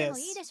lose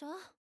this,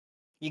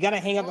 you gotta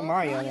hang up the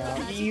Mario now.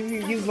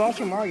 You've lost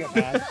your Mario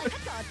pad.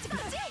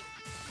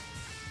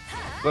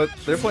 But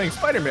they're playing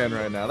Spider-Man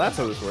right now. That's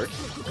how this works.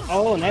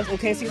 Oh, nice.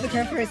 Okay, see the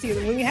confirm. See,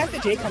 when you have the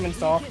Jaykom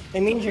install,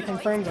 that means your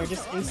confirms are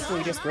just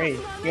instantly just great.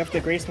 You have the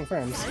greatest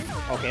confirms.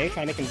 Okay,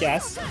 trying to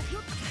guess.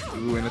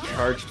 Ooh, and a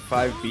charged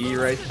 5B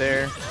right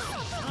there. I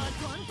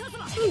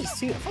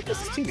thought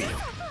this is 2B.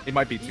 It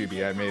might be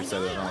 2B. I may have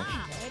said it wrong.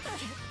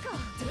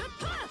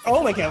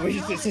 Oh my god,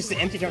 it's just an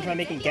empty jump trying to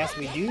make him guess.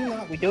 We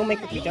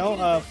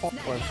don't fall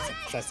for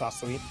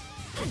Satsui.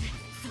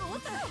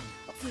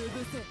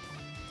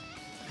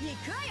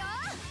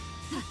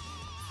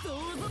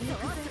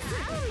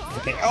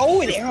 Okay,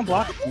 oh, the Aaron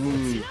block.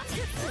 Ooh.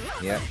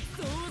 Yeah.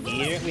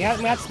 We have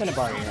to spin a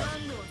bar here.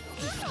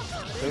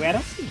 So I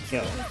don't see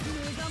kill.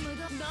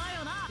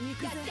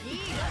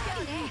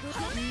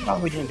 Oh,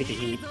 we didn't get the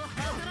heat.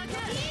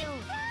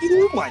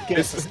 Oh my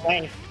goodness,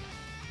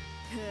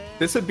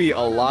 this would be a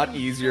lot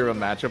easier of a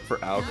matchup for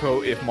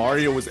Aoko if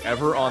Mario was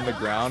ever on the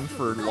ground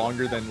for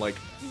longer than like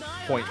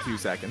 0.2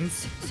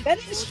 seconds. That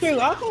is true.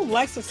 Aoko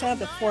likes to set up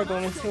the 4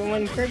 going into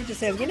when Kirby just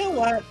says, you know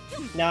what?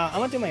 Nah, I'm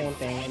gonna do my own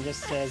thing and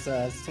just says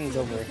things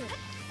over.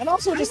 And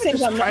also just saying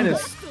I'm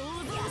just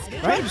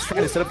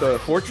trying to set up the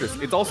fortress.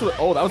 It's also that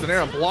was an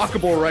air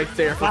unblockable right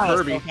there for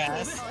Kirby.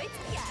 So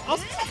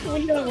also,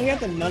 when you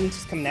have the nuns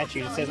just coming at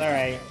you, it says,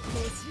 alright.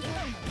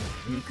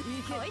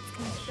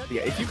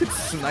 Yeah, if you could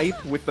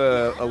snipe with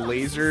a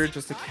laser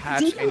just to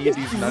catch any of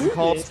these nun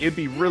calls, it'd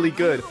be really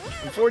good.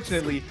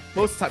 Unfortunately,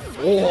 most of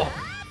the time,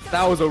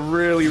 that was a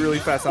really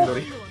fast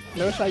somebody.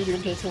 No shot you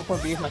didn't take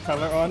 4B with my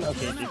color on.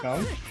 Okay,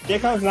 Jaykom.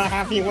 Jaykom's not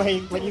happy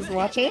when he's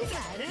watching.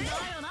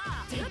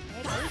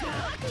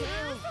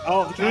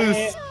 Oh,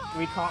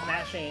 we caught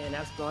matching, and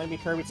that's going to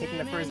be Kirby taking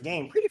the first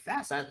game. Pretty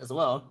fast as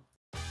well.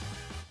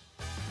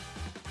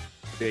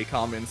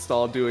 Jaykom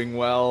install doing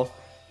well.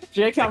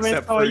 Jaykom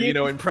except for,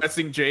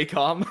 impressing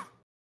Jaykom.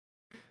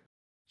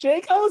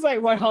 Jaykom's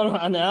like, what, hold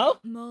on now?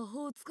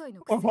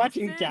 We're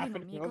watching Gap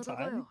in real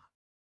time.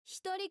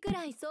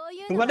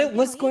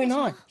 What's going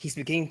on? He's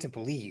beginning to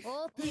believe.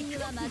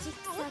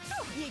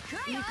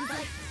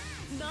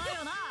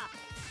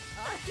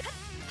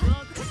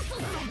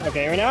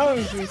 Okay, right now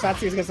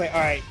Satsu's gonna say,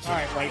 alright,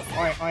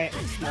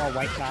 small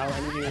white child, I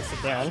need you to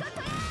sit down.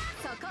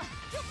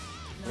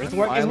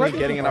 Finally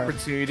getting an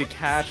opportunity to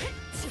catch.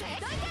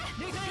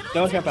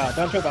 Don't jump out,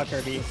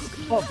 Kirby.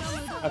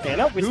 Oh, okay,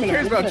 nope. Who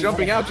cares about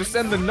jumping out? Just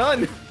send the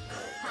nun.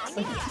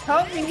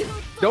 Help me!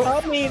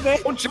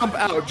 Don't jump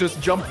out, just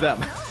jump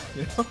them.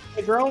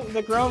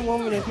 The grown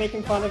woman is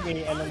making fun of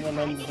me, and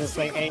then just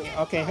like, hey,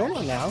 okay, hold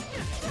on now.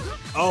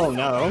 Oh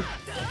no.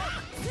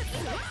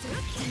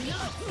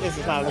 This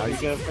is not looking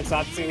good for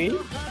Satsui.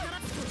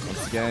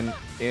 Once again,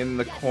 in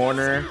the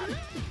corner.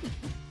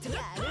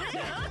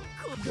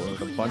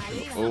 With a bunch of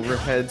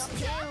overheads.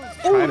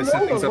 Trying to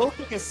set things up. Low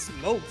kick is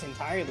smoked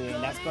entirely,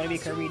 and that's going to be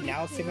Kirby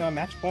now sitting on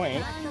match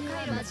point.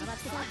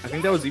 I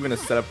think that was even a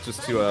setup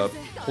just to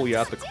pull you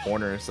out the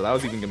corner, so that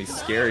was even going to be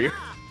scarier.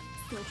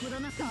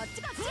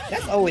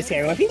 That's always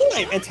scary. When people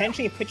like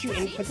intentionally put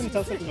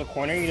themselves into the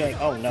corner, you're like,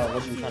 oh no,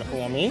 what are you trying to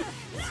pull on me?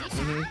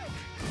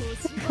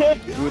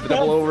 Ooh, the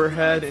double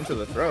overhead into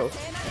the throw.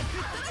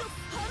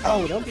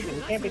 Oh, we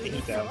can't beat the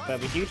heat though, but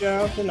we do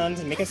draw the nuns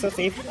and make us so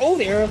safe. Oh,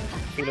 the arrow!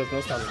 Okay, those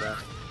no stars though.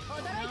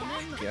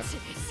 Yeah.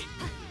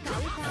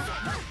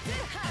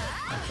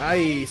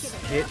 Nice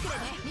hit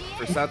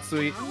for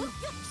Satsui.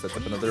 Sets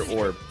up another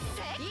orb.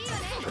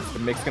 What's the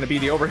mix gonna be?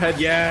 The overhead?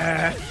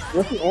 Yeah!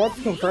 With the orb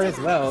to convert as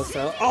well,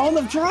 so... Oh,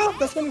 the drop!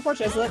 That's gonna be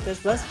fortunate.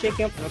 Let's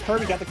Jaykom.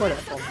 Kirby got the corner.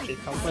 Oh,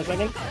 Jaykom for a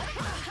second.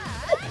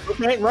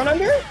 Okay, run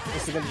under?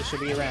 This is gonna should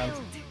be around.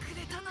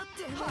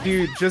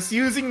 Dude, just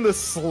using the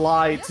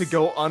slide to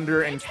go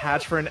under and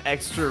catch for an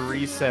extra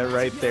reset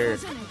right there.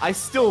 I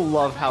still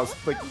love how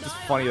like just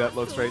funny that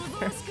looks right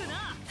there.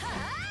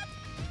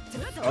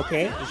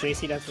 Okay,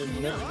 JC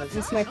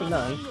doesn't snipe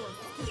none.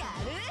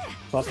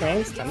 12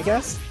 frames, time to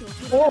guess.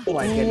 Oh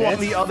my goodness.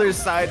 On the other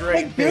side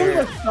right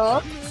there.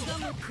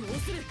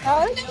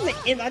 I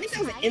think that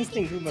was an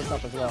instant Goomba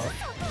up as well.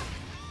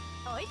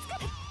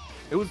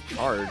 It was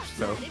charged,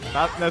 so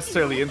not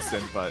necessarily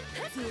instant, but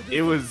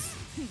it was.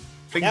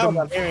 I think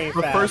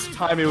the first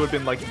time it would have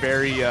been like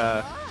very,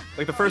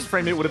 like the first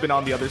frame it would have been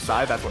on the other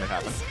side. That's when it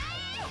happened.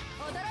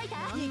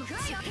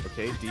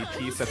 Okay,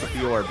 DP sets up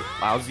the orb,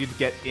 allows you to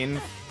get in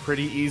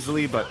pretty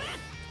easily, but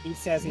he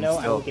says no.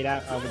 I will get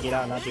out. I will get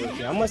out and not do it.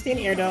 I'm gonna stay in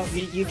the air though.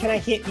 You cannot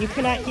hit. You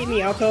cannot hit me,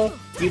 Aoko.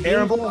 You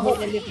Aaron,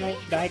 hit in this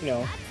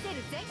diagonal.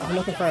 I'm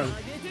not confirmed.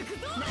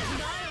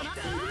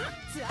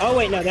 Oh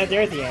wait, no,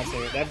 there's the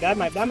answer. That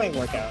might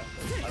work out.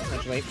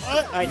 Essentially.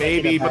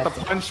 Maybe, but the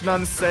punch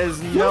nun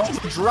says no.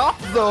 Drop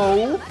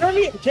though.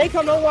 Kirby,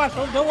 Jaykom, don't watch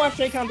Jaykom. Don't watch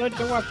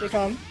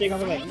Jaykom.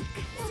 Jaykom's like,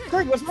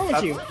 Kirby, what's wrong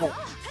with you?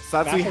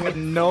 Satsui had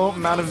no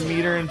amount of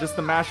meter and just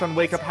the mash on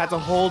wake up had to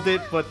hold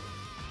it, but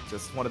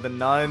just one of the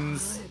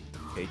nuns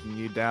taking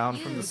you down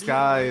from the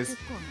skies.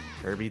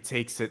 Kirby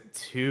takes it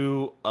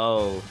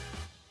 2-0.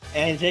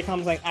 And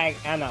Jaykom's like,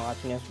 I'm not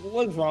watching this.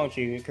 What's wrong with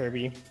you,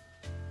 Kirby?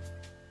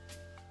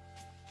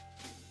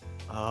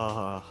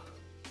 Oh,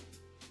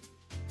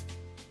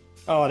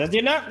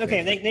 they're not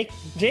okay.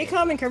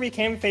 Jaykom and Kirby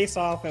can face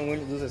off and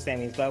win lose the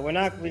semis, but we're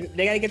not.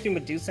 They gotta get through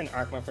Medusa and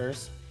Arhkma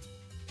first.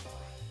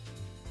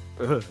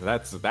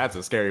 That's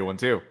a scary one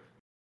too.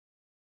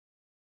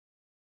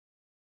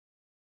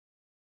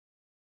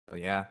 But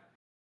yeah,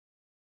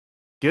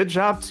 good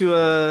job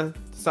to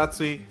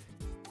Satsui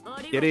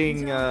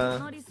getting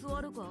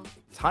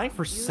tying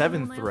for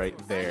 7th right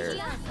there.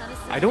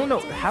 I don't know,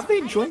 have they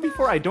joined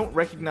before? I don't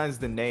recognize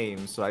the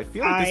name, so I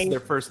feel like this is their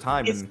first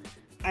time.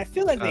 I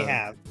feel like they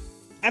have.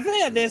 I feel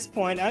like at this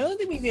point, I don't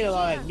think we get a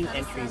lot of new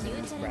entries in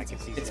these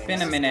brackets. It's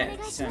been a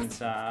minute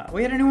since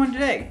we had a new one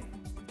today.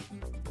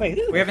 Wait,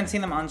 who? We haven't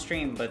seen them on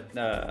stream, but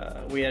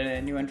we had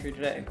a new entry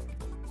today.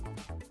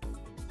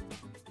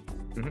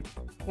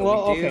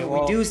 Well,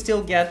 we do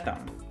still get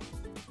them.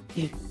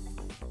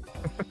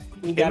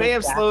 It may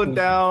have slowed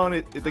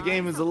down. The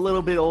game is a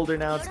little bit older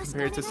now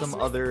compared to some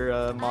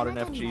other modern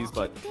FGs,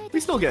 but we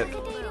still get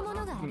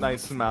a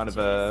nice amount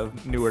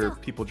of newer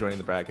people joining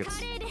the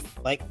brackets.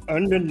 Like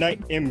Under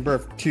Night in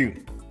Birth 2.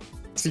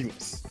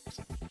 Seamless.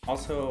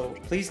 Also,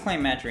 please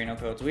claim Maturino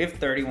codes. We have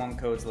 31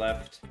 codes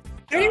left.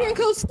 31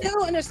 codes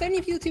still, and there's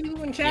 70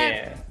 people in chat.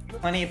 Yeah,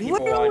 plenty of people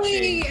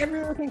Literally, watching.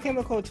 everyone can claim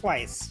a code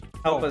twice.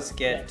 Help us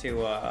get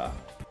to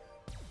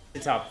the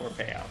top 4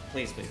 payout.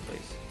 Please, please,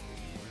 please.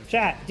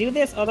 Chat, do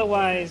this,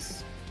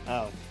 otherwise...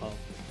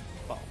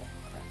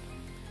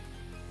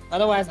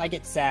 Otherwise, I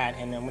get sad,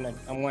 and I'm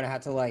gonna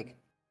have to, like,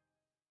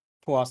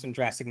 pull out some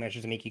drastic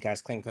measures to make you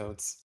guys claim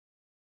codes.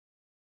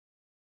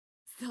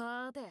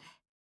 I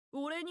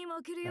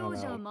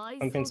don't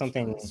know.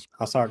 Something...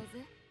 I'll start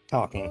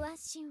talking.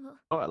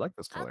 Oh, I like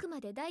this color.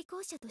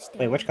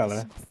 Wait, which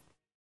color?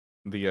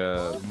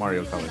 The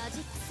Mario color.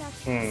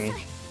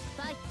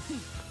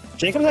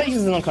 Jaykom's not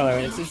using his own color,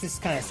 it's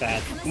just kind of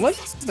sad.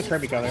 What's the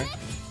Kirby color?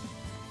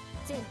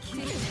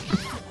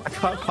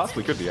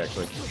 Possibly could be,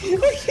 actually.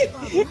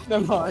 The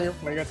Mario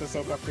players are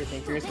so free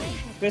thinkers.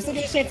 There's the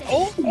shapes.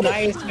 Oh,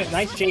 nice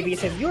JB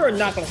says, you are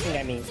not going to swing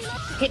at me.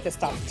 Hit the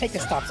stop. Take the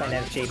stop sign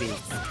at JB.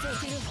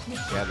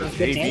 Yeah, the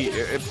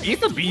JB.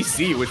 Beat the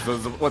BC, which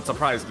was what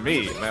surprised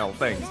me in the whole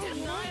thing.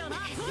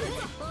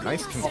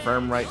 Nice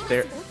confirm right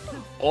there.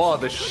 Oh,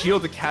 the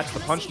shield to catch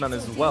the punch nun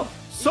as well.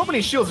 So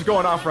many shields are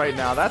going off right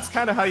now. That's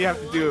kind of how you have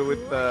to do it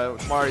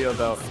with Mario,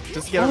 though.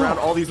 Just to get around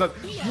all these nuns.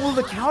 Well,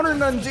 the counter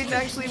nun didn't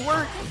actually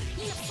work.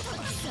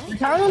 The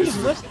counter nun just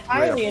looks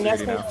entirely, and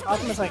that's when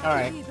Arhkma's like,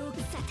 alright.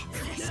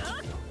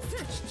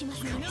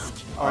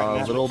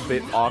 A little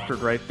bit awkward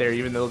right there,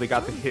 even though they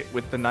got the hit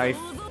with the knife.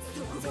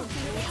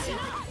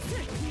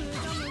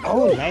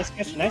 Oh, nice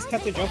catch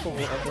to jump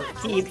over.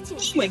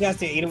 Oh my gosh,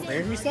 they ate him.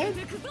 Where reset?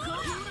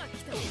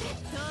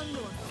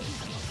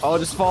 Oh,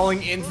 just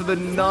falling into the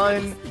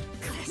nun.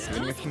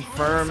 Getting a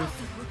confirm.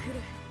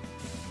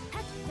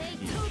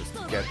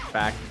 Just get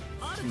back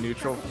to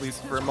neutral at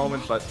least for a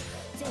moment, but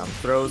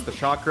throws the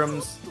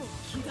chakrams.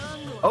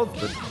 Oh,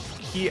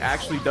 he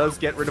actually does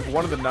get rid of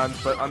one of the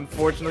nuns, but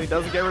unfortunately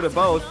doesn't get rid of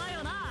both.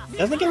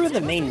 Doesn't get rid of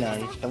the main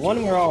nun, the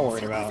one we're all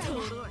worried about.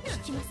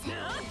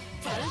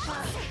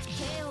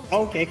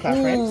 Okay, clap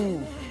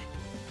friends.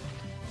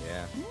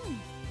 Yeah.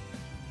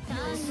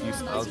 Nice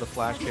use of the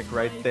flash kick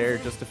right there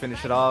just to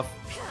finish it off.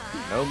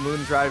 No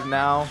moon drive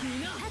now.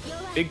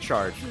 Big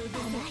charge.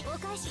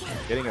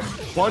 Getting a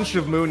bunch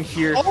of moon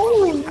here.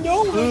 Oh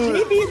no!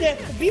 Maybe the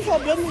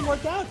default doesn't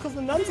work out because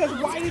the nun says,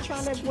 "Why are you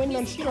trying to win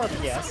on sheet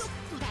RPS?"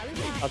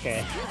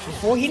 Okay.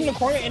 Before hitting the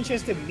corner,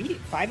 entrance to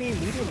 5A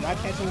meter, not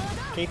catching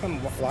K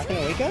from walking a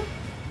wake up.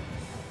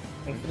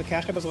 And for the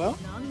cash up as well.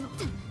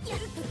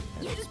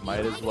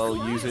 Might as well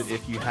use it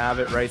if you have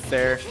it right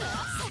there.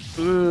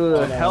 Ooh,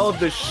 held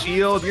the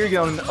shield. You're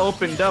getting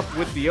opened up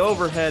with the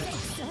overhead.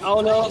 Oh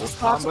no,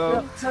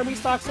 Kirby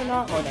stocks are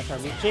not. Oh, not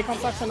Kirby. Jaykom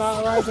stocks are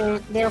not rising.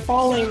 They're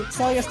falling.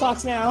 Sell your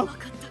stocks now.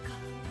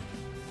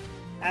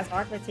 As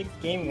Arhkma takes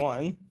game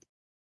 1.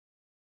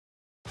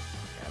 Yeah,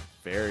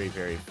 very,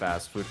 very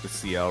fast with the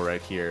CL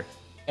right here.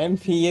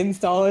 MP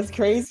install is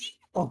crazy.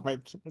 Oh my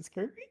goodness,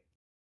 Kirby.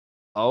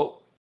 Oh.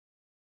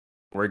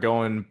 We're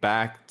going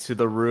back to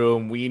the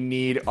room. We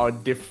need a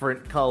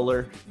different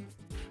color.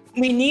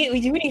 We do need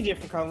a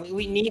different color.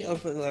 We need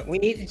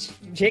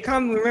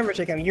Jaykom. Remember,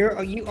 Jaykom,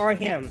 you are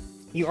him.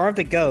 You are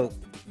the GOAT.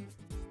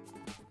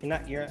 You're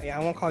not. I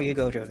won't call you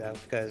Gojo though,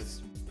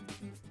 because.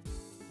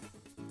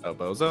 Oh,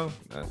 Bozo?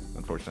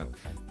 Unfortunate.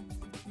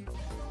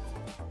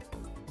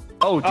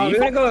 Oh,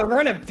 we're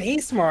gonna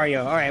base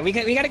Mario. All right, we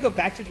gotta go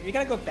back to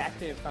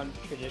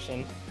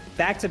tradition,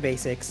 back to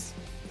basics.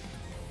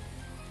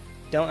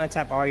 Don't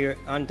untap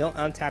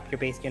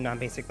your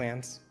non-basic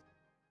lands.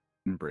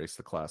 Embrace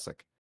the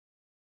classic.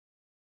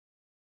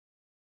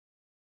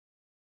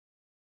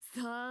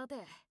 さて、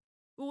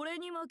俺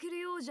に負ける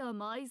ようじゃ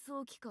埋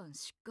葬期間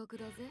失格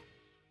だぜ。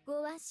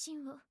ご安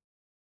心を。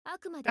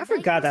I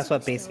forgot that's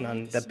what the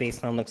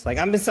baseline looks like.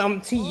 I'm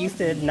too used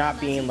to it not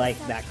being like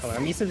that color.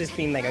 I'm used to this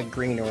being like a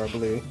green or a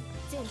blue.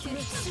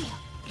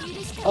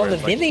 Oh, the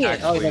vending it.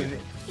 Oh,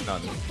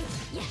 none.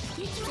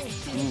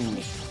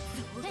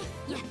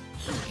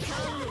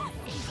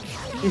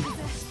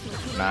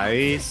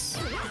 Nice.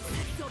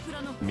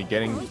 Me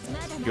getting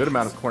good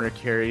amount of corner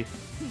carry.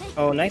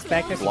 Oh, nice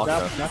back there. Not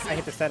trying to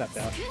hit the setup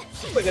though.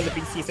 Look at the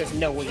BC says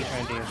no. What are you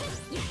trying to do?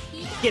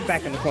 Get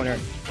back in the corner.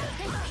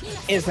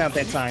 It's not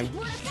that time.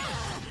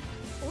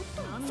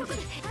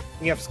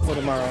 We have school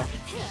tomorrow.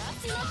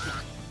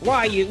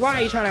 Why are you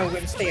trying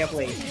to stay up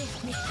late?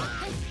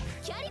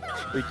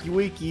 Wakey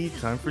wakey,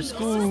 time for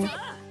school.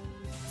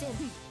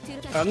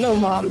 No,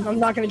 Mom, I'm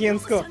not gonna get in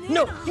school.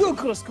 No, you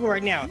go to school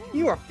right now.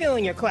 You are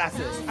failing your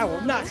classes. I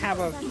will not have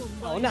a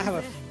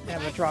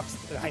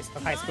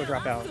high school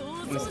dropout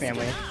in this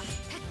family.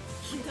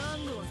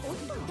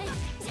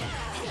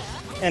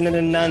 And then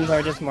the nuns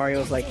are just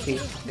Mario's like,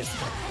 please.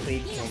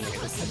 Okay,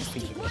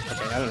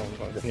 I don't know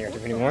about this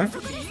narrative anymore.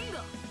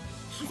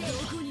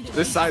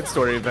 This side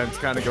story event's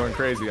kind of going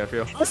crazy, I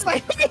feel.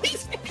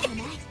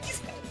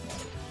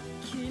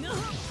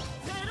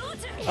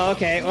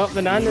 Okay, well,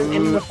 the nun is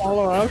in the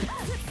follow-up.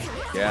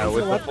 Yeah,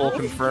 with the full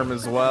confirm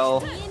as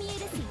well.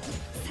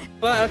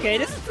 Well, okay,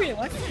 this is pretty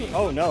lucky.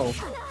 Oh, no.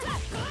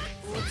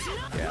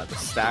 Yeah, the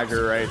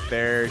stagger right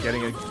there,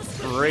 getting a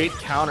great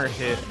counter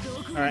hit.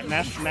 Alright,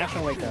 Mash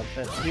will wake up.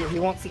 He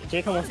won't see,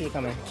 Jaykom won't see it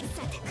coming.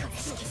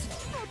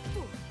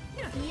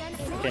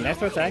 Okay, nice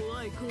throw attack.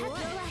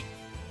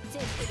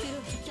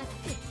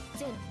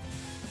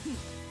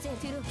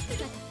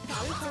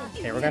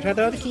 Okay, we're gonna try to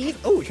throw the key.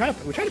 Oh, we tried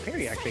to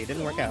parry actually, it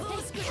didn't work out.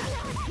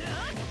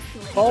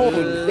 Oh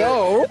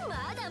no!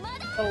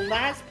 The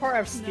last part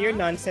of Spear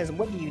Nun says,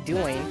 what are you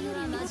doing?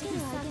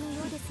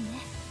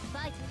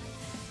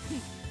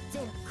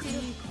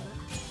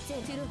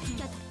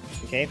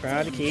 Okay, throw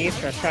out the keys,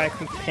 try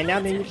to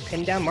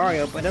pin down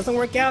Mario, but it doesn't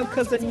work out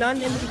because the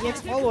Nun in the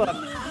DX follow-up.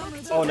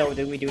 Oh no,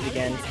 did we do it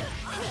again?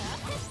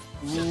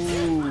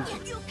 Ooh.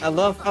 I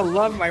love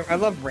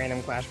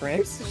random Clash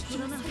frames.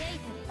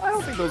 I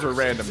don't think those were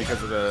random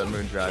because of the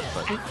Moondrive,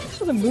 but...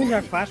 This was a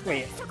Moondrive Clash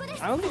frame.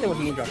 I don't think there was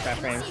a Moondrive Clash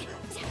frame.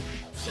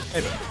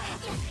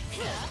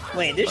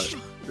 Wait, this...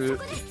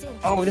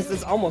 Oh, this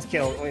is almost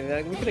killed. We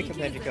could have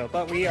killed Kill,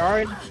 but we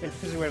are...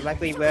 Because we're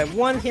likely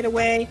one hit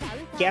away.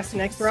 Guess the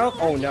next throw.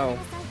 Oh no.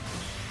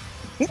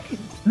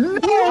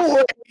 No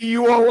way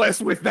you OS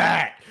with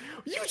that!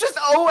 You just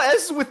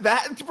OS with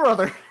that,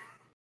 brother!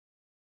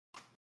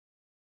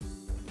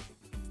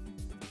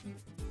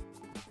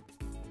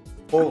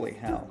 Holy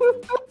hell.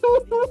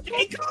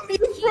 Jaykom,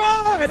 you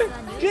fraud!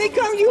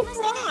 Jaykom, you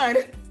fraud!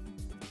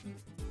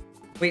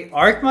 Wait,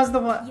 Arhkma's the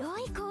one?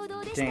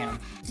 Damn.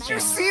 Did you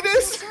see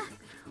this?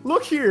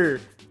 Look here!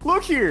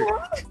 Look here!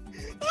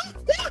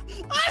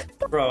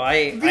 Bro,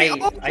 I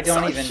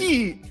don't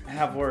even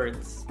have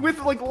words. With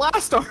like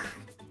last star.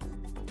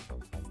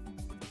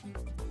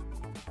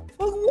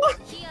 What?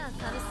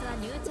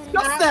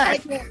 Just that!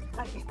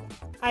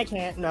 I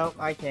can't. No,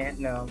 I can't.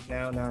 No.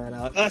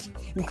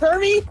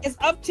 Kirby, it's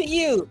up to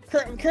you.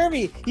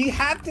 Kirby, you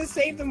have to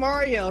save the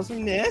Marios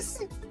from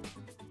this.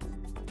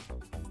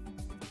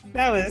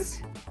 That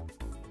was...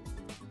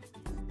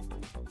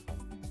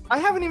 I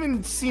haven't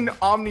even seen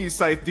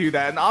OmniSScythe do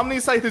that, and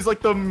OmniSScythe is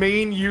like the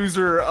main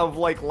user of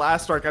like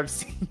last arc I've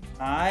seen.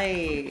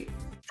 I've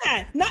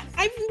not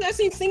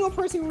seen a single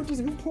person who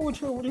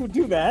would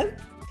do that.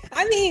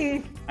 I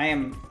mean, I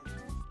am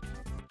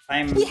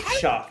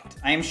shocked.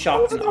 I am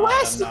shocked and awed,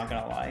 I'm not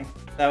gonna lie.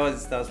 That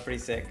was pretty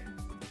sick.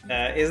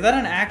 Is that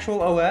an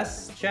actual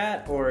OS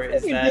chat, or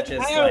is that just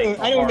like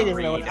I don't think it's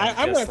an OS.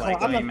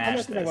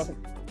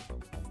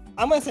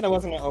 I'm gonna say that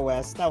wasn't an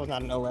OS. That was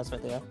not an OS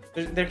right there.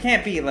 There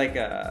can't be like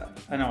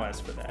an OS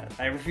for that.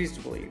 I refuse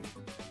to believe.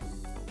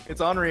 It's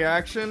on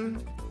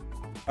reaction.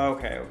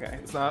 Okay, okay.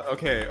 It's not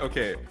okay.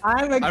 Okay.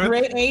 I'm a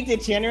grade A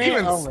degenerate.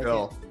 Even oh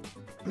still.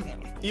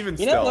 Even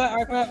you still. know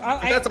what,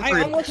 Arhkma? That's a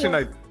reaction.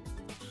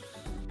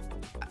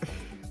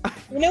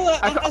 You know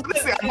what?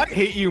 Honestly, I might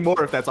hate you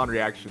more if that's on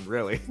reaction.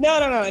 Really. No.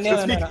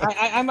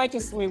 I might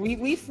just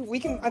we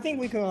can. I think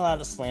we can allow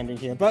the slander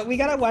here, but we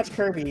gotta watch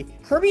Kirby.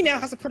 Kirby now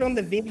has to put on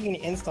the Vivian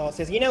install.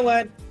 Says, you know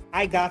what?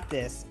 I got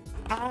this.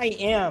 I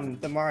am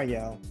the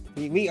Mario.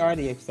 We are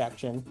the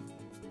exception.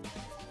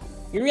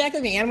 You react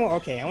like an animal?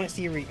 Okay, I want to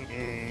see you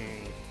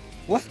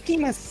What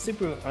game is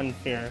super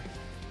unfair?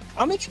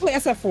 I'll make you play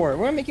SF4. We're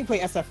gonna make you play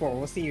SF4.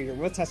 We'll see you.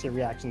 We'll test your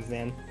reactions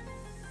then.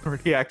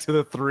 React to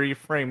the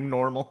 3-frame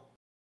normal.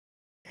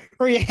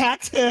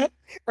 React to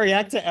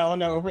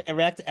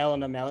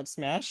Elena Mallet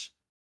Smash.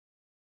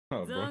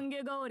 Oh, boy.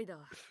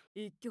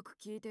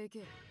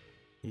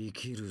 生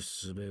きる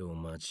術を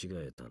間違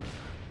えたな。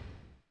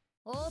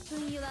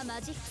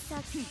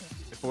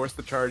 Force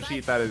the charge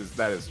heat. That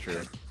is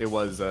true. It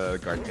was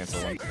guard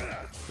cancel one.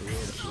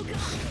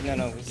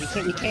 No,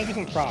 we can't give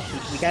him props.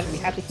 We have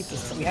to keep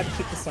this. We have to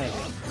keep the slander.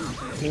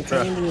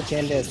 Maintaining the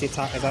agenda is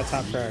our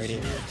top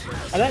priority.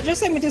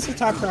 Just like Medusa's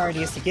top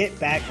priority is to get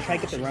back, try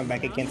to get the run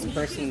back against the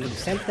person who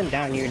sent them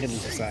down here to the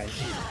side.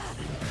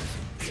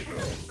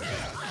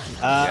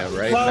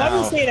 Right well, now. let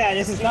me say that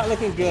this is not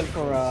looking good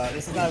for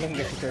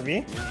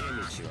Kirby.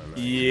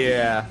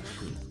 Yeah.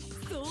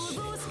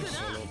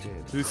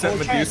 Who sent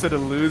Medusa to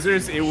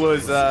losers? It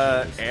was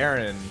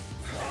Erin.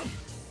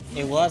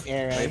 It was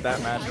Erin. Made that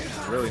match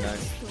really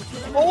nice.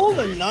 All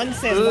the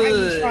nonsense. Why are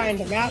you trying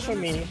to mash with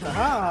me?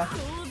 Haha.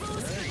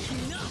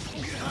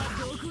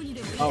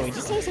 Oh, we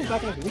just sent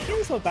himself back in the. We can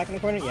himself back in the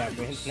corner. Yeah.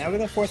 Now we're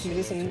gonna force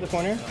Medusa into the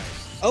corner.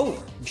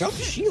 Oh, jump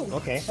shield.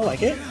 Okay, I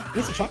like it. At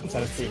least the chalk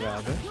inside is pretty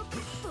relevant.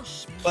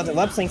 But the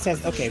left sync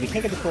says, okay, we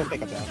can't get the cool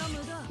pickup though.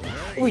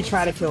 We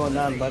tried to kill a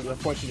nun, but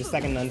unfortunately the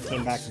second nun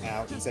came back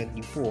out and said,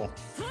 you fool.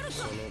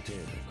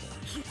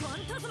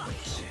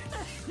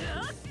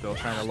 Still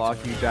trying to lock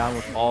you down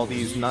with all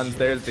these nuns.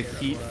 There's the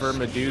heat for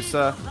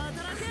Medusa.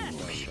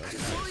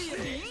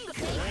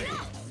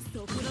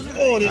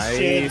 Oh, this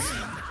shit.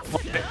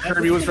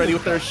 Kirby was ready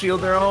with their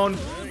shield their own.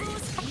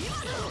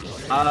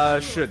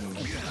 Shouldn't.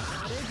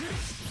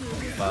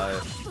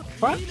 But...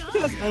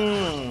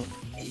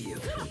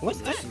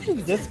 What's this?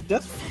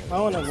 I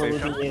don't know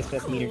what Ruby is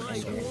best meter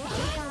ender.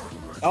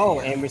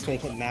 Oh, Amber's gonna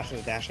hit mash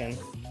with a dash in.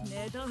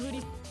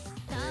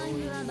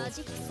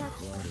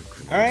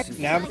 Alright,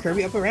 now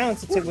Kirby up around,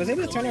 so was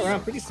able to turn it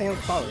around pretty sound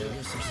color.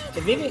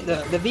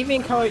 The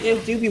Vivian color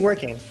do be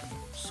working.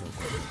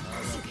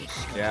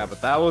 Yeah,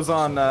 but that was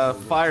on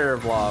Fire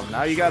Vlov.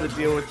 Now you gotta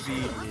deal with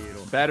the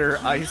better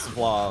Ice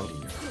Vlov.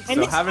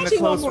 So having a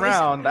close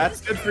round,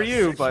 that's good for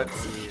you, but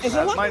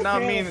that might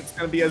not mean it's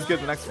gonna be as good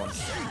the next one.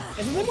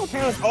 There's a little more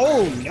panels.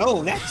 Oh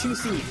no, that's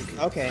 2C.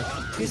 Okay,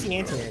 2C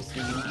answers.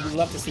 You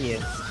love to see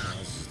it.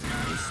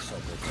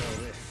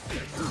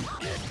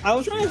 I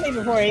was trying to say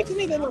before, it can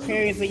make little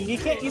parries, but you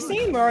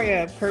see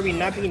Mario Kirby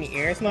not being in the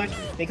air as much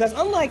because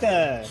unlike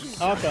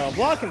Aoko,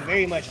 Vlov can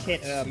very much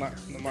hit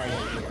Mario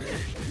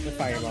with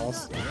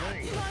fireballs.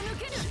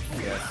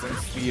 Yeah,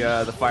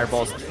 since the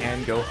fireballs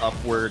can go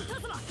upward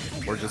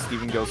or just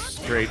even go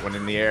straight when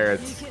in the air,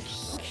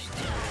 it's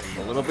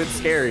a little bit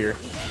scarier.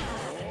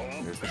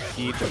 There's the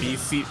key to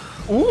BC.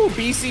 Ooh,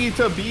 BC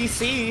to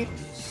BC.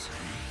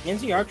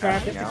 NCR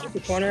traffic to keep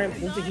the corner and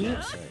move the heat.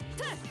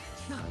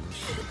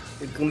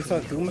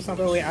 Gooma's not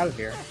the way out of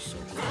here.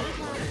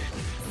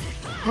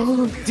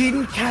 Oh,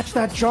 didn't catch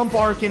that jump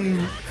arc,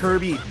 and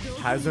Kirby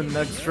has an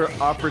extra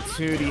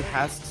opportunity.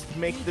 Has to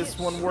make this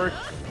one work.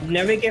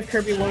 Never give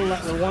Kirby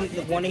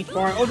the one H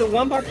bar. Oh, the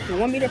 1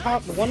 meter power,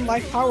 the 1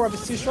 life power up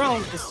is too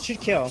strong. This should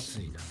kill.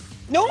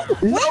 No,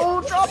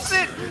 no, drops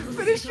it.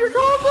 Finish your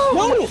combo.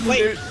 No,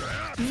 wait.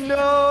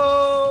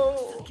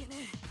 No.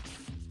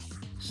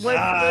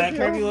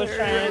 Kirby was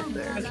trying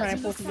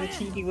to pull through the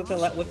TV with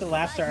the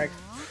last arc.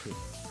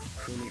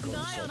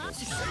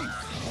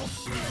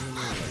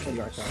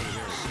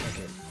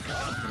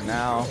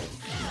 Now,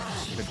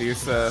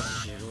 Medusa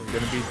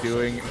gonna be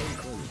doing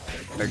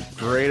a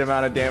great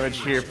amount of damage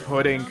here,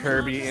 putting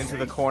Kirby into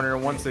the corner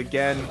once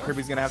again.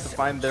 Kirby's gonna have to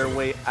find their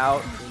way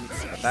out.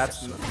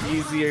 That's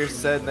easier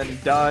said than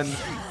done.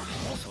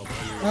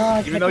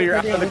 Even though you're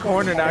out of the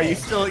corner now, you're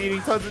still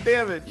eating tons of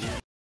damage.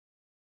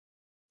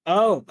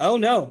 Oh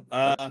no.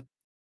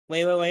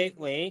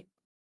 Wait.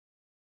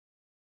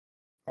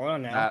 Hold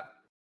on now.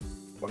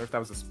 Wonder if that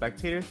was a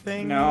spectator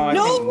thing? No, I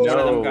think one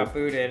of them got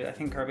booted. I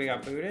think Kirby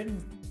got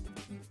booted.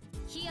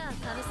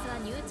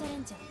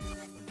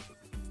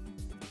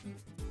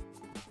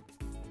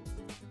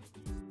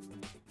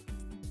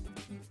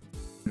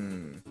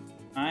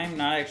 I'm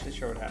not actually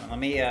sure what happened.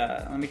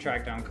 Let me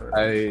track down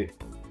Kirby.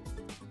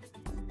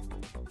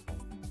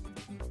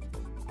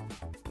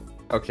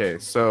 Okay,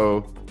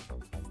 so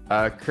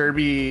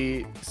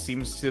Kirby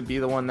seems to be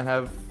the one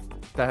that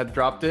had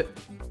dropped it.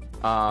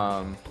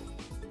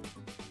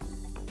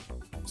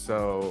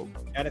 So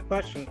now the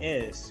question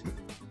is,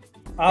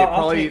 they're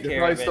probably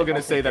still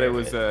gonna say that it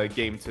was a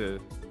game to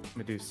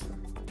Medusa.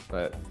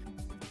 But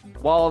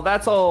while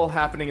that's all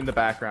happening in the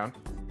background,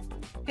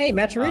 hey,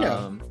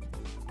 Matcherino.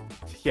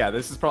 Yeah,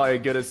 this is probably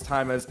as good a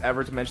time as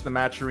ever to mention the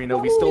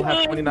Matcherino. We still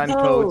have 29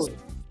 codes.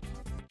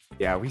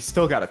 Yeah, we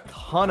still got a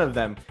ton of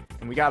them,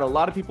 and we got a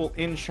lot of people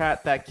in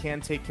chat that can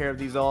take care of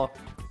these all.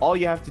 All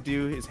you have to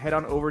do is head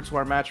on over to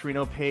our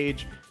Matcherino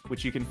page,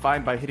 which you can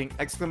find by hitting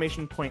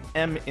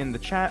 !M in the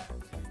chat.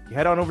 You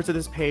head on over to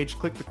this page,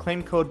 click the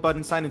claim code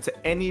button, sign into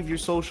any of your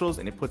socials,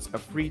 and it puts a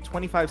free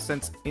 25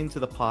 cents into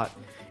the pot.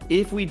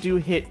 If we do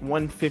hit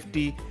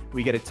 150,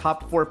 we get a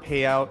top 4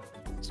 payout.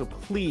 So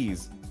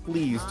please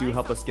do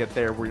help us get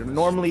there. We're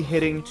normally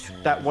hitting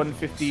that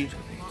 150.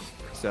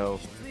 So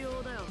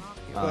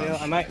well,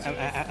 I might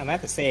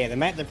have to say it.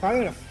 They're probably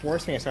gonna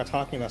force me to start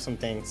talking about some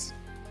things.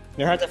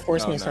 They're hard to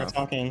force me to start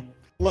talking.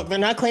 Look, they're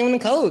not claiming the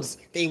codes.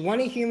 They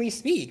want to hear me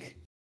speak.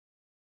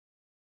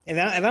 If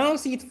I don't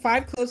see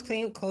 5 codes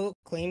claimed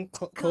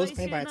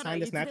by the time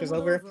this match is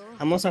over,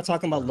 I'm gonna start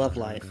talking about Love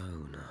Life.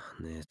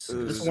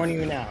 Just warning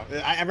you now.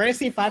 I've already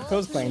seen 5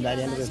 codes claimed by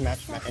the end of this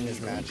match.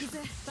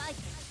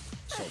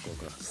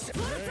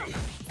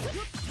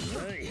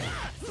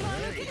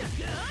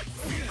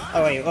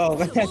 Oh wait,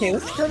 okay.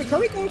 Let's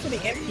Kirby going for the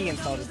MP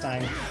install this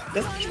time.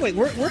 Wait,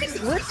 where's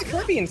the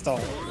Kirby install?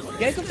 You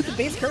guys go for the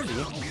base Kirby.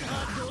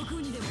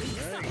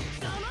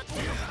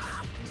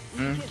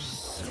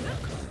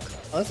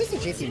 Oh, let's just do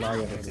JC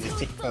Mario to just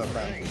take a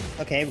throw.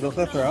 Okay, we'll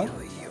go for throw.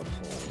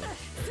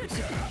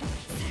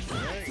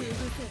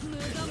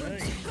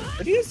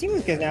 What do you see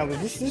with this now?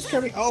 This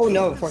Kirby? Oh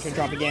no, fortune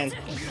drop again.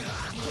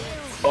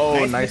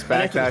 Oh, nice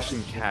backdash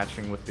and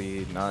catching with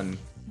the nun.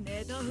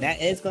 That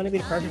is going to be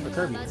the perfect for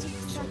Kirby.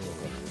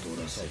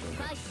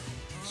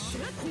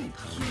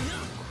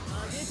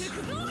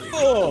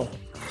 Oh!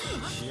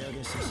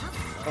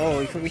 Oh,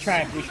 we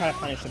try to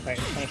punish the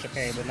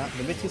parry, but not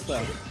a bit too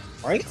slow.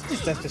 Or I guess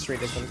just does destroy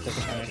this one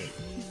doesn't punish.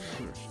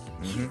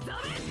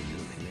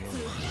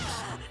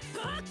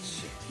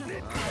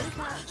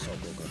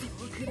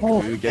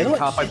 Oh, dude, getting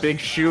caught by Big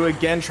Shoe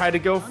again. Tried to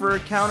go for a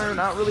counter,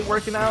 not really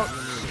working out.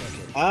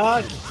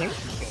 Can we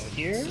kill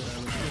here?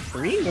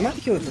 3? We might have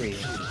to kill 3.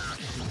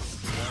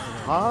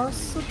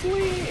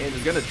 Possibly. And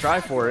he's gonna try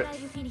for it.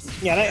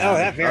 Yeah,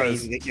 that's very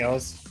easy to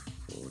kills.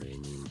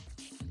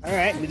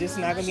 Alright, we're just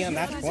not gonna be on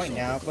match point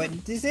now, but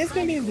this is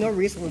gonna be no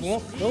reason,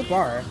 no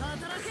bar.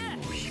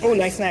 Oh,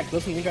 nice snipe.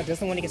 Doesn't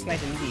want to get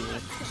sniped immediately.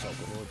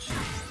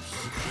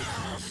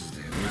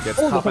 He gets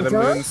caught by the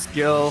moon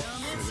skill.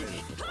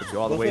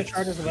 All the way.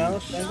 Charge as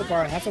well. There's the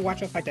bar. Have to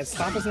watch out fight that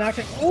stop us in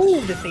action.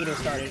 Oh, the Fatal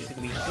started to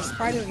be. The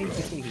spider is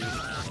between these. And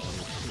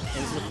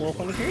this is the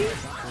 423.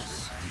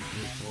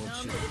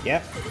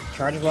 Yep.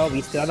 Charge as well.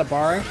 We still have the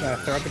bar.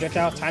 Gotta throw a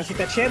projectile. Time to shoot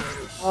that chip.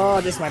 Oh,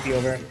 this might be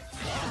over.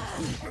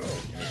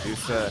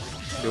 Medusa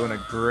doing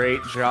a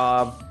great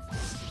job.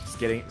 Just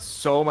getting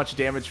so much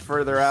damage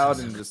further out,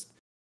 and just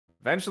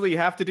eventually you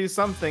have to do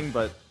something,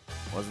 but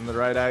wasn't the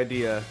right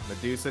idea.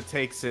 Medusa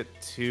takes it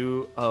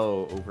 2-0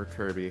 over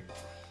Kirby.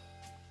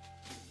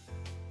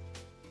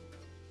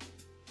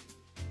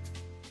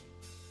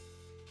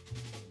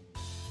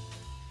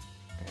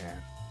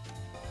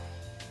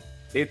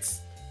 It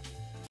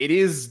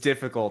is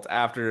difficult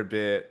after a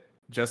bit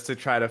just to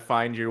try to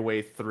find your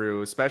way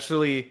through,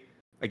 especially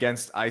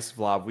against Ice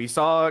Vlov. We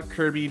saw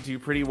Kirby do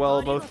pretty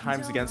well both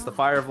times against the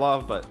Fire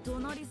Vlov, but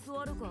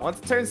once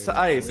it turns to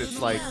Ice, it's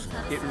like,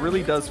 it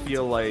really does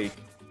feel like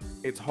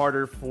it's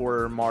harder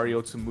for Mario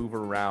to move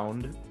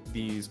around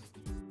these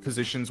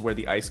positions where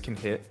the ice can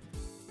hit.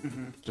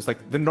 Just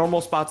like the normal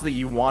spots that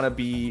you want to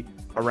be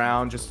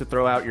around just to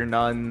throw out your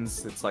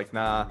nuns, it's like,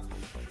 nah.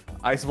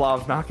 Ice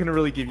Vlov's not going to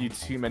really give you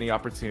too many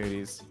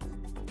opportunities.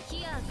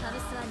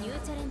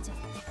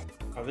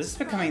 Oh, this is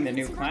becoming the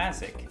new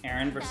classic.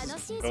 Erin versus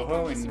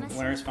Kikoho in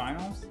winners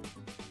finals.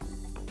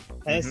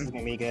 This is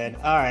gonna be good.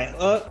 All right.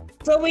 Well,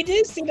 so we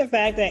did see the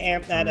fact that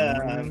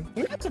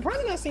we're not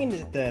surprised not seeing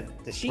the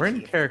Shiki. We're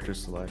in character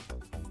select.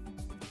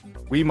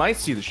 We might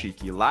see the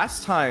Shiki.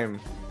 Last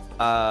time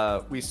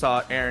we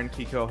saw Erin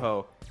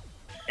Kikoho,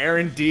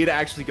 Erin did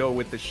actually go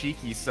with the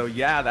Shiki. So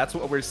yeah, that's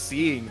what we're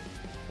seeing.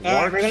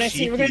 We're gonna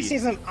see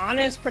some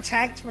honest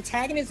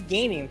protagonist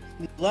gaming.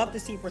 We'd love to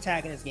see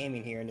protagonist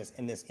gaming here in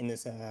this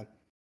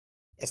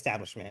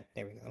establishment.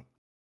 There we go.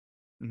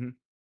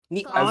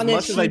 The as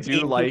much as I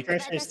do like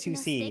is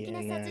 2C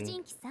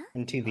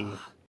and 2B.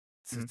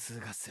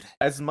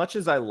 As much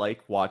as I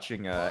like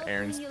watching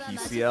Erin's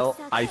PCL,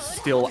 I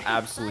still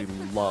absolutely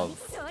love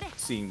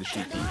seeing the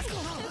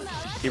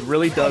Shiki. It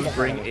really does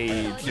bring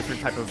a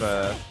different type of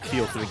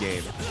feel to the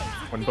game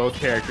when both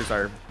characters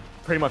are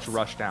pretty much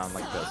rushed down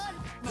like this.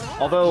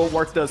 Although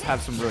Warc does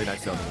have some really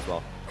nice zoning as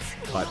well.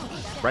 But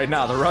right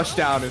now, the rush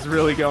down is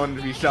really going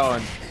to be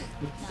showing.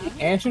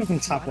 And should have been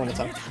top 1 to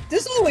top.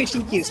 This whole way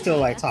Shiki is still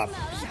like top.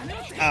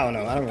 I don't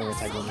know. I don't remember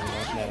type of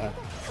anymore.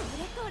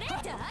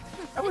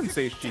 I wouldn't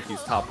say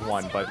Shiki's top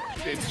 1, but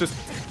it's just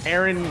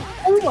Erin.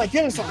 Oh my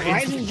goodness!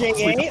 Rising JA.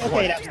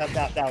 Okay, that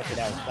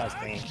was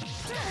clean.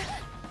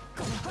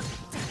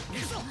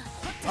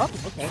 Oh,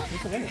 okay.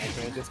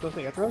 Just go for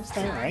your throat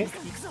style, right?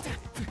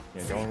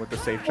 Yeah, going with the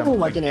safe jump Oh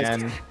my again.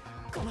 goodness.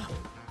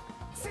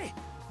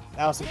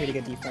 That was some pretty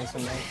good defense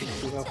from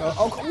Aoko.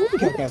 Oh,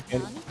 okay, that's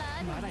good.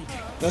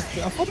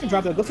 I'm hoping to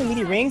drop that. Go for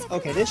meaty rings.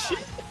 Okay, this shit.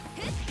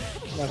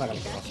 No, it's not gonna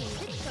kill.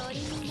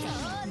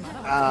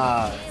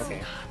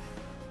 Okay.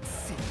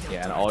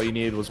 Yeah, and all you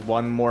needed was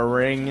one more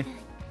ring.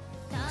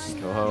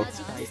 Kikoho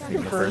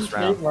in the first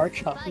round. Warc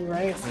chopping,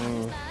 right?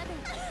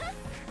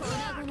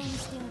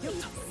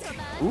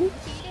 Ooh.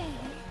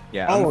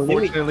 Yeah,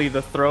 unfortunately,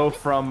 the throw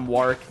from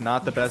Warc,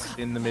 not the best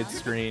in the mid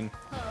screen.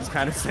 Just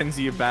kind of sends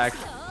you back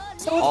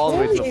all the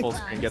way to the full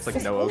screen. Gets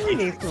like no OP.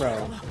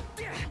 Throw.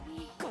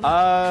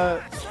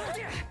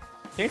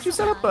 Can't you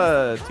set up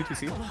a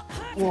 2-2-C?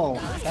 Whoa,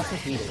 that's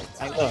what's needed.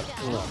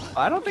 Look.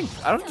 I don't think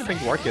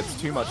Warc gets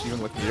too much even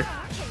with gear.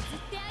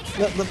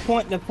 The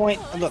point.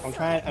 Look, I'm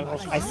trying.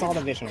 I saw the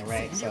vision,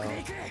 right? So.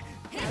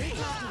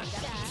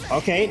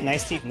 Okay,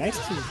 nice to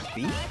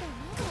beat.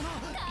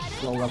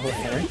 Low level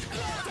Erin.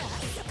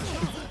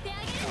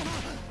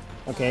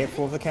 Okay,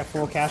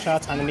 full cash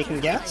out. Time to make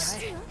him guess.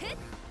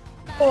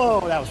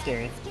 Oh, that was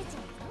scary.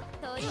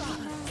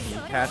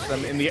 Catch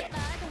them in the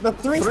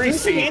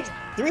 3C.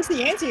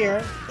 3C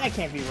anti-air. That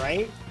can't be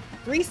right.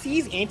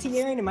 3C's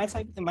anti-air in my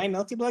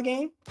Melty Blood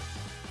game.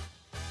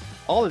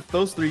 All that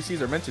those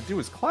 3Cs are meant to do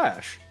is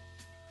clash.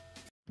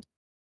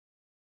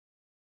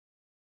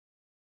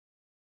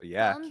 But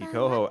yeah,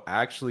 Kikoho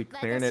actually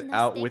clearing it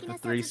out with the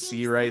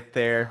 3C right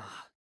there.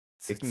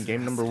 Taking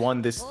game number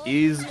 1. This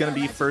is gonna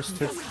be first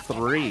to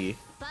 3.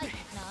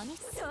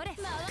 So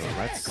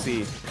let's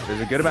see. There's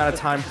a good amount of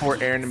time for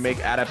Erin to make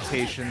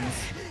adaptations.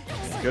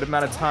 A good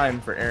amount of time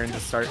for Erin to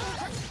start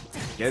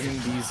getting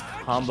these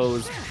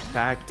combos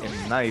back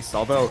and nice.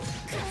 Although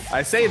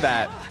I say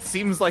that,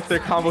 seems like their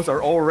combos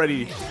are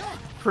already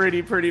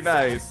pretty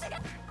nice.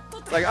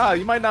 It's like,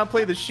 you might not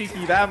play the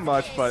Shiki that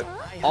much, but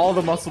all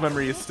the muscle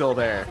memory is still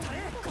there.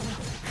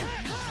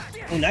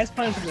 Oh, nice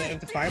pun for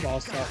the fireball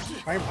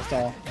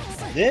stall.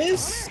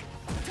 This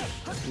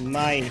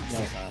might. No,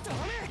 it's not.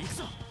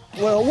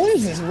 Well, what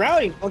is this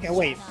routing? Okay,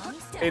 wait.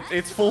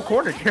 It's full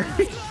corner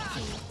carry.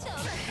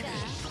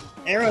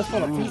 Arrow's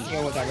full of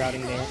PCO with that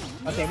routing there.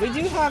 Okay, we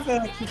do have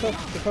a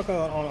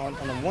Kikoho on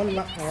the one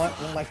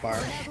life bar.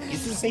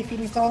 Is this a safe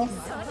feeding stall?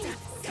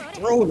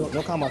 Throw,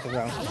 no combo to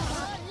throw.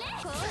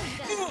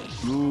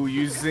 Ooh,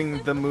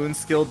 using the moon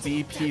skill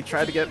DP,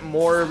 try to get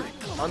more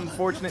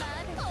unfortunate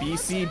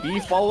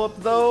BCB follow-up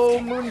though.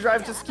 Moon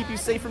drive just keep you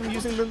safe from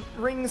using the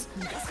rings.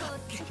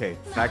 Okay,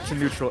 back to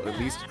neutral at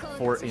least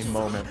for a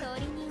moment.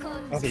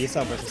 Okay, you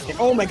saw versus.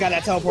 Oh my god,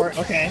 that teleport.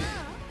 Okay.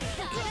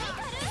 I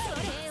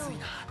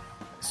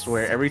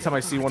swear, every time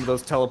I see one of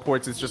those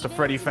teleports, it's just a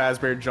Freddy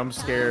Fazbear jump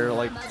scare.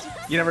 Like,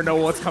 you never know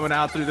what's coming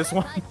out through this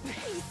one.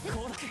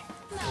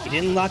 You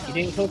didn't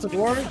close the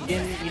door, you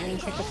didn't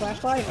check the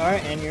flashlight.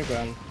 Alright, and you're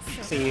gone.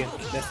 See you.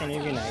 Best end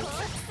of your night.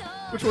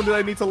 Which one did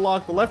I need to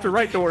lock? The left or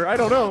right door? I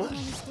don't know.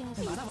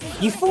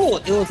 You fool!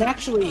 It was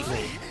actually.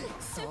 Wait.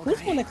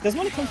 Who's one that does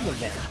one come to the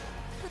vent?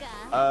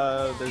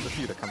 There's a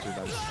few that come through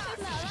those.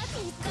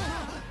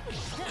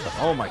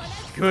 Oh my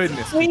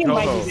goodness. We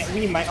might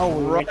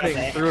we're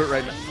running through it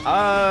right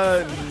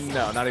now.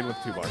 No, not even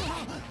with 2 bars.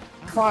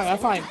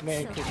 Fine,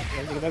 man.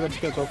 They're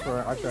just gonna go for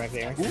an arc drive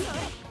there.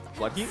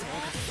 Lucky.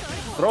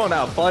 Throwing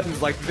out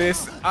buttons like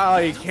this.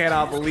 I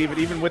cannot believe it.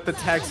 Even with the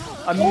text.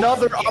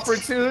 Another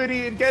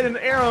opportunity and get an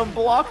arrow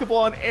unblockable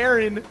on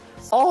Erin.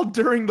 All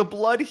during the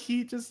blood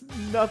heat. Just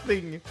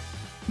nothing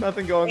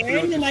going through.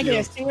 Erin did not get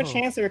a single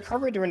chance to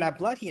recover during that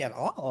blood heat at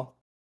all.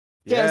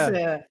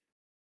 Yeah.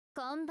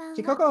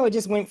 Kikoho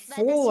just went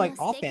full like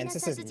offense.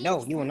 It says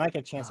no, you will not get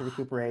a chance to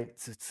recuperate.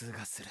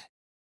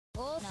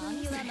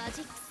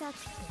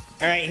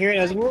 Alright, here it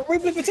is. We're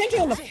potentially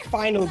on the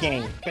final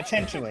game.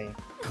 Potentially.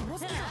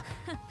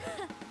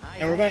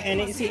 And we're going and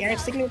you see Erin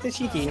sticking with the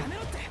Shiki.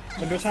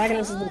 The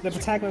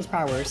protagonist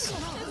powers.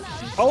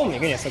 Oh my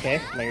goodness,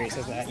 okay. Larry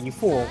says that. You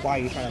fool, why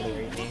are you trying to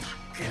Larry me?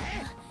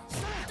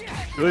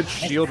 Good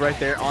shield right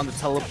there on the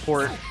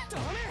teleport.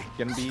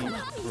 Gonna be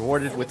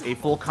rewarded with a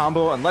full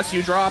combo unless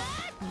you drop.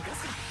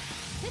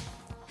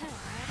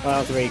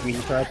 Well, great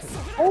green card.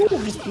 Oh,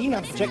 just beating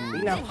out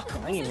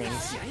onion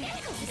rings.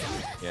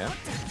 Yeah.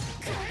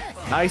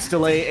 Nice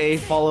delay A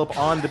follow-up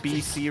on the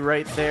BC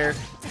right there.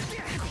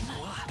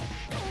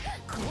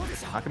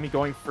 Not gonna be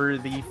going for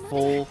the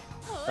full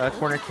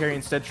corner carry,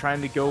 instead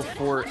trying to go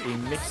for a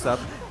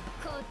mix-up.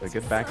 A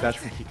good backdash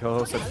from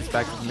Kikoho, sets this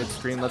back to the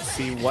mid-screen. Let's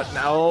see what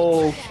now.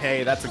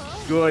 Okay, that's a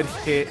good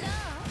hit.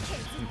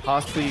 Can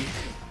possibly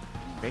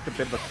make a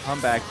bit of a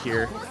comeback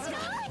here.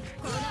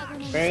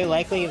 Very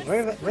likely as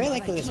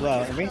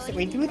well.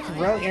 We do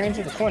throw Erin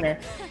to the corner.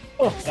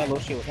 Oh, that low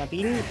shield was not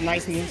beaten.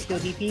 Nice moon skill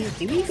DP.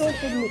 Did we go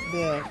for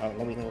the... Oh,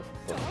 no, we go.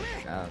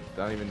 No,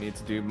 don't even need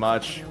to do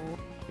much.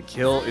 The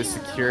kill is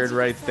secured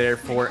right there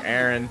for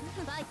Erin.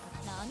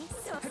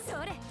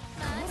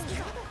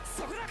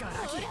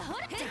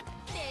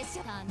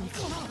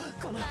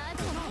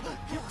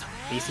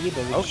 BC,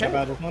 but we should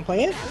about this one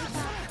play it.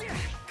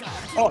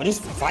 Oh,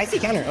 just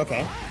 5C counter.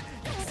 Okay.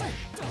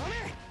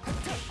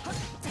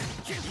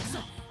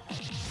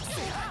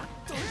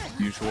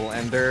 Mutual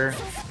ender.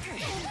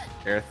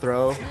 Air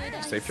throw.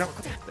 Safe jump.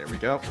 There we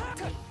go.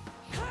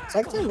 It's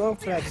like to go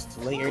for that just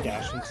late air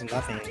dash into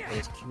nothing.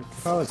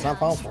 Oh, it's not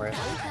falling for it.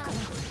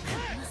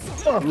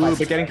 Ooh,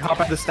 but getting caught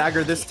by the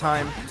stagger this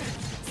time.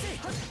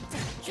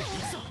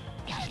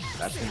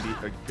 That's going to be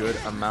a good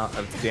amount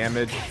of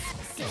damage.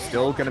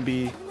 Still going to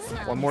be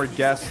one more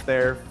guess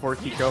there for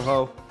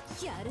Kikoho.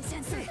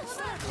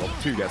 Well,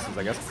 2 guesses,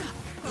 I guess.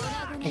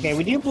 Okay,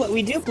 we do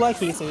blood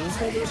key, so this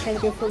is trying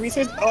to go for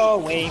research. Oh,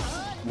 wait.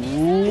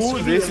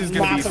 Ooh, this is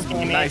going to be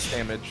some nice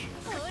damage.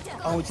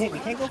 Oh, we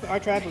can't go for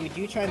our trap, but we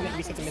do try to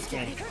reset the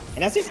miscam.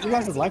 And that's just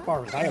Elon's life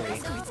bar entirely.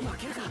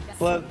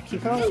 But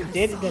Kikoho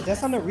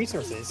that's on the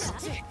resources.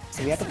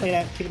 So we have to play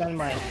that, keep that in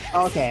mind.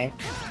 Okay.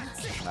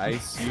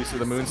 Nice use of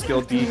the moon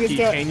skill DP.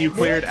 Can you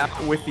clear it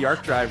out with the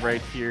arc drive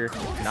right here?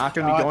 Not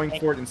going to be going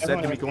for it, instead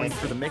going to be going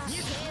for the mix.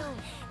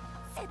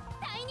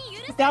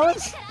 That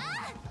was...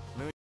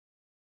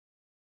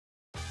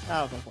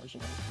 Oh,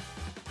 unfortunate.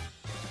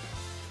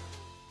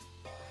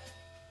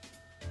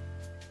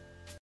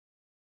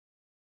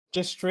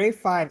 Just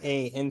straight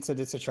 5A into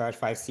the charge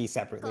 5C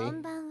separately.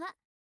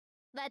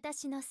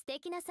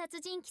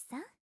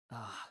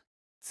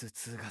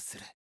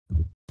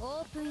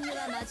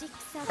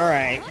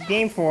 Alright,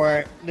 game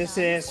 4. This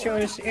is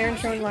Erin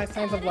showing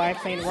signs of life,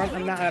 saying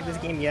I'm not out of this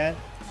game yet.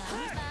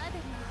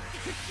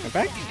 We're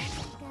back.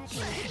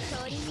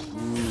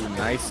 Ooh,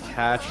 nice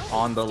catch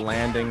on the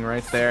landing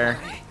right there.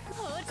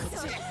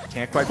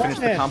 Can't quite finish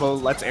the combo,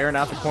 lets Erin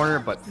out the corner,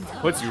 but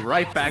puts you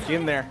right back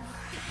in there.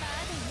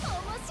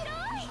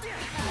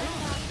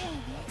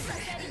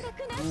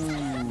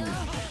 Ooh,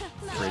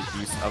 great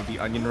use of the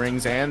onion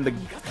rings and the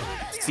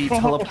C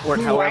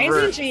teleport,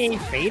 however.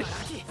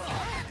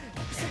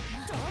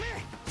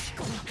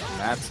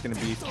 That's going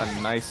to be a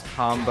nice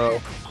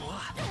combo.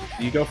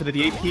 Do you go for the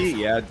DP?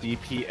 Yeah,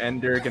 DP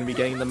Ender going to be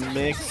getting the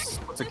mix.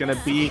 What's it going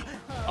to be?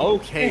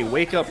 Okay,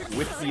 wake up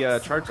with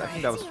the charge. I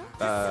think that was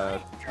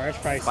charge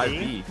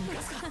 5B.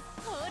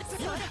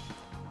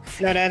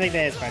 No, I think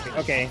that is 5B.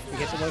 Okay, we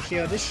get the low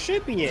shield. This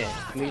should be it.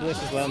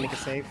 Medusa as well, make it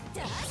safe.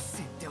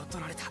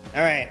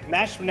 Alright,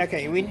 match.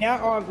 Okay, we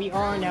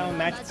are now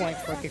match point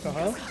for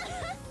Kikoho.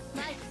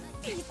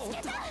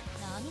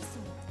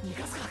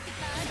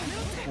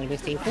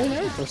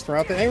 First throw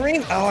out the onion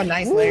rings. Oh,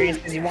 nice, hilarious.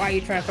 Why are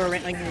you trying to throw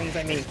onion rings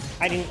at me?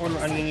 I didn't order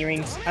onion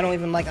rings. I don't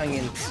even like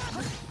onions.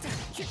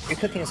 Your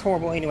cooking is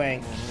horrible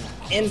anyway.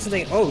 Into the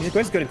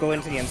he's gonna go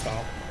into the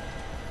install.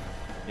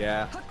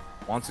 Yeah,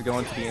 wants to go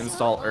into the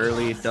install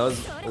early. It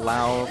does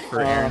allow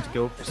for Erin to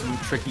go for some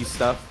tricky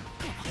stuff.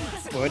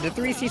 Well, the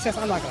 3C stuff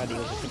I'm not gonna deal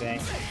with it today.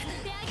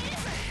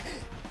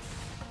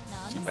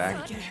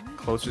 Back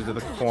closer to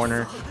the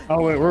corner.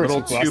 Oh wait, we're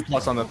little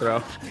 2+ on the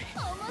throw.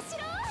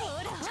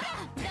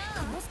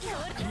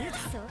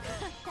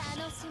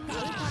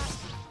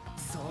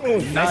 Ooh,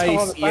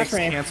 nice EX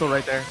cancel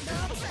right there.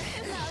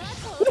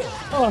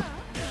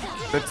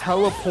 The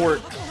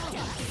teleport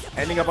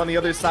ending up on the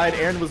other side.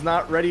 Erin was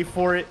not ready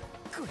for it.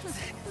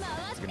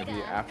 It's going to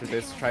be after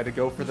this. Try to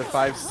go for the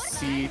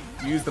 5C.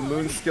 Use the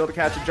moon skill to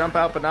catch a jump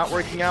out, but not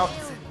working out.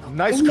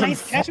 Nice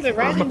catch with the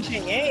rising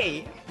Ching.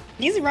 Hey,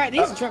 these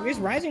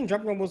rising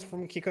jump rumbles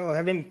from Kikoho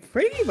have been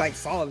pretty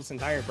solid this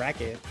entire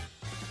bracket.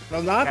 A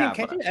lot of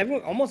people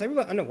catching almost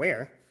everyone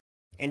unaware,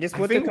 and just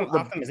with the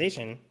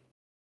optimization.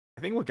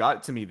 I think what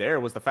got to me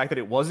there was the fact that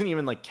it wasn't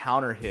even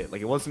counter hit,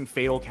 it wasn't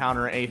fatal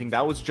counter or anything.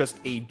 That was just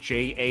a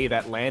JA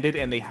that landed,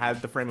 and they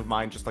had the frame of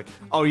mind just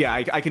oh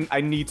yeah,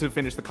 I need to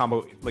finish the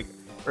combo,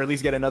 or at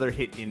least get another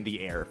hit in the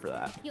air for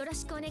that.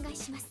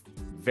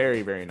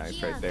 Very, very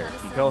nice right there.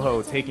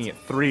 Kikoho taking it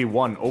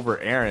 3-1 over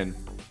Erin.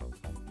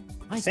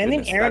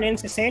 Sending Erin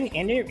into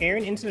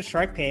the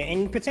shark pit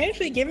and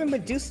potentially giving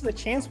Medusa the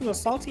chance with a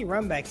salty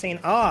run back,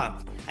 saying, I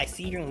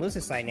see you're on the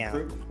loser side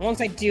now.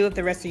 Once I deal with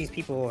the rest of these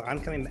people,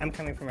 I'm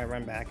coming for my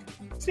run back.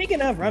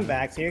 Speaking of run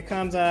backs, here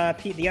comes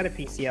the other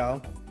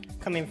PCL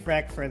coming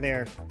for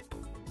their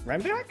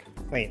run back?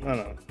 Wait,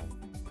 no.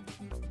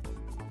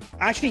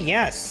 Actually,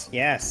 yes.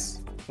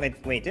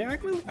 Wait, did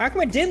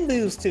Arhkma did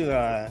lose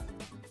to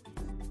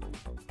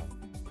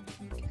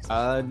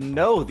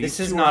no,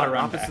 this is not a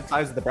opposite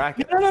sides of the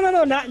bracket.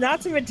 No,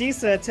 not to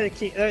Medusa.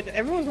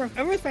 Everyone's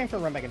playing for a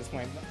run back at this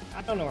point. But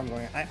I don't know where I'm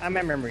going.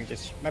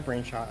 My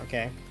brain shot.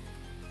 Okay.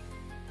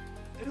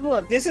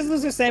 Look, this is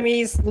loser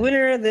semis.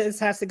 Winner this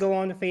has to go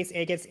on to face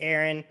against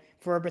Erin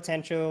for a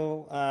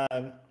potential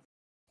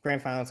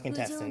grand finals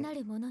contestant.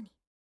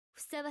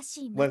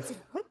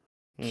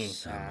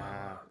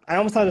 I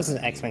almost thought this was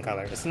an X-Men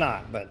color. It's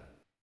not, but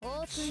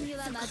I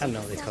don't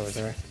know what these colors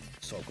are.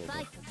 It's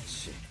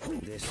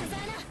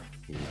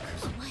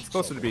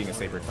closer to being a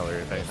Saber color,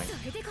 if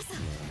anything.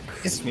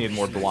 Just needed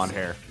more blonde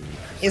hair.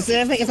 It's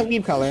a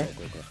weeb color,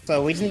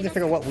 so we just need to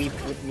figure out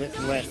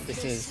what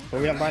this is.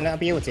 But we might not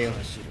be able to.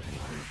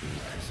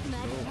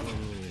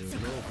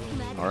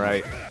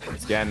 Alright,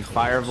 again,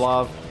 Fire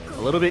Vlov,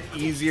 a little bit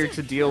easier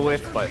to deal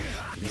with, but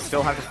you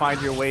still have to find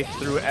your way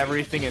through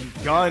everything, and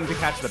Gun to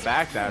catch the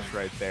backdash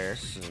right there.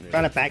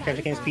 Trying to backdash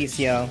against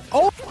PCO.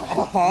 Oh,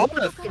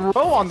 What a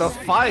throw on the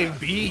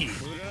 5B.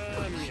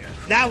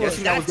 That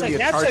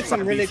took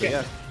some really good.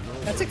 Yeah.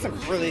 That took some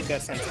really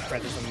good sense of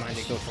presence of mind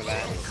to go for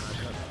that.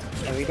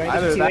 And we got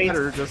Either that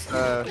or just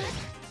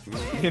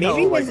you know,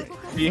 like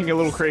being a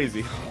little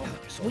crazy.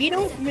 We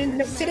don't.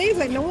 Today's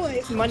like no.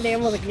 It's Monday.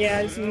 I'm like,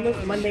 yeah, it's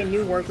Monday,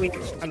 new work week.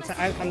 I'm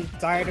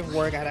tired of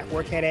work. I had a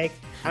work headache.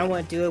 I don't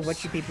want to do it.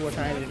 What you people were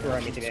trying to throw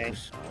at me today?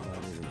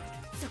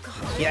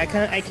 Yeah,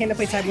 I can't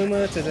play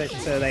Tabuma to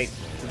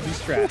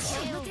de-stress.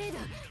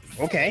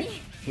 Okay.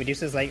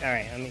 Medusa's like, all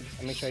right.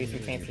 Let me show you some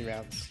fancy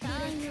routes.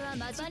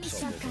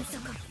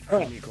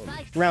 Alright,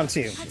 round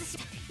 2.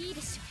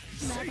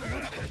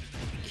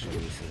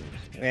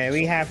 Yeah,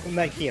 we have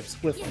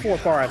MadeInHeaven with 4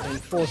 bars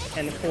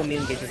and 4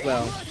 main gauge as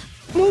well.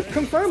 Move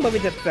confirmed, but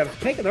with the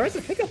pickup, the rest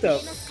of the pickup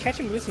though.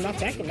 Catching Medusa, not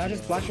attacking, not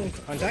just blocking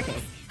on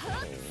attacking.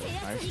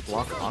 Nice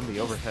block on the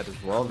overhead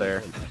as well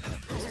there.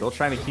 Still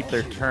trying to keep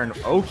their turn.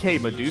 Okay,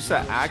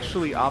 Medusa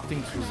actually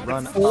opting to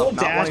run up,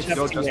 not wanting to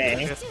go just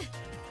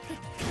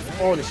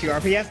oh, the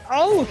CRPS.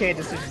 Oh, okay,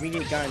 this is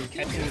really gun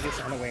catching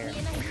Medusa unaware.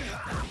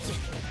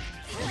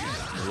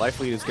 Life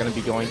lead is going to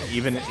be going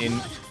even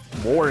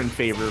more in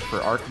favor for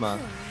Arhkma.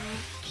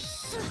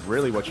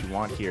 Really what you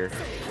want here.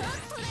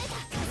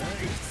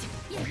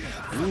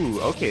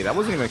 Ooh, okay, that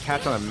wasn't even a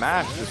catch on a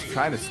match, just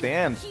trying to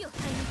stand.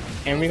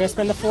 And we're gonna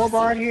spend the 4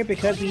 bar here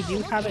because we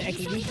do have an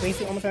XP,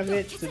 basically almost have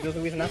it, so there's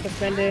a reason not to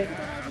spend it.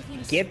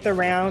 Get the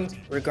round,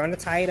 we're gonna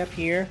tie it up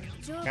here,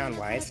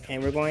 round-wise,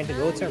 and we're going to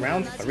go to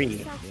round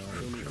 3.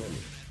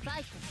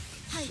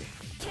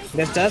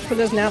 This does put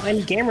us now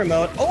in gamer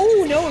mode.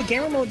 Oh no,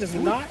 gamer mode does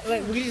not,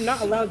 we do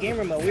not allow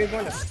gamer mode. We're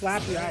going to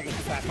slap you out with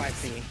the slap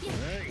 5C.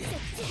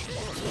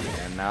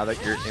 And now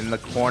that you're in the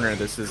corner,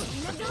 this is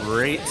a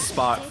great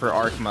spot for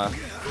Arhkma.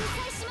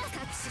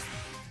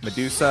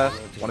 Medusa,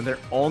 one of their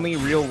only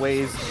real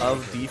ways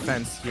of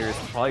defense here is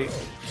probably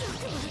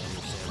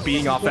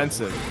being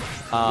offensive.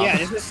 Yeah,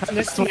 this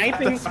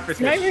sniping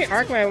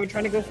Arhkma, we're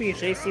trying to go for your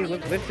JC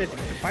with the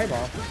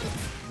fireball.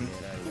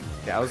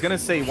 Yeah, I was gonna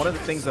say one of the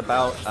things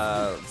about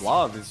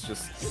Vlov is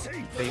just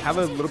they have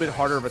a little bit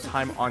harder of a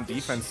time on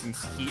defense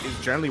since he is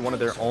generally one of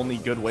their only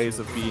good ways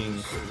of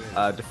being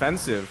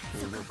defensive,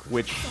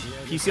 which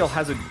PCL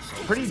has a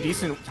pretty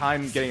decent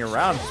time getting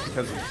around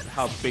because of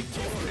how big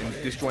and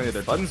disjointed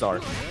their buttons are.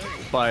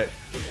 But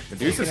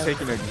Medusa's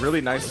taking a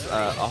really nice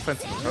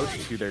offensive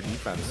approach to their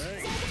defense.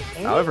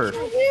 However,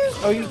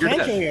 oh, you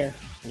can here.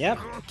 Yep,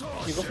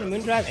 you go for the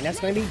moon drive, and that's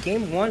going to be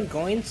game 1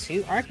 going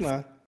to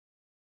Arhkma.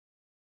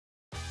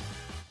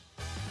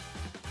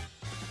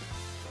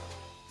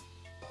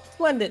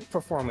 Splendid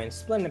performance,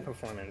 splendid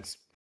performance.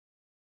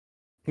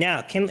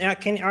 Now, can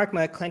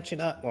Arhkma clench it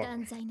up? Well,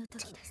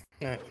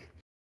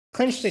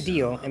 clinch the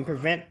deal and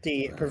prevent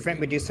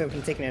Medusa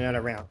from taking another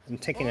round, from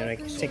taking the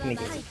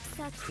game.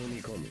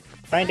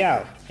 Find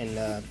out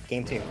in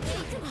game 2.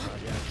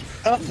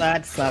 Oh,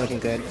 that's not looking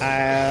good.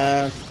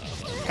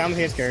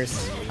 Commentators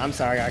curse. I'm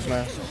sorry,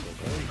 Arhkma.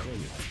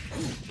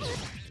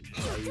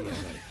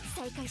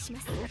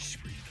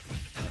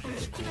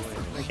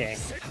 Okay.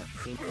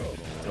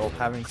 Still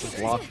having to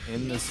block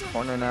in this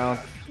corner now.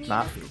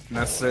 Not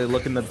necessarily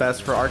looking the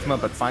best for Arhkma,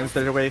 but finds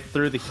their way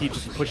through the heat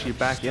just to push you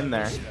back in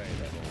there.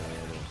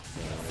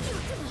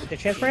 The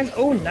transference.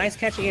 Oh, nice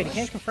catch here. You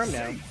can't confirm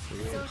now.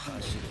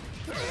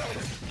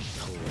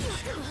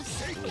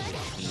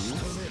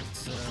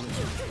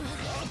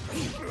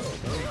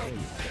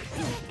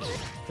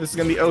 This is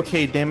gonna be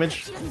okay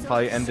damage.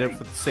 Probably end up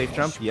with a safe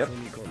jump. Yep.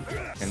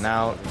 And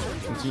now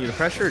continue to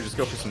pressure. Or just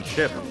go for some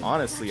chip.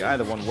 Honestly,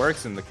 either one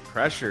works, and the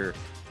pressure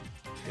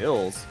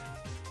kills.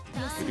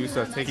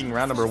 Medusa taking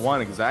round number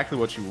 1. Exactly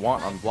what you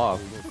want on Vlov.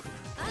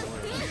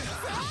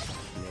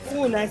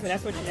 Oh, nice, man.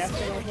 That's what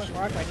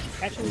Warc by just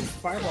catching these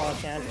fireball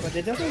chance, but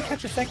it doesn't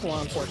catch the second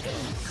one, unfortunately.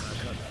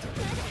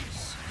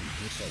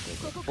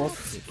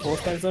 Full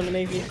stun zone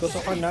maybe, goes for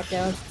hard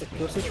knockdowns,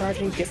 goes to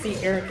charging, gets the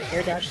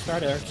air dash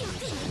starter.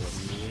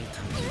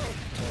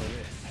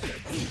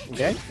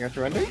 Okay, you have to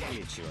surrender?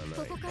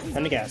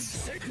 Time to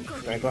guess.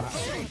 Gonna go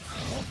high.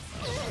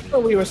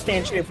 Oh, we were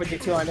staying straight for the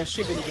 2 on this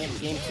should be the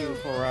game 2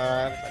 for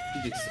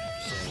Medusa.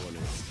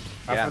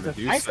 Yeah,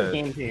 Medusa.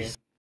 Game 2.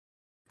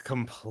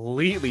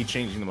 Completely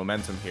changing the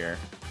momentum here.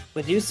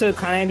 Medusa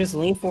kind of just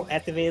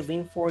activated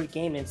lean forward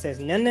game and says,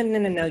 no,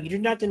 you do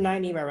not deny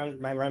me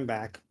my run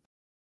back.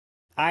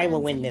 I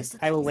will win this.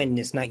 I will win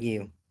this, not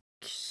you.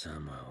 It's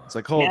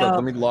like, hold up,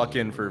 let me lock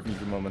in for a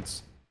few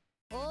moments.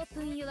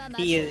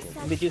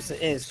 Medusa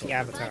is the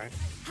avatar.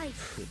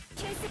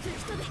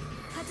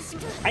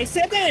 I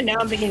said that and now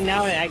I'm thinking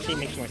now it actually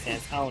makes more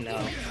sense. Oh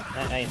no.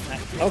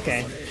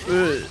 Okay.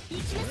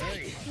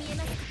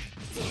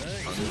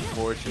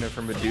 Unfortunate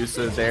for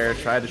Medusa there.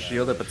 Tried to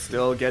shield it, but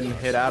still getting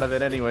hit out of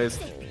it anyways.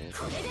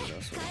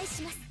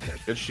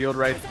 Good shield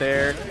right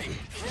there.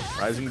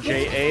 Rising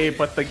JA,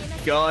 but the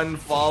gun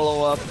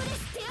follow-up.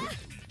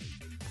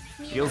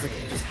 Feels like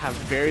you just have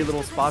very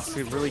little spots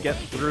to really get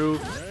through.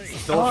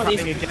 Still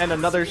trying again,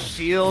 another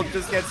shield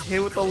just gets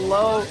hit with the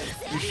low.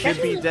 You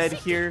should be dead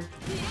here.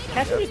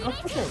 Catching is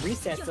unfortunate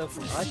reset though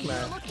from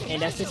Arhkma,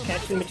 and that's just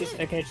catching which is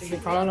okay, she's been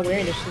caught unaware,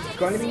 and this is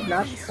going to be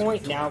match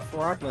point now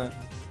for Arhkma.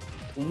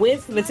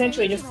 With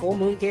potentially just full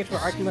moon gauge for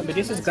Arhkma, but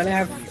this is going to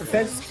have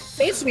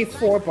basically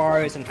 4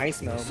 bars in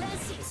ice mode.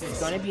 This is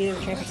going to be a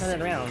chance to turn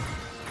it around.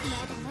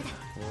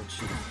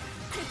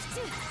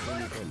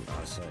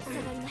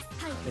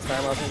 This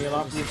time I was going to be a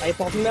lot of these ice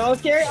balls. No,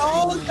 scary!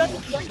 Oh,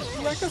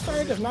 the record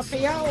fire does not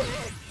pay out!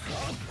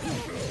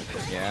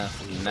 Yeah,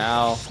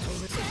 now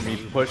we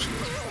push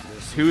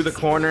to the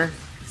corner.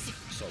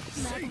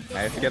 I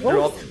have to get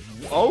through all.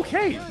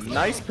 Okay,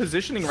 nice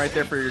positioning right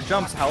there for your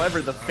jumps.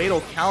 However, the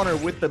fatal counter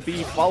with the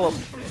B follow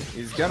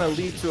is gonna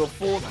lead to a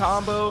full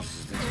combo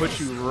and put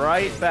you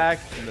right back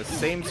in the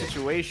same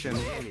situation.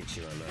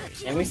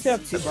 And we still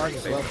have 2 bars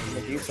as well from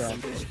Medusa.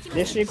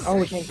 This should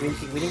we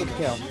didn't get the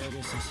kill.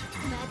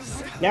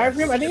 Now I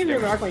think if you're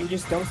Arhkma,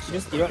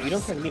 you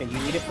don't put meter. You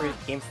need it for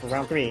game for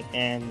round 3,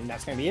 and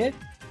that's gonna be it.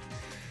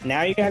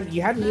 Now you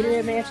have meter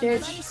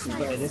advantage,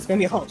 but it's gonna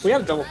be hard. We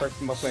have double perfect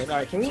from both ways.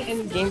 Alright, can we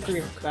end game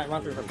 3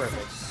 round 3 for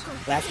perfect?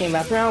 Last game,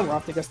 last round, we're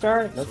off to a good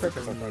start. No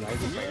perfect so far, no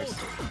easy players.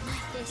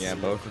 Yeah,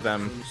 both of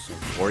them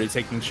already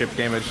taking chip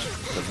damage.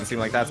 Doesn't seem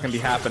like that's gonna be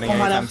happening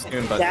anytime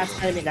soon, but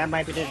that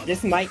might be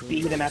this might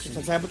be the match.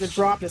 Since able to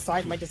drop, the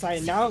side might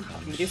decide now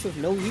Medusa with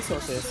no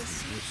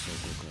resources.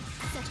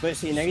 But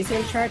see, now you see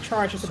him try to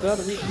charge just to build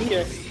a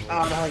meter.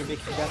 Oh no,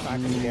 that's not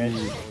gonna be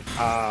good.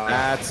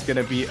 That's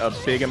gonna be a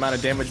big amount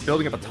of damage,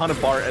 building up a ton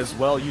of bar as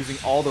well, using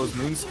all those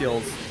moon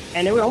skills.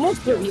 And then we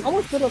almost built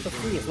up the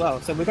 3 as well.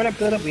 So we're gonna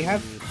build up. We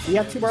have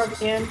 2 bars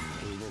again.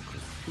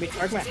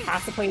 Arhkma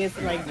has to play this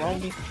like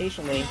long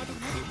patiently.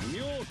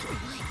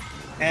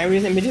 And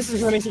Medusa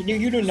is going to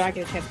you do not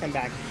get a chance to come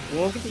back. You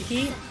won't get the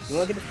heat. You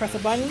won't get to press a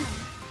button.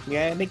 You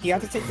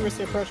have to take the risk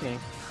to approach me.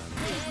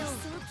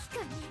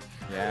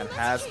 Yeah, it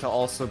has to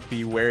also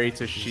be wary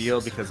to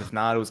shield, because if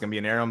not, it was going to be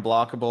an air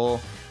unblockable.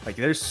 Like,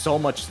 there's so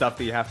much stuff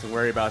that you have to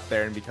worry about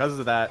there, and because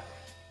of that,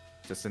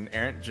 just an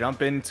errant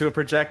jump into a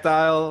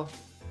projectile,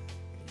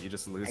 you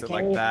just lose it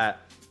like that.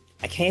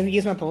 I can't even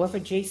use my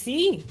beloved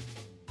JC.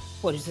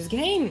 What is this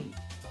game?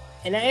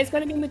 And it's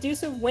going to be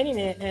Medusa winning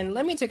it, and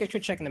let me take a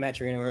quick check in the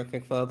match arena real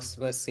quick, folks.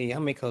 Let's see,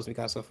 how many codes we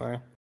got so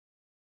far?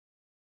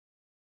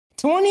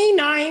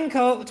 28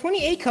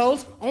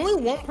 codes. Only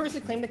 1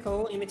 person claimed the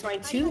code in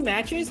between 2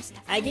 matches.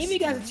 I gave you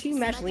guys a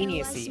 2-match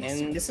leniency,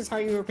 and this is how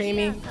you repay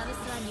me.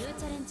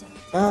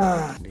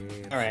 All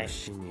right.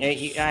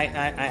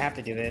 I have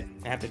to do it.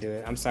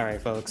 I'm sorry,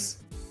 folks.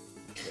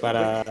 But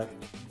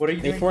what are you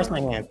doing? They forced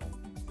my hand.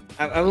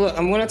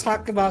 I'm going to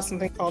talk about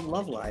something called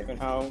Love Live and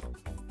how.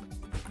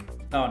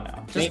 Oh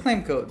no! Just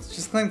claim codes.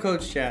 Just claim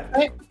codes, chat.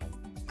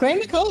 Claim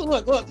the code.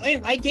 Look.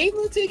 I gave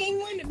them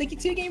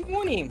 2-game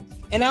warning,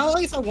 and now at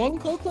least I 1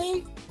 code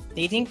claim.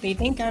 They think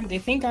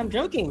I'm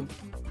joking.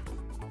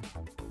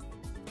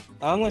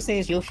 All I'm gonna say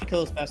is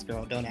Yoshiko's best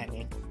girl. Don't at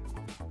me.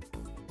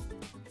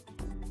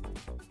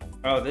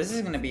 Oh, this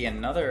is gonna be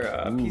another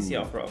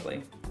PCL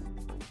probably.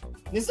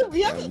 This is the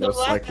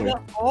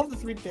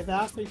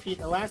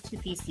last 2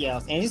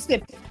 PCLs, and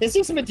this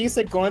is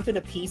Medusa going through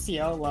the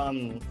PCL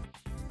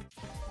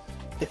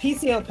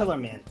Pillar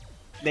Man.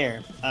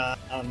 There.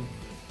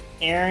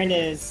 Erin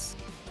is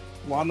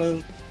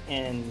Wamu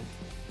and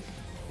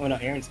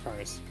Erin's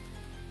cars.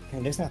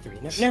 And there's not 3.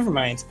 Never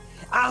mind.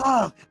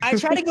 I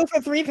tried to go for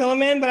 3 Pillar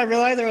Men, but I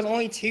realized there was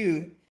only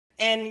 2.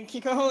 And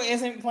Kikoho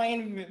isn't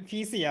playing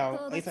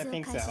PCL. At least I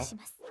think so.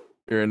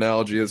 Your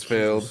analogy has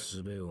failed.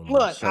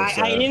 Look,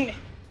 I didn't.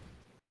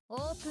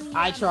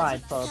 I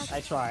tried, folks.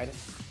 I tried.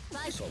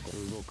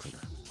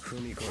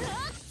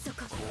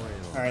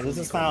 Alright, this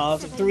is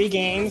finals. 3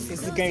 games.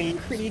 This is gonna be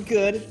pretty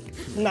good.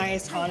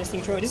 Nice, honest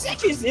control. This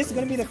is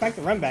gonna be the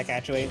effective run back,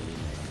 actually.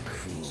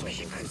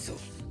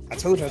 I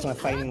told you I was gonna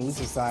fight in the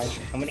loser side.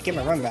 I'm gonna get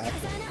my run back.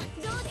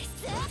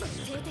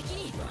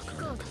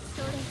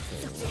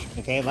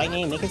 Okay,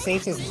 Lightning, make it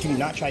safe. Says do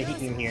not try to hit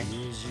him here.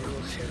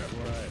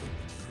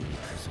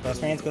 Best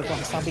friends go for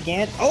the stomp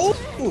again. Oh!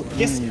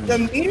 Yes, the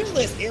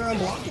meterless air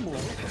unblockable.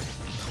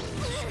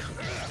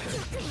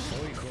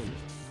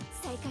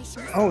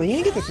 Oh, he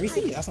didn't get the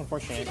 3C? That's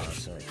unfortunate.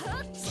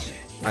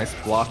 Nice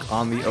block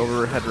on the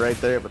overhead right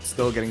there, but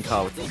still getting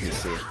caught with the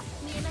 2C.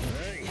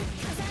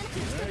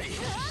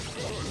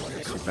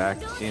 Back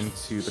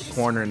into the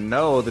corner.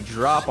 No, the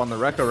drop on the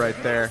Rekka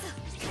right there.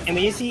 And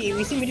we see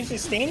Medusa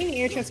staying in the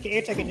air check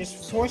and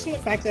just forcing the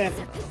fact that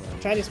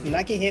try to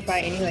not get hit by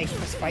any like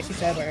spicy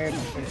stab or air.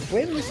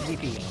 Where is this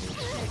GP?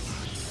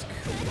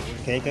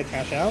 Okay, good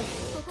cash out.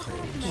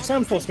 It's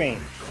time full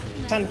screen.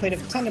 Time to play the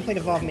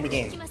Vlov mini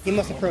game. You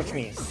must approach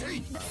me.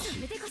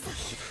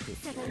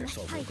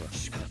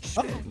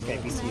 Oh, okay,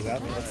 BC's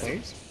out. No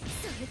players.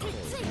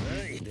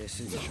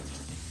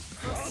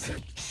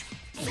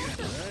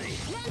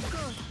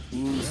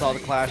 Saw the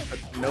clash, but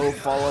no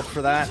follow-up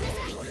for that.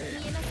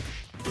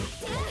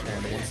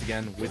 And once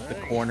again, with the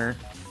corner.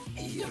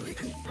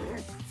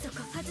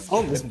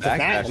 Oh, this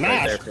backdash mash.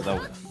 right there for the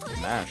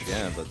mash,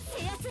 yeah, but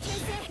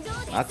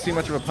not too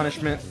much of a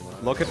punishment.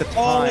 Look at the time.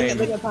 Oh,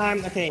 look at the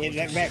time. Okay,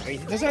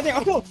 there's right there.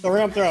 Oh,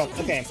 throw.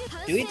 Okay.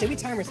 Do we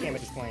timer scam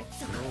at this point?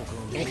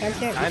 Can we time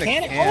scam? Kinda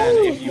can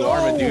if you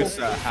are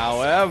Medusa.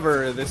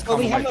 However, this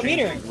combo might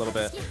change things a little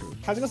bit.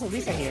 How's it go some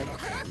reset here?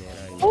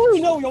 Oh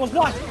no, we almost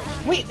blocked.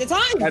 Wait, the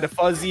time! Tried to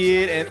fuzzy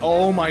it, and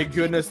oh my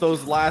goodness,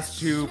 those last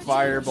two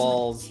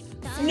fireballs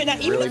Even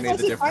really made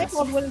the the difference.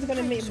 fireballs wasn't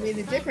gonna make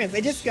the difference.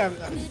 They just got.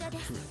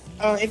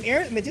 If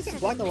Erin Medusa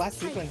blocked the last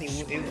sequence,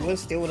 it would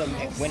still would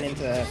have went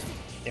into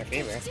their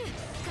favor.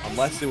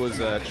 Unless it was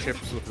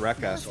chips with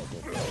Rekka.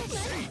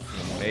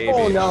 Maybe.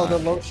 Oh no, the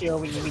low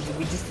shield. We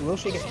just the low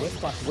shield gets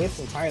whiffed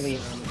entirely.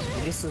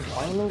 This is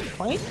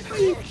playing.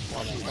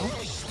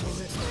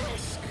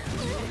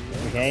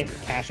 Okay,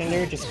 cash in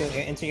there. Just go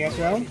into your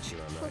throw.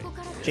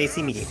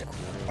 JC meeting.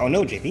 Oh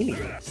no, JP meeting.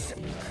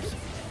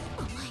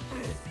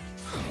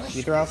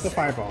 You throw out the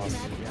fireballs.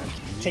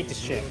 Take this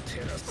shit.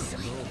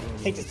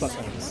 Take this plus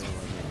ones.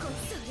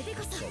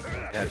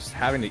 Yeah, just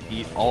having to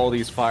eat all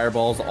these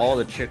fireballs, all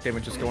the chip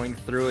damage just going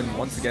through, and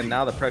once again,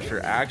 now the pressure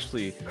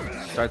actually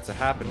starts to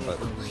happen, but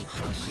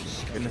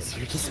goodness,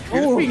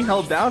 you're being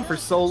held down for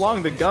so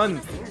long. The gun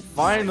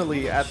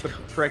finally at the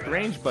correct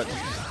range, but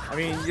I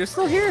mean, you're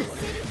still here.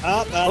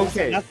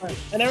 Okay.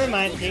 Never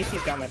mind,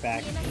 JC's got my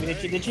back. I mean,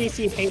 the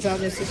JC pays out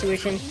in this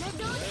situation.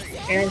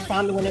 Erin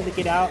found the window to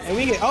get out, and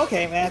we get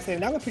okay. That's it.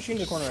 Now we're pushing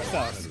the corner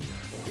ourselves.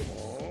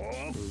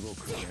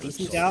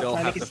 DC's out. Still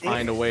have to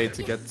find a way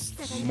to get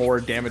more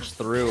damage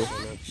through.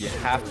 You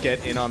have to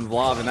get in on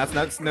Vlov, and that's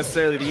not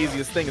necessarily the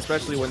easiest thing,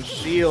 especially when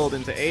shield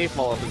into A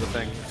fall up is a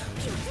thing.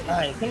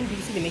 Alright, putting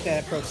DC to make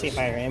that approach safe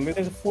by Erin.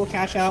 There's a full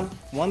cash out,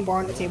 one bar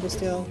on the table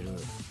still,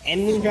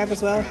 and moon drive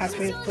as well. Has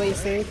to play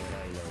safe.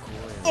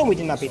 Oh, we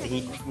did not beat the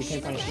heat. We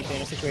couldn't punish heat in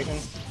this situation.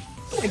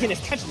 Again,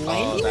 it's catch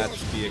lane. Oh, that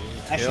should be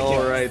a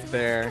kill right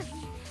there.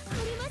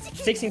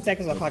 16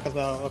 seconds on clock as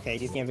well. Okay,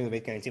 these games are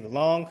going to be too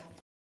long.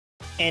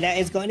 And that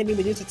is going to be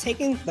Medusa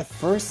taking the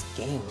first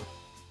game.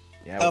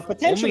 Yeah,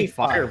 potentially only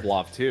fire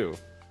Vlov too.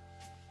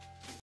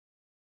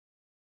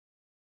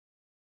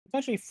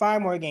 Potentially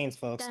 5 more games,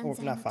 folks. Or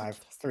not 5,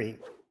 3,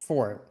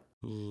 4.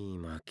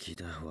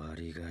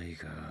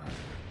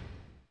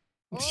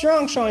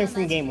 Strong showing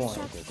from game 1.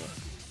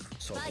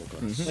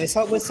 Let's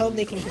hope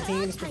they can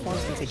continue this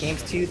performance into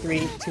games 2, 3,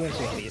 2, and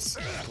 3 at least.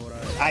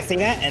 I think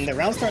that, and the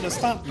round start to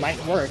stop might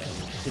work.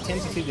 The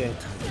Tims are too good.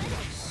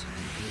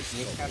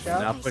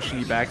 Now pushing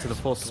you back to the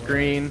full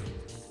screen.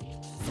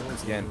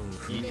 Once again,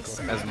 eat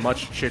as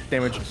much chip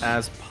damage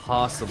as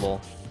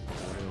possible.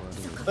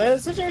 But the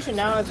situation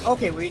now is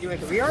okay.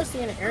 We are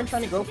seeing Erin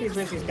trying to go for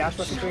these dash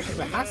back situations,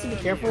 but has to be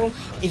careful.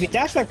 If you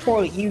dash back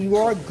poorly, you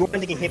are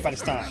going to get hit by the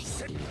stun.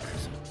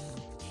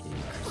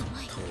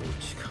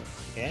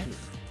 Okay.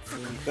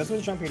 That's what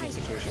the jump here in this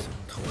situation.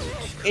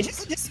 It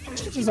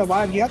just is a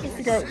vibe. You have to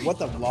figure out what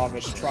the Vlov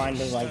is trying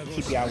to like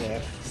keep you out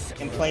with.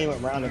 And play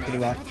around it pretty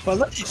well. But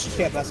look at this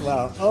ship as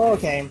well. Oh,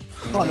 okay.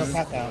 Oh, no,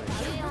 path out.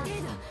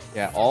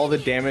 Yeah, all the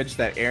damage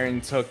that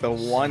Erin took the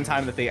one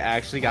time that they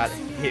actually got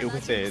hit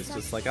with it is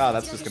just like, oh,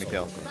 that's just gonna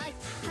kill.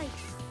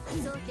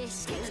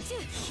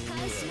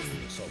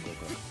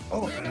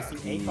 Oh, you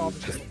see, A call,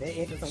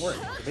 it doesn't work.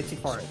 It's a bit too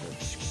far.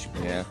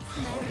 Yeah.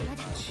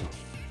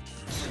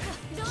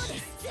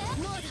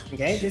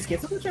 Okay, just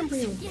get some jump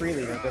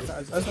freely.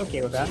 That's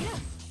okay with that.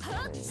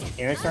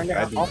 Erin's starting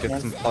to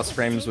get some plus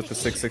frames with the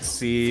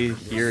 66C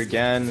here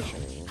again.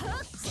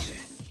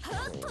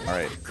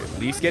 Alright, at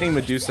least getting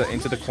Medusa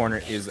into the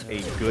corner is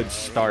a good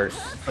start.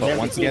 But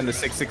once again, the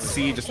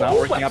 66C just not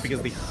working out because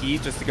of the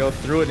heat just to go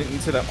through it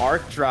into the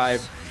arc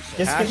drive.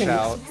 Cash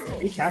out.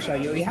 Cash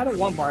out. You had a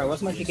 1 bar.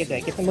 What's much you get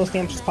that? Get the most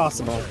damage as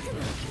possible.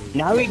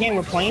 Now again,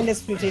 we're playing this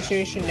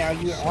situation. Now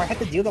you have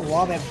to deal with the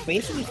wall that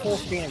basically full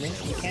screen and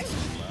range. You can't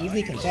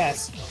easily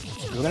contest.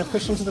 We're gonna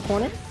push into the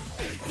corner.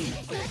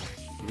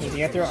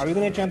 Are we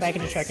gonna jump back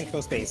into track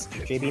control space?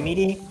 JB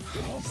meaty.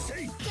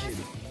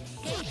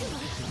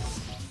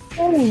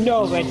 Oh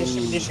no! Right, this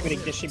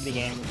should be the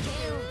game.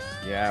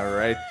 Yeah,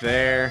 right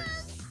there.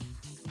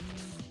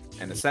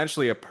 And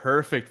essentially a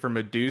perfect for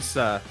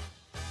Medusa.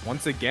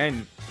 Once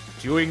again,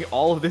 doing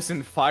all of this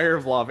in Fire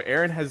Vlov.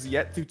 Erin has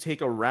yet to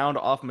take a round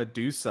off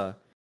Medusa.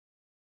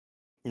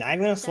 Not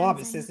even gonna swap.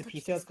 It says the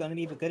PTL is gonna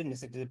be good in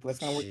this. What's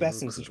gonna work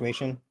best in the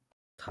situation?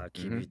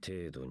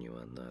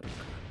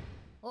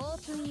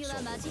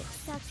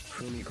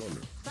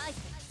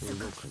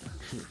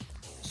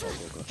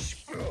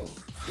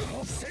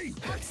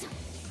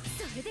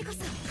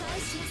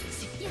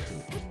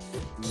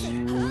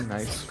 Ooh,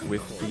 nice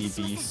with the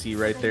BC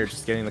right there,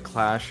 just getting the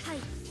clash.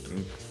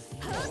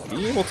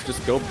 Being able to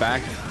just go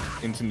back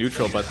into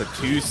neutral, but the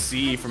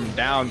 2C from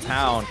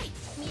downtown.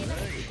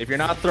 If you're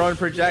not throwing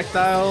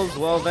projectiles,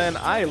 well then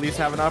I at least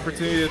have an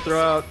opportunity to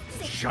throw out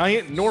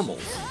giant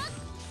normals.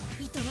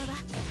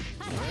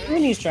 Who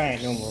needs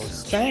giant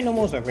normals? Giant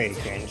normals are very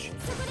cringe.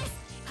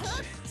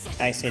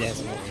 I say that as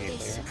a movie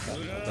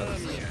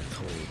player.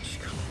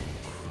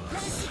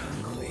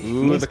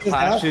 Ooh, the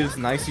clashes.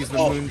 Nice use the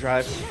moon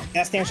drive.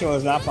 That stand show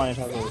was not punished.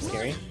 That was really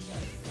scary.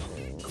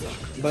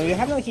 But we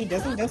have no heat.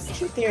 Doesn't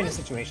shoot there in this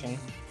situation.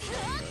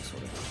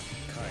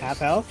 Half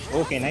health.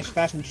 Okay, nice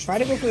fashion. Try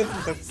to go for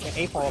the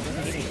A-fall.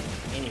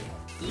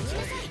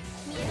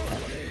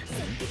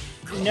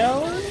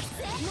 No.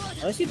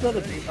 Unless you build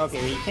a.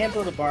 Okay, you can't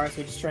build a bar, so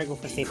we just try to go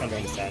for safe under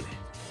instead.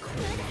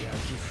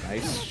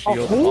 Nice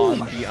shield on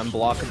the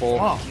unblockable.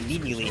 Oh,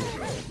 immediately.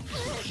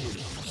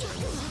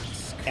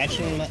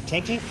 Catching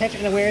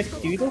unawares.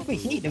 Do we go for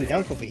heat? No, we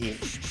don't go for heat.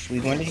 We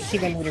wanted to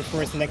keep them moving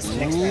for us next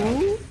round.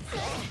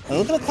 A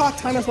little bit of clock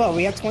time as well.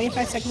 We have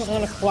 25 seconds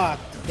on the clock.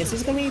 This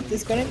is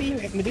gonna be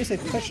Medusa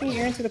pushing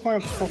Erin to the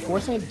corner,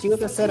 forcing him to deal with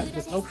the setup.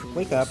 There's no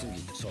wake up.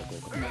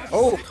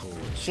 Oh,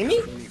 shimmy?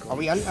 Are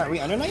we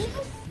under night?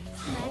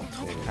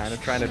 Kind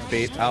of trying to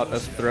bait out a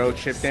throw.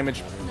 Chip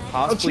damage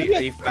possibly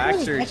a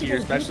factor here,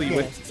 especially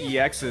with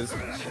EXs.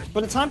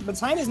 But the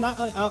time is not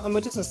on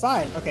Medusa's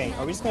side. Okay,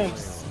 are we just gonna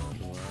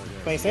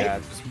play safe? Yeah,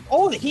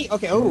 oh, the heat.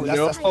 Okay. Oh,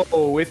 that's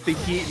with the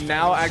heat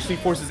now actually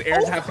forces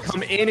Erin to have to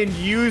come in and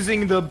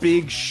using the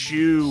big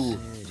shoe.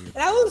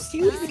 That was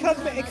huge because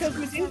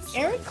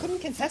Erin couldn't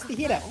contest the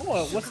heat at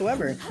all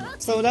whatsoever.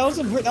 So that was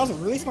a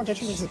really smart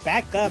decision to just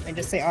back up and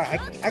just say, all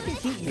right, I can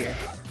heat here.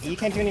 You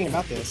can't do anything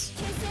about this.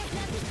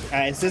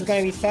 Alright, this is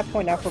going to be set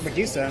point now for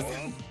Medusa.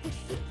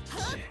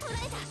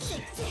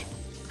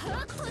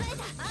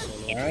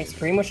 Erin's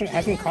pretty much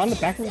has been caught in the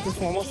back of this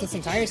for almost this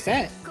entire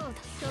set.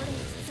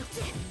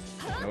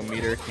 No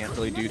meter, can't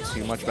really do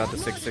too much about the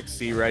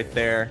 6-6C right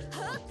there.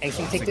 And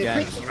can take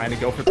again, trying to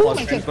go for plus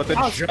strings, but the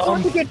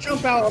jump. A good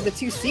jump out of the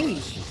 2C.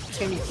 It's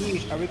going to be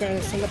huge. Are we going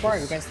to send the bar?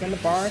 We're going to send the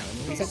bar,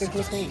 reset the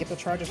blue screen, get the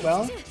charge as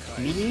well.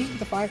 Meaty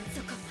the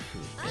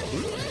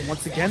 5.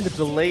 Once again, the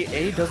delay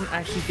A doesn't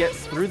actually get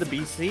through the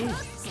BC.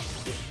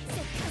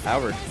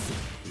 Howard.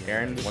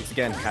 Erin, once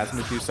again, has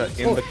Medusa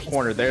in the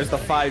corner. There's the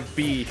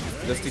 5B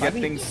just to get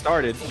things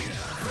started.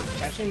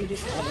 Actually,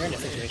 Medusa we're in a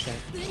situation.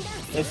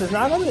 This is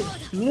not going to...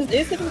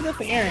 This is going to be good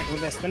for Erin. We're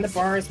going to spin the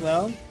bar as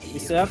well. We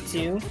still have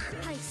 2.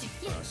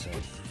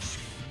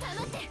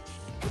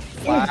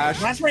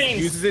 Flash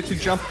uses it to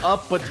jump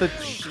up, but the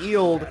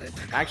shield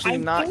actually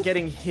not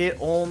getting hit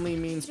only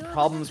means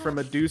problems for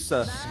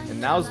Medusa.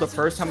 And now's the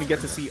first time we get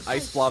to see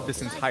Ice Vlov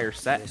this entire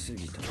set.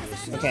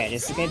 Okay,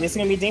 this is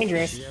gonna be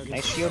dangerous.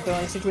 Nice shield though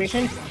in the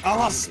situation.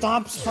 Oh,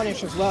 stomps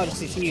punish as well.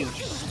 This is huge.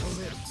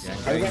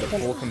 Yeah, getting the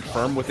full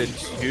confirm with it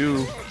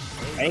too.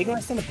 Are you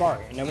gonna send the bar?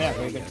 No, we're not.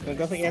 We're gonna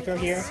go for air throw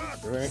here.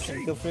 We're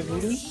gonna go for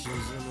voodoo.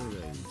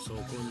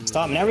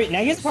 Stop. Now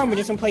here's the problem. We're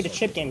just gonna play the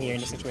chip game here in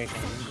this situation.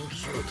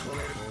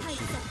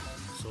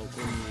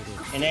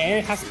 And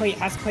Erin has to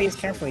play this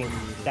carefully.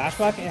 Dash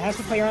block, it has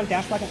to play around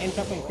dash block and end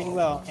jumping pretty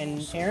well.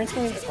 And Erin's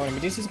going to, or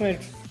Medusa's going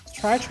to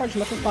try to charge as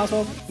much as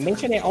possible. Make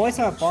sure they always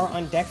have a bar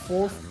on deck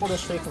for the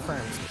straight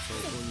confirms.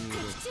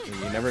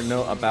 You never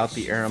know about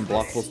the Erin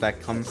blockables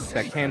that can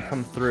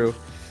come through.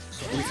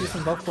 We see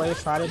some both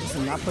players try to just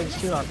not play the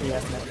shoot off the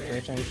S in that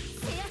situation.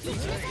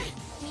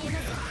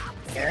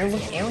 Erin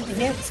with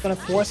hit, it's going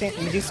to force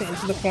Medusa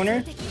into the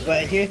corner,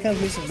 but here comes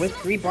Medusa with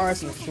 3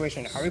 bars in the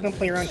situation. Are we going to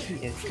play around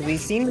heat? Because we've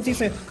seen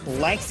Medusa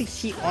likes to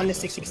heat on the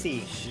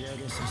 6-6C.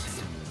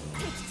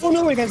 Oh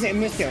no, we're going to say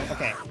miskill.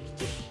 Okay.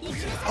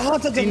 Oh,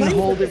 it's a delay. Didn't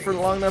hold it for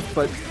long enough,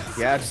 but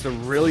yeah, just a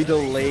really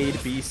delayed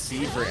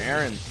BC for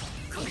Erin.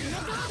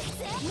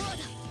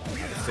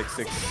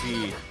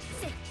 6-6C.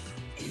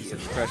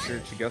 Such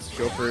pressure, she gets to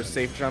go for a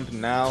safe jump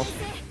now.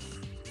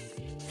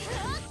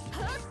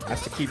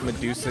 Has to keep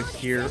Medusa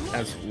here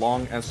as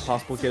long as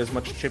possible, get as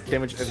much chip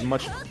damage, as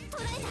much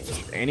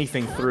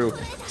anything through.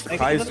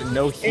 Surprised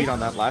no heat on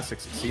that last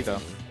 6C though.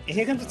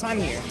 Here comes the time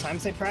here. Time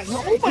to press.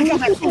 Oh my god,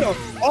 that Tohno!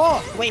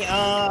 Oh, wait,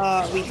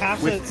 we have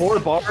to... With 4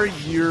 bar,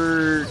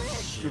 you're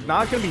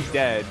not gonna be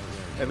dead.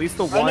 At least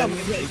the one... No,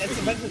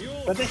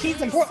 but the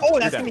heat's important. Oh,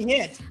 that's gonna be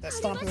hit. That's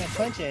stomping and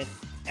punch it.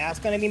 That's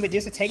gonna be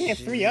Medusa taking it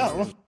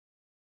 3-0.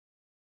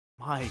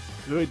 My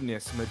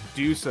goodness,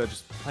 Medusa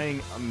just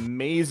playing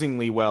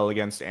amazingly well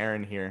against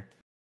Erin here.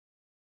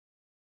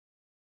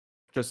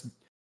 Just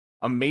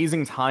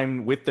amazing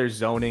time with their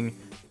zoning,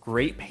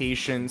 great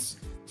patience,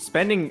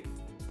 spending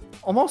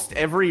almost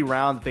every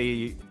round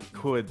they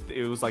could.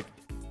 It was like,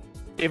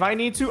 if I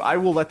need to, I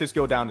will let this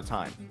go down to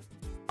time.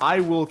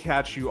 I will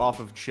catch you off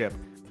of chip.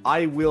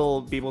 I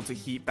will be able to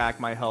heat back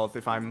my health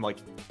if I'm like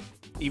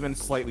even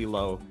slightly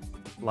low.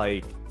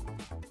 Like,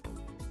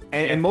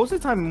 and most of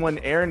the time when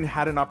Erin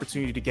had an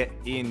opportunity to get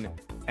in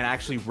and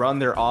actually run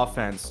their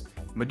offense,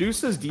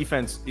 Medusa's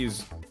defense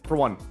is, for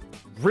one,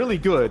 really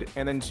good,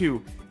 and then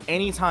 2,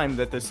 anytime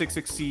that the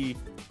 6-6C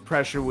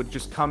pressure would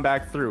just come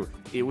back through,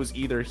 it was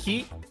either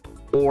heat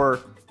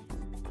or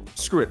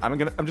screw it. I'm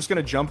just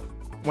gonna jump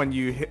when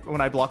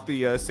I block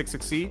the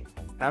 6-6C,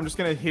 and I'm just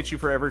gonna hit you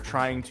forever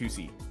trying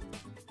 2C.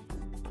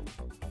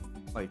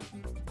 Like,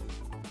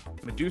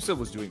 Medusa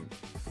was doing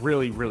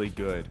really, really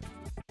good.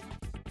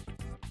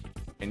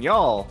 And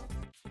y'all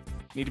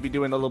need to be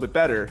doing a little bit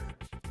better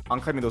on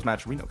claiming those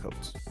match Reno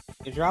codes.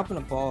 You're dropping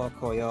the ball,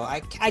 Koyo.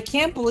 I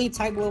can't believe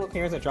type level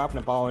players are dropping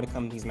the ball when it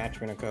comes to these match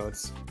winner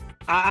codes.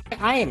 I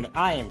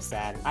am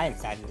sad. I am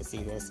saddened to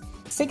see this.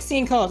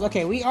 16 codes.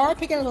 Okay, we are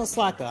picking up a little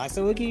slack though,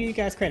 so we'll give you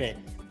guys credit.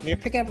 We're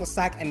picking up a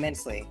slack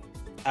immensely.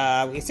 We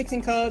have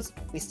 16 codes.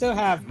 We still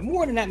have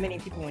more than that many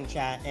people in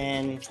chat,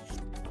 and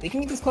we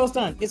can get this close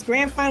done. It's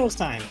grand finals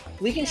time.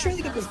 We can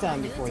surely get this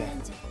done before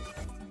then.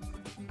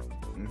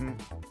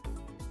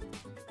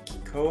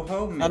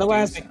 Kikoho, Medusa.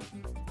 Otherwise,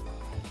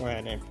 go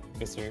ahead,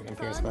 Mr.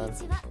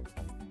 MBTL.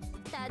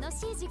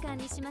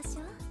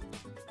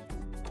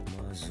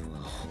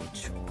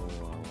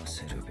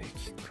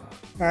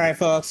 Alright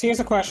folks, here's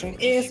a question.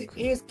 Is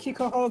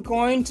Kikoho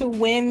going to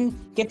win,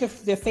 get the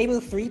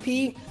Fable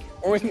 3P,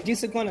 or is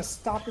Medusa going to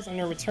stop this on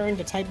her return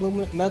to type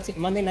Lumina,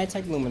 Monday Night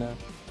type Lumina?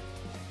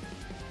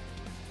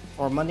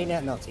 Or Monday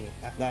Night Melty,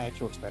 that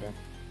actually works better.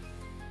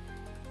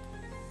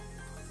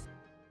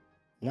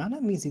 Not a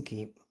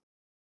Mizuki.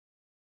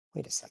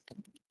 Wait a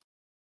second.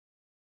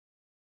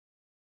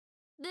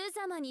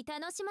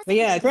 But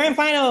yeah, grand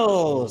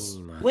finals!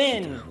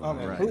 Win!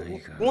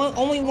 Okay.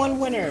 Only one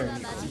winner.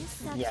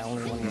 Yeah,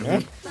 only one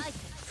winner.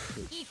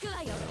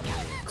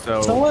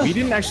 So we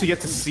didn't actually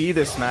get to see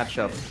this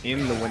matchup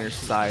in the winner's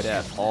side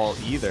at all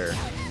either.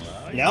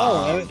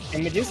 No,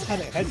 and Medusa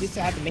had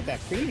to make that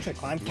pretty much a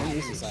climb from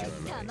Medusa's side.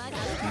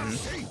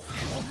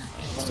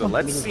 So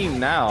let's see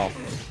now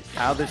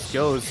how this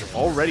goes.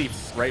 Already,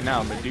 right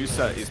now,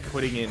 Medusa is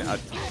putting in a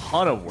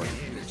ton of work,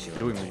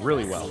 doing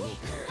really well.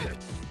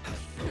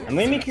 I'm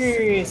gonna be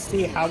curious to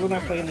see how we're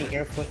gonna play in the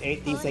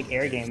these like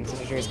air games,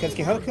 because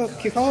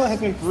Kikoho has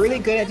been really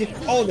good at just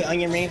the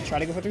onion ring, try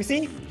to go for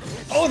 3C.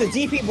 Oh, the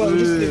DP blow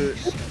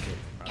just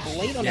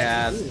late on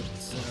that.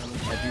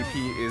 That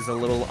DP is a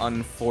little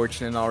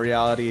unfortunate in all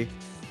reality. If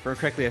I remember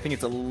correctly, I think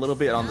it's a little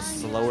bit on the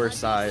slower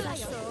side.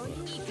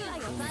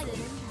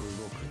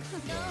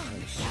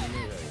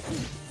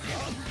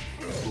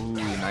 Ooh,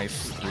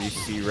 nice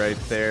 3C right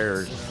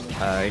there.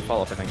 A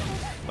follow-up, I think,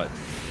 but.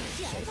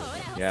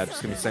 Yeah,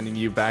 just gonna be sending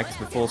you back to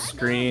the full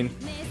screen.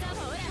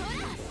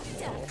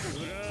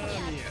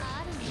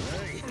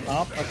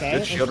 Oh, okay.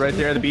 Good shield right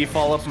there. The B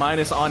follow-up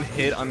minus on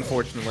hit,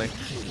 unfortunately.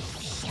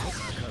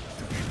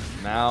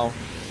 Now,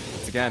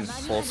 it's again,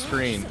 full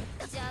screen.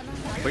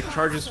 Quick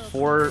charges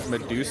for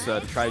Medusa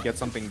to try to get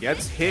something.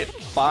 Gets hit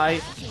by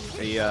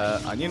a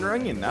onion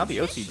ring, and now the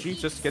OCG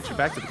just to get you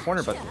back to the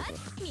corner, but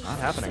not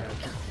happening.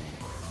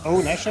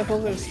 Oh, nice shuffle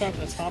to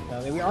the top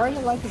though. We are in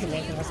the life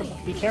position, so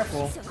be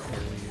careful.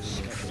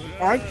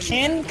 Ark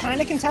can kind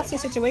of contest the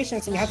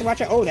situation, so you have to watch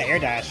it. Oh, that air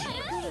dash.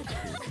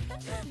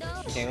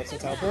 Okay, let's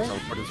teleport.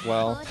 Teleport as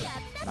well.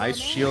 Nice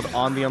shield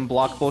on the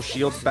unblockable.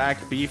 Shields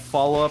back. B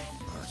follow-up.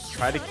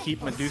 Try to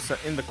keep Medusa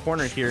in the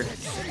corner here.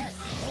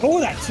 Oh,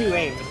 that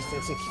 2A.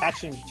 It's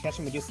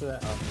catching Medusa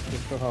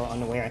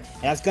unaware.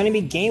 And that's going to be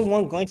game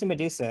 1 going to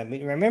Medusa.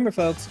 Remember,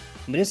 folks,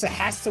 Medusa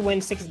has to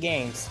win 6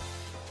 games.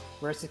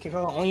 Versus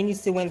Kikoho only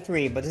needs to win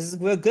 3. But this is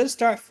a good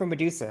start for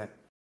Medusa.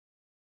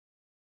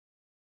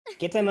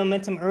 Get that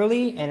momentum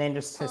early, and then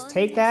just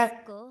take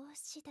that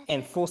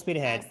and full speed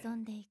ahead.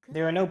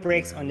 There are no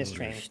brakes on this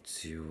train.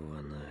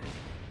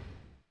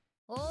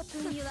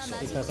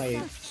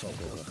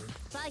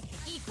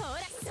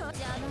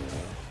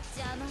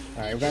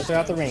 Alright, we're gonna throw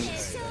out the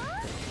rings.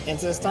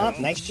 Into the stomp,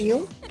 next to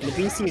you. The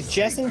BC is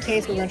just in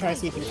case we're gonna try to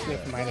see if we can switch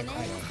from either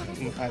side.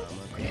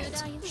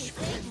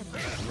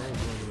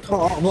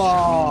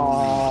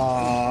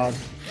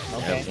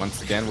 Okay.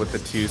 Once again with the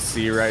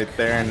 2C right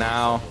there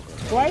now.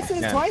 Twice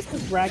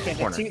this bracket,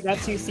 that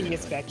 2C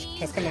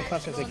is coming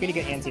closer. It's a pretty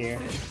good anti-air.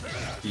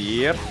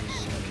 Yep.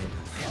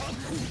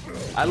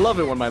 I love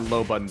it when my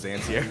low button's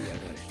anti-air.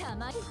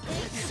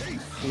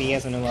 Me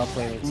as an OL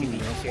player with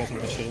 2D anti-airs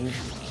and shouldn't.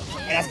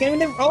 And that's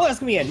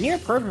gonna be a near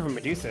perfect for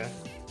Medusa.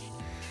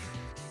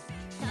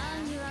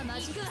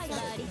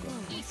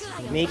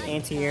 Make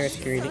anti-airs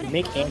great.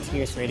 Make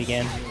anti-airs great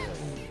again.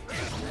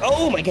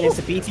 Oh my goodness,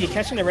 the BT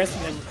catching the rest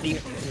of the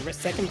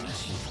second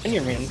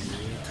onion ring.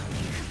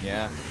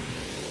 Yeah.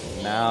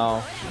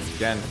 Now,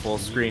 again, full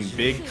screen.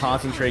 Big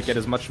concentrate, get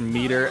as much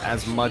meter,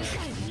 as much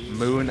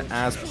moon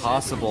as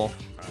possible.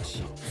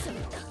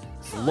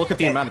 So look at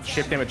the amount of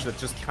chip damage that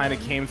just kind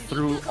of came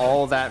through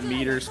all that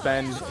meter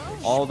spend,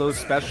 all those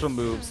special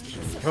moves.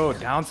 Go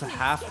down to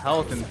half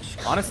health, and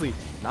honestly,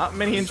 not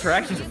many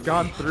interactions have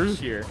gone through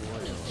here.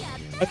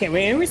 Okay,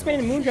 we're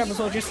spending Moondrop as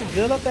well just to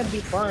build up that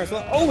beat bar as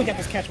well. Oh, we got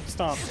this catch up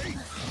stomp.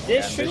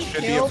 This should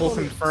be a full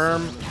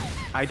confirm.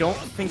 I don't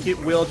think it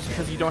will just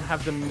because you don't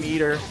have the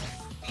meter.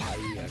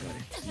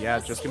 Yeah,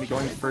 just gonna be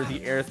going for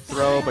the air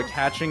throw, but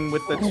catching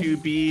with the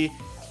 2B.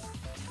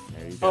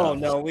 There you go. Oh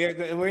no,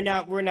 we're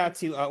now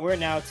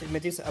to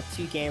Medusa up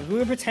 2 games. We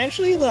were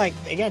potentially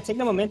again taking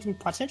the momentum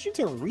potentially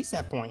to a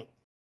reset point.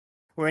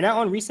 We're now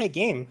on reset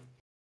game.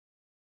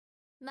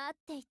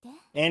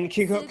 And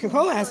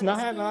Kikoho has not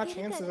had a lot of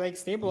chance to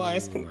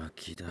stabilize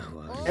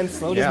and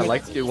slow. Yeah,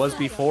 like it was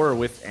before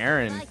with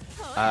Erin.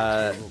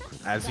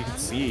 As you can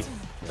see,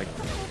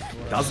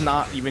 like does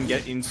not even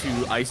get into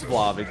Ice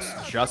Vlov.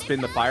 It's just been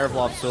the Fire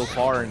Vlov so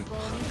far, and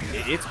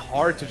it's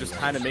hard to just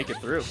kind of make it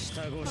through.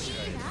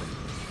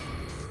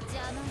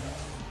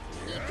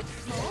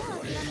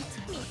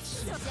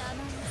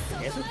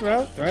 Here's a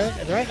throw,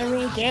 right? I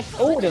mean, can't.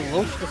 Oh,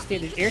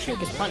 the airship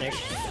gets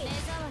punished.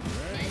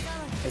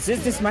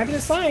 This might be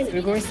the sign.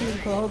 We're going to see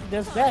Kikoho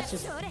does best.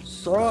 Just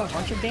throw a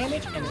bunch of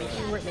damage and make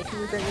you regret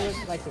your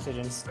life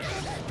decisions.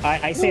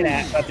 I say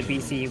that, but the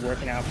BC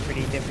working out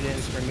pretty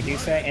dividends for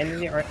Medusa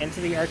and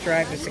into the arc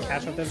drive just to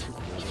catch up the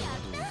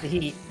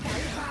heat.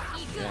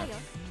 Yeah.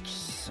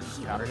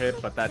 Counter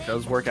hit, but that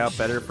does work out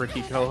better for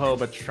Kikoho,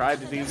 but tried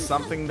to do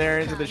something there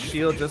into the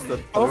shield just to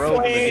throw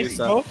the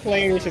Medusa. Both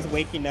players just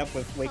waking up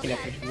with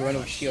run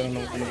of shield in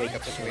the wake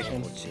up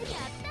situation.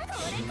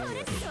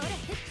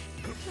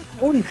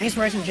 Oh, nice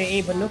rise from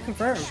JA, but no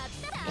confirmed.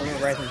 Or no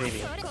rise from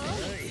JB.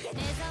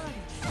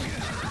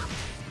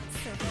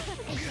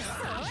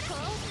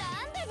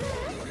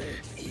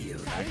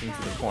 Back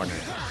into the corner.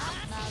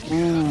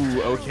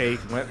 Ooh, okay,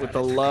 went with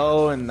the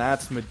low, and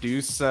that's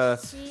Medusa.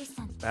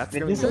 That's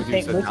going to be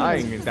Medusa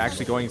dying and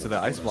actually going to the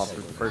Ice Block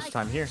for the first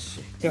time here.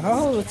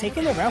 Oh,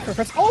 taking the route for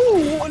first.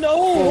 Oh, no,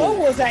 what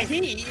was that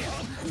heat?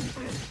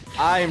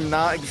 I'm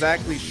not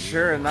exactly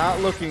sure. Not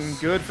looking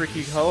good for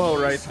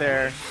Kikoho right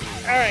there.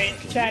 Alright,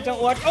 chat,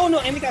 don't watch. Oh no,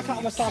 and we got caught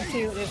on the stomp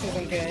too. This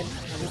isn't good.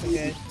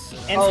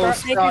 And oh,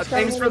 Scott,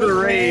 thanks for the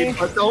raid,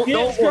 but don't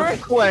look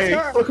away.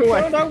 Look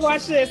away. Don't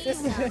watch this. This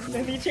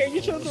is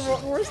you chose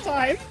the worst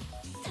time.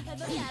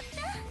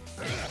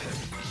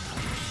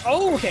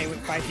 Oh, okay, with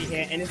 5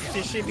 hit, and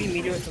this should be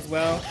Meteors as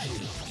well.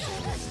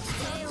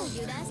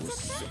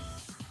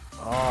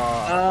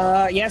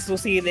 Yes, we'll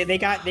see.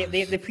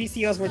 The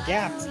pre-CLs were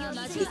gapped.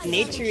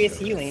 Nature is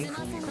healing.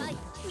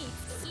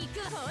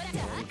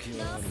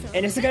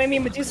 And it's gonna be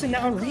Medusa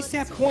now on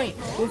reset point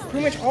with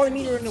pretty much all the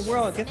meter in the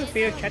world. Get the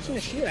fair catching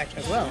the shield action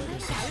as well.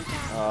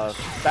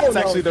 That's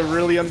actually the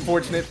really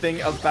unfortunate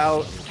thing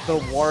about the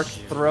Warc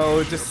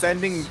throw, just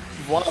sending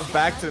Vlov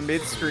back to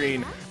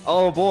mid-screen.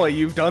 Oh boy,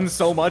 you've done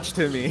so much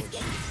to me.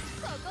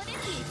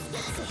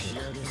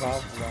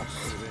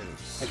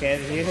 Okay,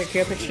 here's a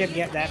kill ship,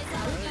 get that.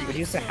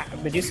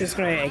 Medusa's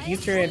gonna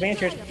use her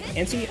advantage.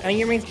 Into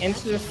Onion Rings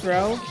into the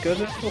throw, goes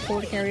up to a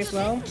forward carry as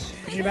well.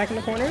 Push her back in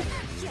the corner.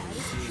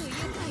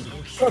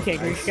 Okay,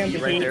 Green Scum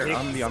right there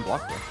on the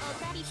unblocked.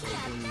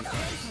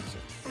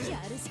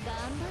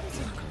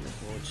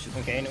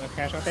 Okay, no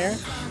cash out there.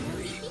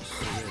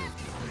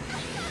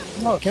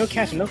 Oh, kill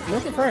cash, no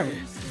confirm.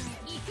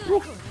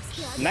 Woo.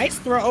 Nice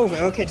throw over.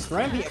 Okay, just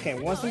run. Okay,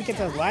 once we get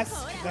the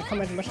last, that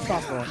come as much as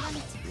possible.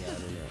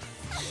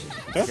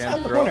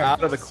 Again, throw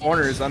out of the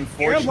corners.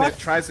 Unfortunate.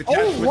 Tries to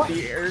catch with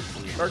the air.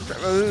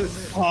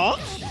 Huh?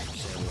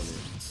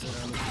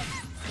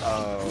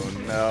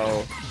 Oh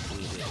no.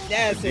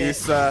 That's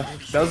Medusa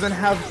doesn't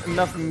have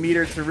enough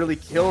meter to really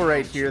kill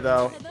right here,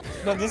 though.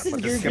 But this is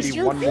gonna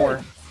be one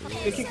more.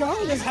 The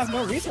Kikoho just has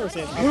no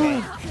resources.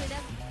 Okay.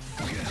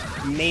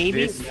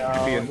 Maybe. This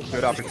could be a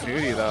good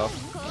opportunity, though.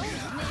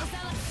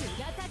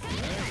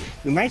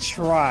 We might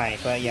try,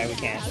 but yeah, we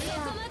can't.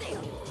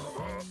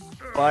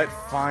 But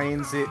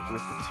finds it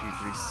with the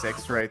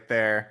 2-3-6 right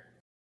there.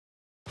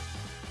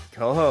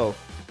 Kikoho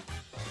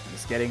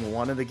is getting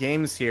one of the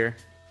games here.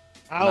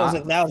 That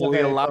was fully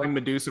allowing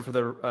Medusa for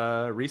the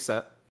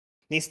reset.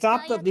 They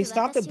stopped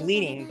the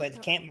bleeding,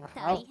 but can't.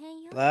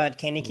 But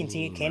can he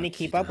continue? Can he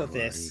keep up with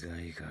this?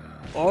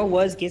 Or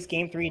was this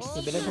game 3 just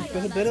a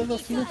bit of a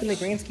fluke in the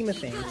grand scheme of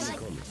things?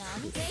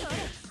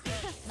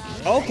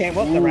 Okay,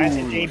 well, the Rise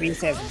and JB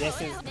says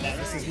this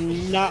is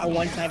not a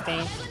one-time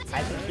thing.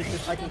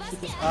 I can keep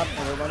this up,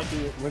 and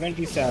we're gonna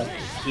do so.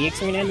 The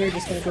X-Ray and we're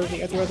just gonna go to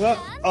the other as well.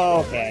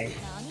 Okay.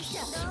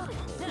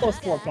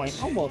 Almost 4 points.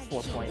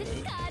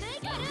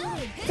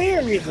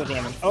 Very reasonable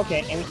damage.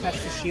 Okay, and we catch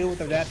the shield with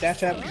the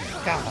dash up.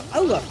 God, I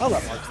love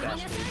Warc's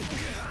dash.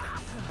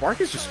 Warc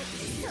is just.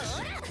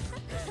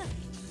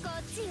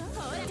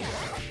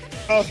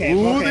 Okay.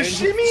 Ooh, the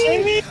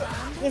shimmy!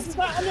 This is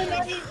not under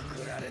 90.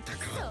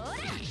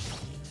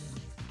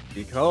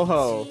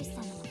 Kikoho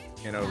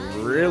in a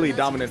really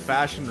dominant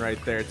fashion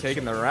right there,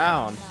 taking the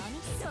round.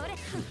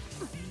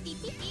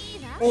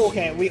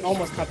 Okay, we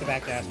almost caught the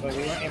backdash, but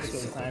we weren't able to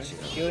this time.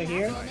 Shield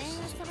here.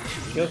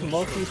 Shield from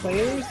both these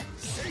players.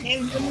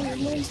 And the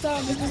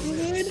Moonstop, this is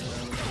good.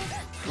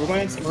 We're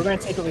going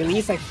to take a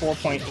release like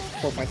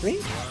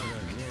 4.3.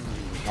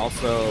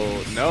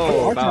 Also,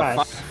 no,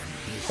 about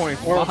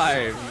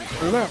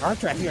 5.5. We're going to arc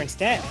drive here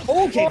instead.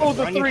 Okay, oh,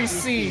 the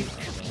 3C.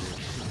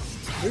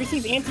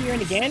 3C's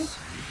anti-Erin again.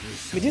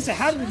 Medusa,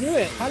 how did we do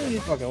it?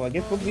 Okay, well, I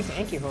guess we'll be some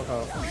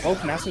anti-Kikoho.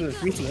 Both masters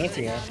of 3C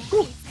anti-Air.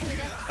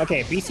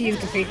 Okay, BC is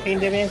complete pain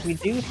dividends. We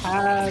do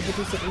have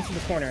Medusa into the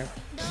corner.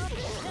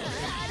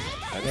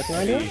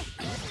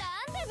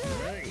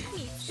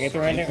 Get the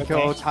render?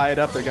 Kikoho tied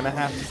up. They're gonna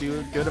have to do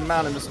a good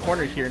amount in this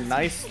corner here.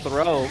 Nice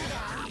throw.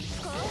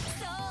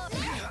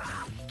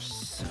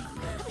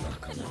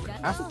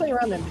 has to play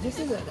around them.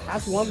 Medusa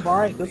has one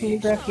bar, goes in the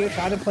draft here,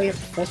 try to play it,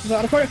 forces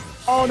out of the corner.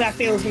 Oh, that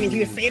fails me.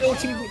 He fatal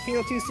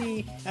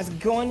 2C. That's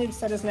going to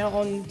set us now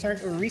on turn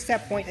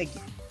reset point.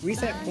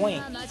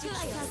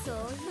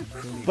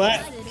 But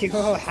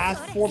Kikoho has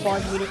 4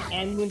 bars leading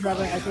and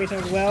Moondriver activation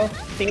as well.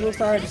 Fatal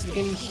Star is going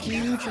to be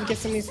huge and get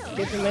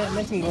the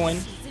momentum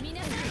going.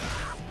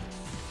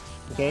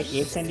 Okay,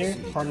 8 Sender,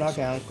 hard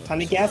knockdown. Time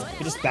to gas,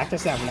 we just back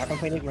this out. We're not gonna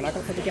play the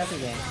gas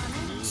again.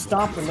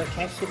 Stop and look,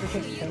 can't get the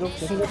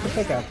doesn't go for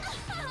pickup.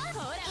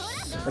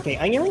 Okay,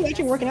 Onion Ring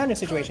actually working out in this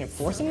situation.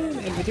 Forcing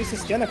and Medusa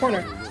still in the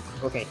corner.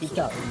 Okay, he's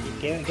out.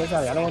 Get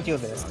out. I don't want to deal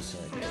with this.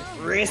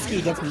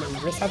 Risky,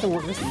 risk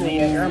the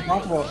air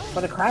impossible.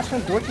 But the clash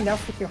comes working out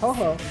for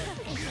Kikoho.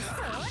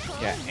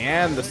 Yeah,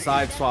 and the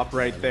side swap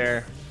right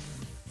there.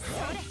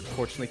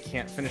 Unfortunately,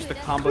 can't finish the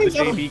combo. The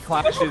JB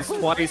clashes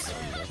twice.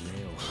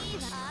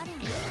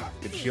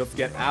 Good shield to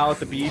get out.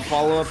 The B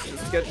follow-up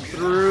just to get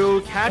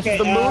through. Catches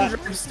the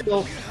Moondrive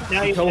still.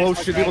 Tohno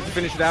should be able to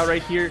finish it out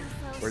right here.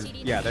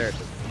 Yeah, there it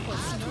is.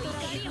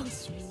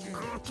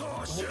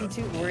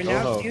 We're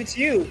now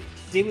 2-2.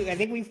 I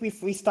think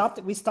we stopped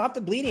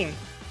the bleeding.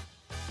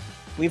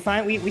 We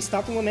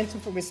stopped the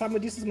momentum. We stopped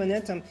Medusa's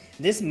momentum.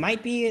 This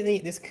might be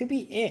this could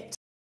be it.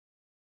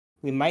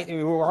 We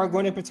are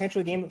going to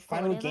potential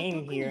final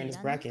game here in this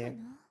bracket.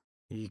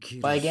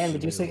 But again,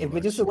 if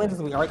Medusa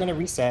wins, we are going to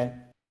reset.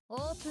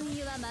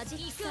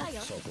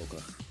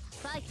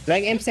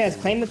 Like Imp says,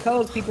 claim the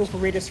codes, people, for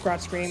Raider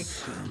Scrot Scream.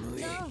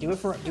 Do it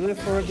for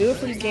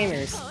these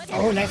gamers.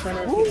 Oh, nice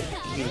runner.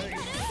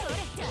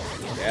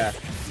 Yeah,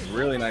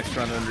 really nice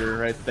run under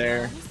right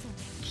there.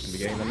 Gonna be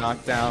getting the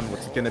knockdown.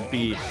 What's it gonna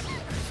be?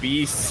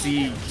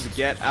 BC to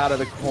get out of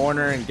the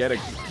corner and get a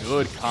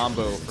good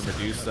combo for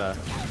Medusa.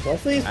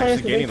 Hopefully he's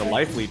actually gaining the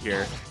life lead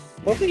here.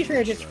 Hopefully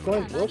he's just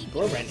going blow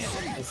right now.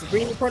 It's the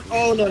green report.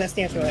 Oh no, that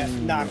stands for that.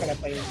 Not gonna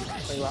play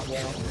a lot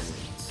well.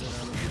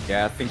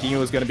 Yeah, thinking it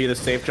was gonna be the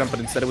safe jump, but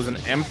instead it was an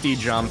empty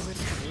jump.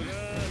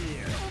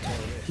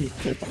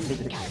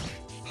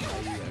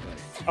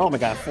 Oh my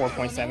god,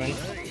 4.7.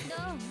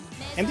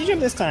 Empty jump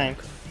this time.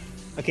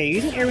 Okay,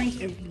 using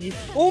Erin.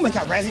 Oh my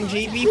god, rising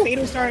JB,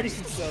 fatal star. This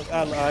is so.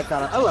 I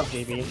love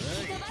JB.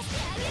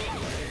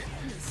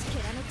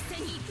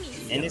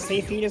 And this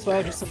safe feed as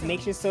well, just to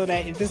make sure so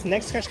that if this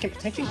next crush can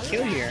potentially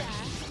kill here.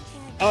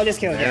 Oh, this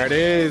kill. There it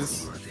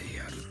is.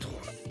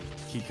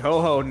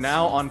 Kikoho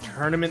now on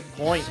tournament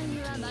point.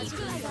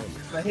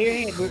 But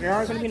here we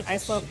are going to be an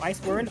ice swap.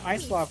 We're in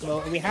ice swap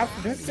mode. We have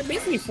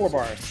basically 4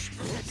 bars.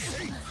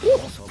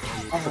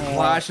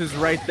 Flash is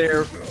right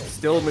there.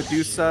 Still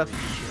Medusa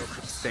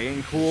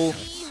staying cool.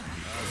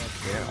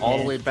 Yeah, all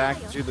the way back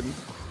to the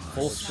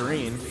full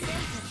screen.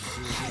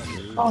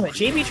 Oh, the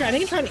JB I think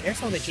he's trying to air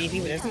the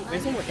JB, but it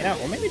doesn't work it out.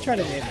 Or maybe try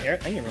to air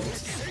onion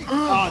rings.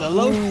 Oh, the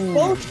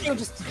low shield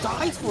just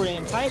dies for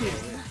him entirely.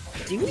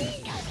 Do we?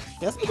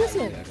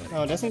 Doesn't.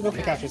 No, it doesn't go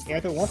for captures. Air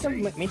through. Once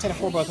we maintain a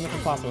 4 bars, make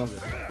it possible.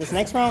 This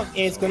next round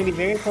is going to be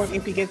very important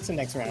if we get to the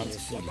next round.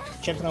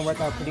 Chip's going to work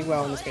out pretty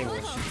well in this favor.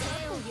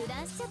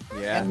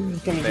 Yeah,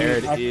 there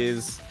it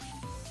is.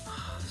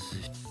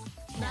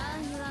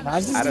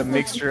 At a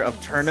mixture of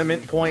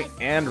tournament point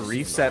and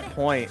reset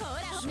point.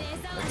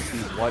 Let's see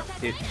what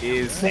it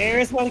is.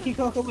 There's what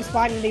Kikoho was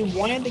fighting. They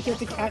wanted to get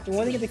the catch. They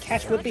wanted to get the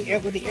catch with the air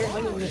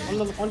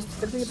on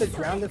specifically the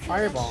grounded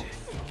fireball.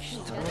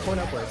 Going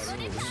upwards.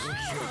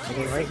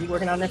 Okay, right. He's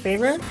working on their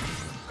favor.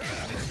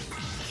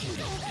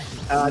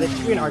 The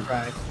 2 in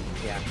Arhkma.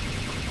 Yeah.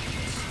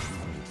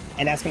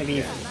 And that's going to be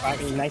a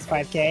nice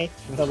 5k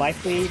with a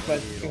life lead, but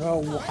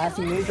Kikoho will have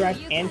to move drive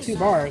and 2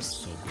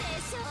 bars.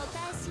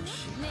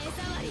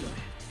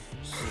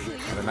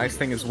 And the nice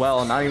thing as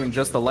well, not even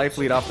just the life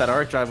lead off that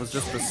arc drive, was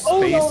just the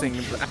spacing.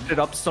 Added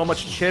up so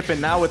much chip, and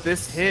now with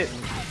this hit,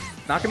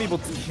 not going to be able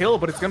to kill,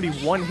 but it's going to be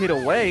 1 hit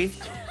away.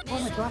 Oh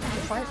my god,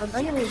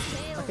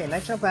 okay,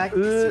 nice jump back.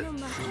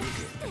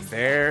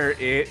 There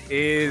it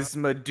is.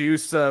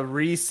 Medusa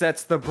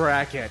resets the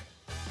bracket.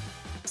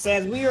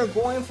 Says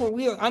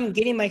I'm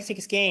getting my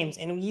 6 games,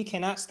 and you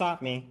cannot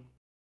stop me.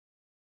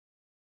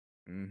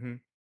 Mm-hmm.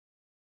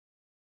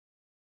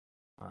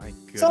 My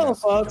goodness. So,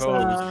 folks,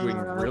 was doing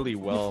really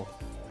well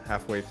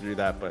halfway through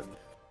that, but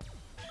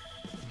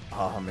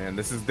oh man,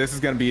 this is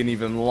gonna be an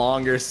even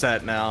longer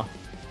set now.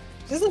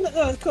 This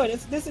is good.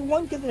 This is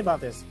one good thing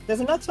about this. There's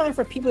enough time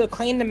for people to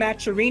claim the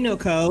Matcherino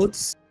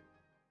codes.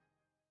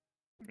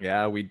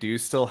 Yeah, we do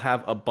still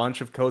have a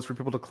bunch of codes for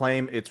people to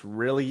claim. It's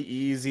really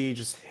easy.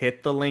 Just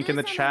hit the link in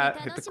the chat,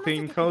 hit the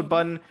claim code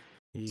button.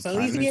 So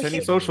easy any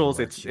socials.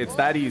 It's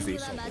that easy.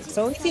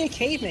 So easy a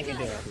caveman can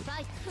do it.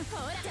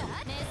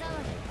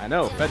 I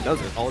know, Fed does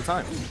it all the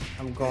time.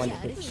 I'm going to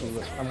put you in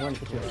the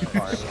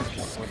car.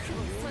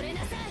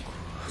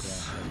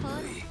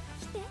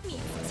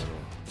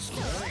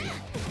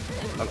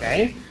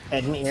 Okay.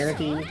 And air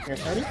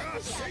started.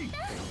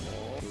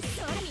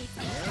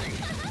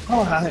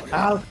 Oh,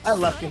 I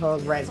love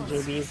Kikoho's rising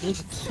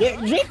JBs.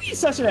 JB is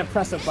such an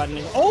impressive button.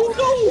 Oh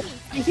no!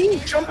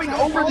 He's jumping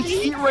over the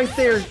heat right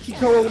there.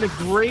 Kikoho in a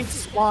great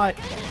spot.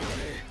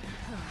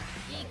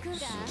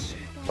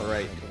 All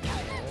right.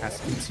 Has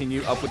to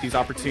continue up with these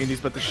opportunities,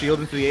 but the shield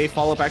into the A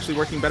follow-up actually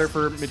working better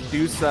for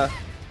Medusa.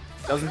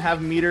 Doesn't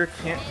have meter,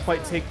 can't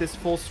quite take this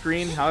full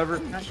screen. However,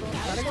 trying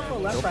to go for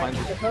left right.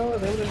 Kikoho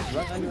is able to just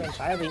run under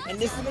entirely, and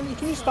this is going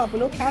to be stop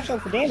with no cash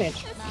out for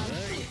damage.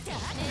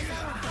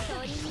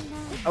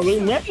 Oh,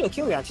 we might be able to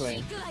kill you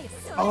actually.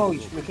 Oh,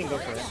 we can't go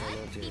for it.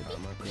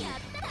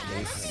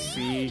 They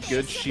see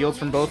good shields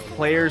from both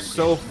players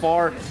so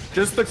far.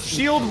 Just the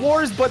shield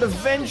wars, but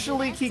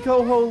eventually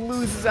Kikoho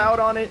loses out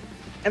on it.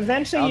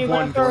 Eventually, you're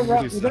gonna throw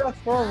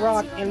a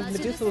rock, and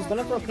Medusa was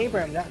gonna throw a paper,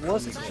 and that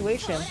was the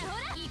situation.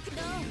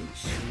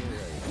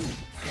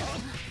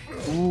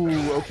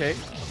 Ooh, okay.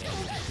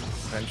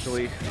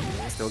 Eventually,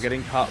 still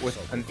getting caught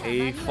with an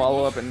A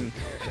follow-up and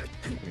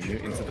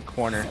into the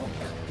corner.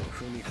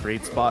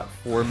 Great spot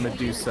for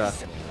Medusa.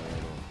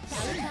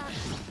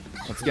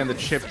 Once again, the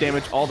chip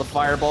damage, all the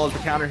fireballs, the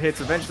counter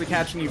hits, eventually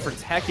catching you for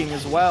teching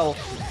as well.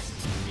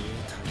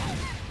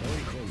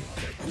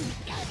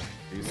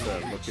 Medusa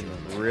looking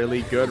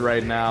really good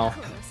right now.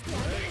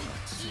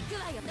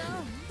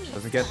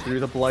 Doesn't get through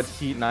the blood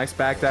heat. Nice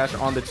backdash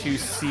on the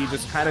 2C,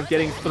 just kind of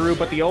getting through,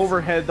 but the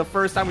overhead, the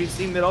first time we've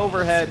seen that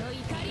overhead.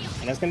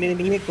 And that's going to be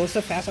the limit. Goes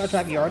to fast art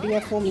trap. You already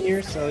have full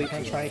meter, so you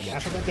can try to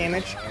cash out that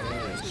damage.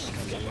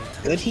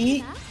 Good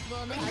heat.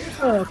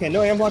 Oh, okay,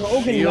 no air block.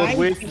 Open Shield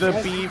with the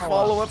B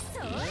follow-up.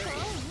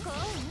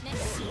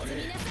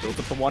 Builds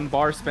up the 1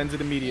 bar, spends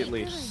it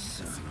immediately.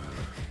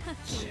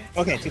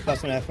 Okay,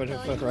 2+1 for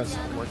the rest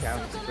of the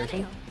workout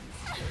situation.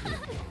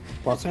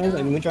 Plus turns,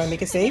 and we try to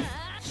make it safe.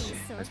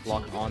 Nice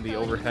block on the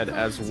overhead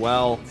as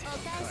well.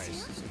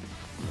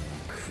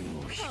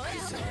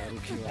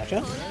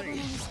 Gotcha.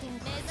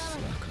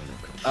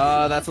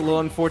 That's a little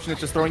unfortunate,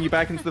 just throwing you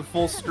back into the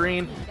full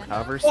screen.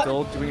 However,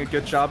 still doing a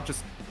good job,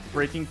 just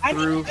breaking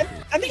through.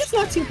 I think it's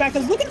not too bad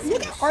because look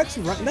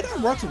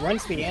at Warc's run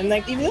speed, and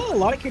like even though a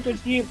lot of characters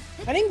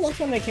I think Warc's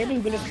one of the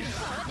characters who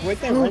just with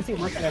their run speed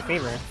works in their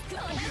favor.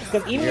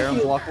 Because even Aaron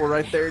blockable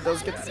right there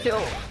does get the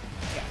kill.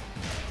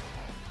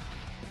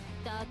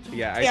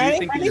 Yeah, I do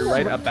think that you're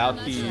right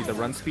about the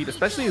run speed,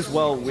 especially as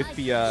well with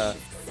the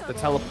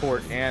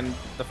teleport and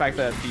the fact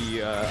that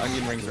the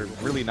onion rings are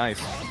really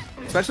nice.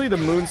 Especially the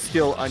moon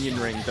skill onion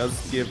ring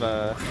does give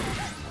Kikoho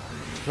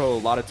a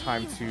lot of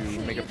time to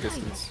make up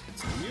distance.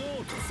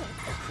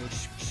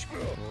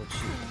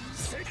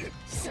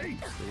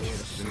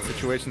 In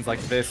situations like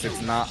this,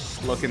 it's not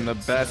looking the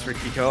best for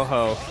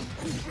Kikoho.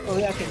 Oh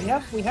yeah, okay,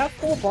 we have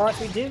full bars.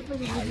 We did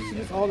really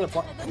use all the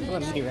bars. I'm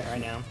meteor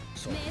right now.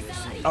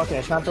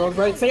 Okay, shot throw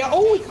right. So yeah,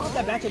 oh, we caught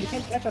that back up. We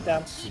can't catch up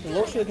that. The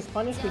low shield gets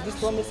punished. We just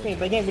throw him this game.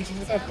 But again, we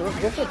just have to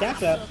go for a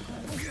dash up.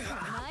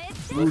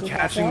 Ooh,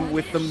 catching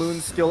with the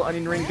moon skill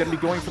onion ring, gonna be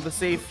going for the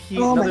safe heat.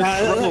 Oh my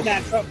god, I love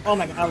that. Oh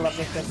my god, I love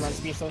this run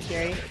speed, so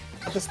scary.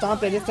 But the stomp,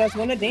 that's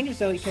one of the dangers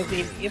though, because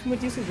if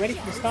Medusa is ready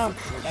for the stomp,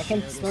 that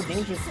can still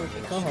dangerous for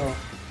Kikoho.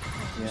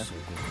 Yeah.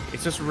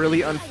 It's just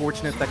really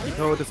unfortunate that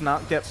Kikoho does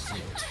not get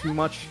too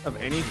much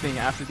of anything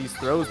after these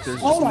throws.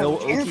 There's just no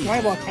Oki.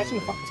 Fireball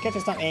catching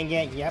stomp, and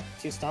yeah,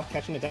 to stomp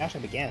catching the dash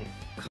up again.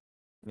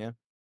 Yeah.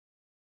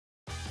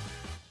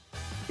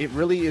 It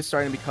really is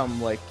starting to become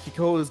like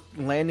Kikoho is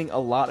landing a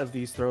lot of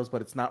these throws,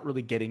 but it's not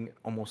really getting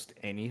almost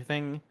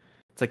anything.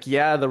 It's like,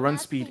 yeah, the run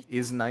speed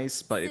is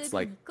nice, but it's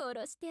like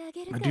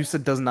Medusa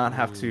does not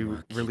have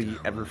to really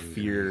ever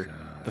fear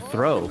the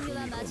throw.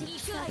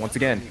 Once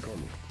again,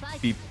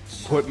 be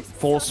put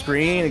full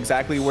screen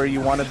exactly where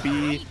you want to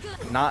be,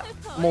 not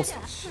almost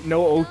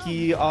no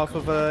Oki off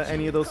of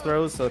any of those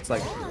throws, so it's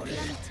like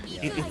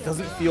it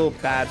doesn't feel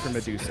bad for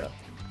Medusa.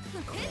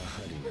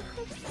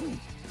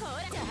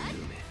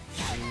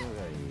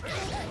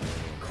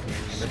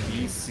 The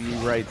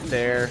BC right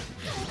there.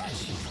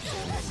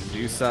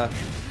 Medusa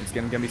is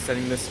gonna be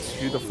setting this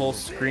to the full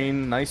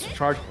screen. Nice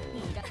charge.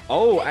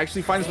 Oh,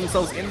 actually finds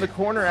themselves in the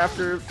corner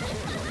after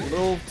a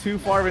little too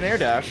far of an air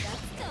dash.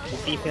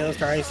 He fails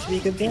tries to be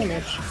good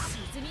damage.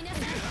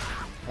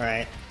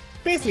 Alright.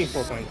 Basically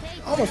 4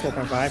 almost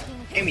 4.5.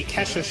 And we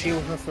catch the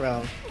shield with a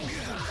throw.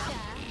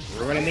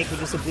 We're gonna make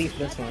Medusa bleed for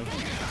this one.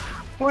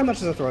 Or as much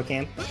as a throw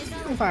can.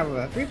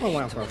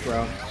 3.1 for a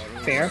throw.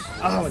 Fair.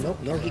 Oh,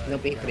 no heat, no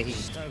bait for the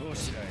heat.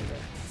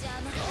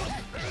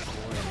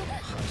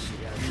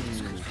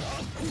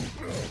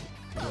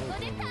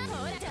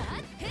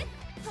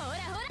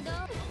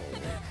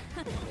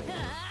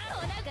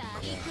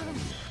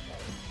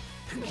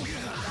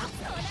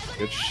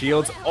 Good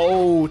shields.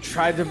 Oh,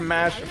 tried to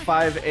mash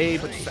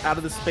 5A, but just out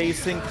of the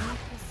spacing.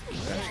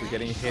 Actually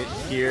getting hit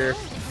here.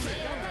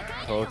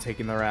 Oh,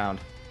 taking the round.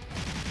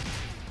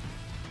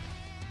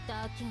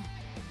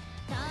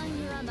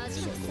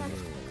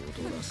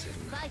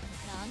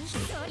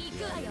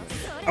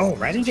 Oh,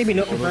 Rising JB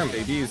no confirm.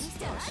 ADs.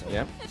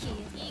 Yep.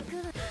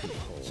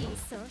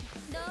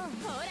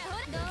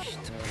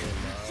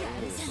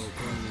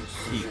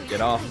 Heat,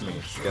 get off me.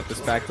 Get this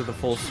back to the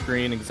full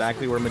screen,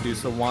 exactly where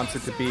Medusa wants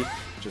it to be.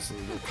 Just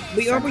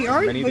we are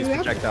many of these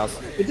projectiles.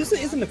 Medusa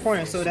is in the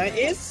corner, so that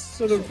is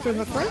the front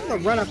of the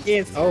run up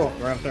is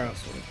run up throw.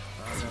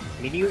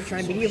 Meteor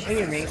trying Meteor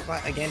onion ring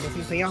spot again.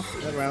 Doesn't pay off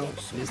well.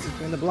 This is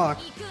from the block.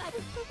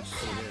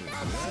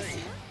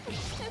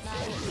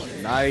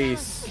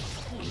 Nice.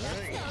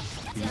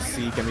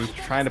 DC gonna be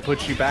trying to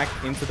put you back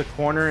into the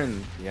corner,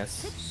 and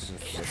yes,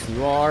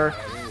 you are.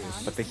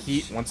 But the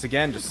heat once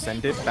again just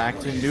send it back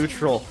to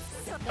neutral.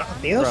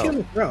 Fail shield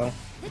and throw.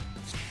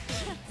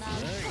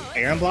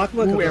 Air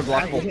unblockable. Ooh, air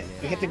blockable.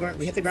 We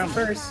hit the ground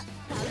first.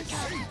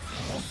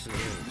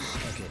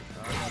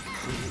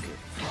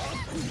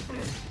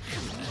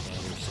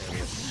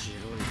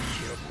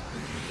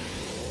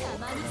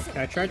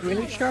 We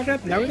need to charge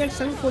up. Now we're gonna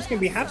send force.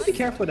 Gonna be have to be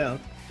careful though.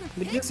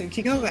 But listen,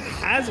 Kikoho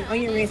has an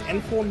onion rings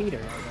and 4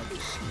 meter.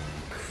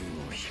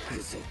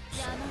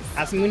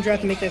 Has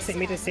Moondrive to make that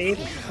save.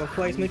 Go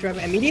plays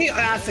Moondrive immediately.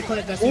 That's the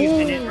clip. That's used.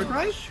 And then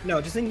retry?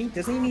 No, doesn't need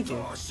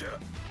to.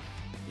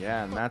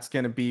 Yeah, and that's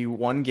gonna be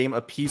 1 game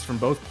apiece from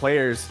both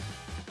players.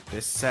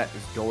 This set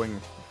is going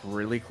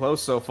really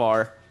close so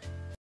far.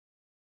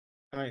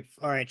 All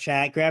right,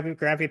 chat. Grab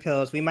your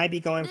pills. We might be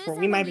getting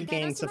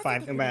to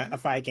a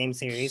 5-game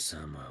series.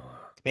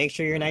 Make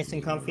sure you're nice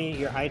and comfy.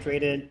 You're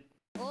hydrated.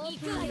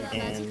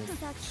 And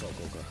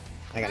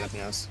I got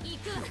nothing else.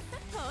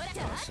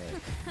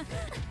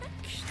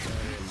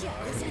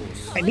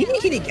 I need to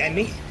hit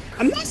again.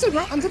 I'm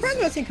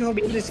surprised I think he'll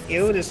be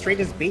able to straight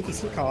this bait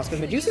DC calls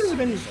because Medusa has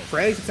been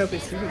fairly successful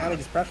at keeping out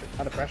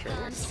of pressure.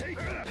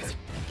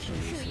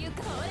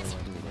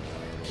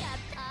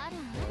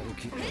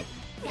 Okay.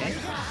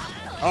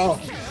 Oh,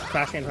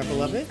 Crash and Purple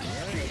love it.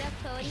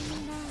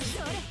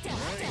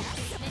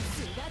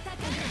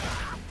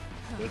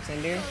 Wakes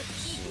in there.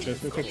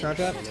 Just a quick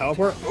charge up.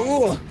 Teleport.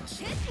 Ooh!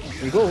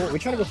 We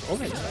try to go for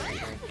overhead.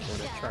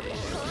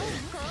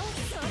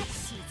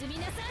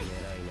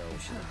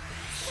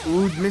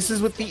 Ooh,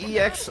 misses with the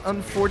EX.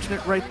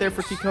 Unfortunate right there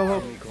for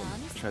Kikoho.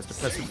 Tries to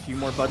press a few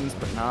more buttons,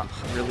 but not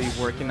really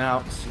working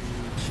out.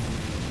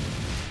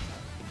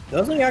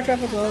 Those are the air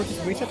traffic low.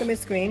 Just reset the mid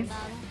screen.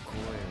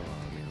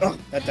 Oh,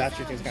 that dash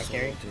shooting is kind of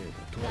scary.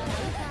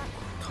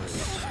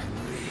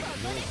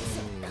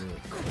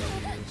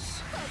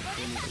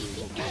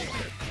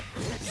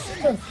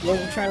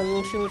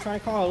 Little shield trying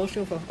to call a little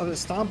shield of the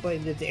stomp,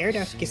 but the air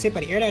dash gets hit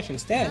by the air dash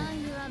instead.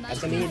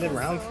 That's gonna be the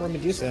round for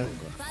Medusa.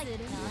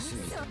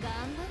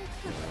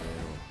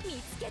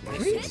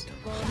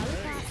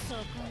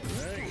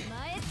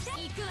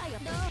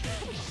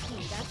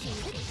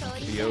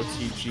 The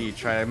OTG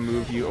try to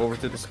move you over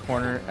to this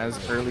corner as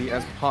early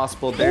as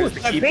possible. There's the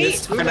keep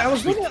this time. I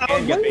was waiting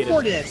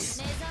for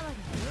this.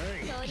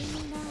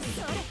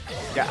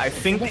 Yeah, I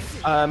think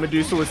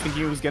Medusa was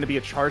thinking it was going to be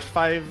a charged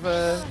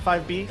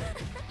 5B,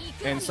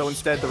 and so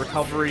instead the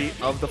recovery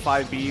of the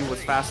 5B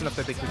was fast enough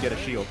that they could get a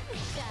shield.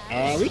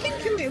 We can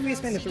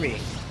spend the 3.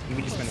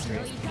 We just spend the 3.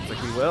 Looks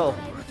like we will.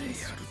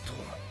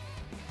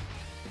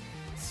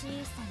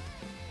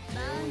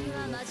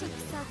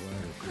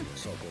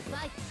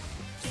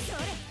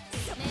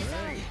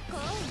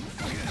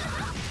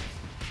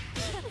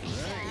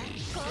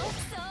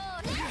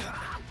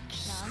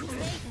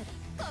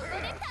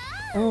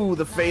 Oh,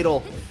 the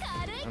fatal.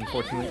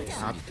 Unfortunately,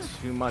 not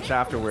too much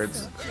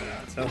afterwards.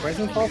 So,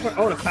 Bryson fall for.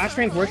 Oh, the Clash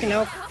Rain's working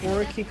out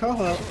for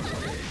Kikoho.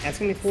 That's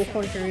gonna be full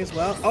point carry as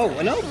well. Oh,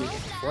 no!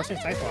 Forcing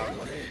Sidewalk.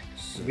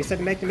 Reset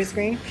to make the mid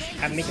screen.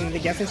 After making the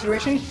guessing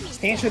situation,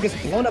 Stanchiel gets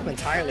blown up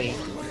entirely.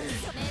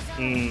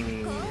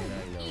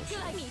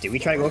 Did we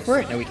try to go for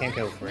it? No, we can't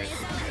go for it.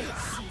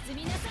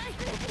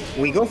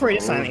 We go for it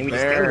this time, and we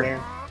just go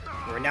there.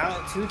 We're now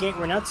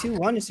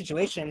 2-1 in the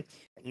situation.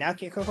 Now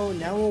Kikoho,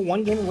 now we're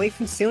 1 game away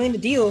from sealing the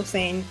deal,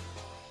 saying.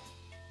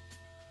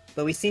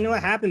 But we see what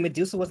happened.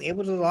 Medusa was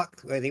able to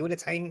lock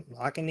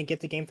in to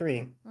get to game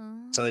 3.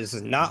 So this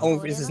is not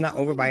over. This is not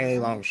over by a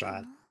long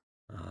shot.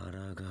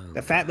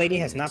 The fat lady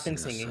has not been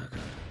singing.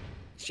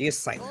 She is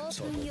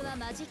silent.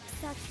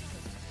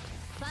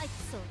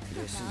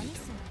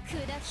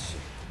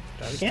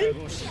 Again?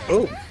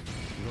 Oh!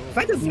 The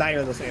fact that neither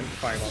of those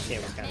fireballs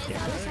came was kind of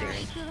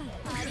scary.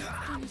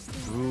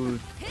 Ooh,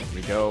 here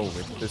we go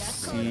with the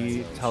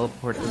C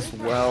teleport as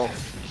well.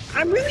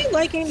 I'm really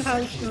liking how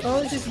it's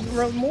just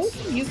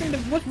mostly using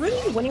what's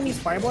really winning these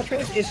fireball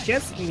trades is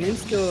just moon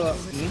skill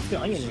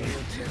onion ring.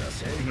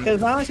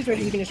 Because a lot of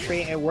situations you can just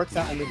trade, it works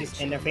out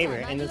in their favor.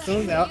 And as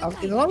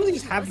long as they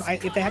just have,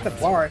 if they have the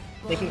bar,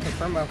 they can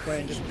confirm up for it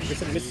and just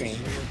reset the mid screen.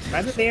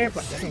 That's it there,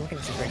 but it doesn't work in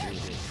the situation.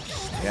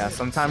 Yeah,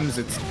 sometimes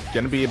it's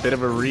gonna be a bit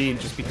of a read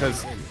just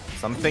because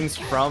some things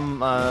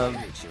from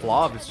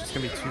Vlov is just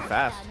gonna be too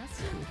fast.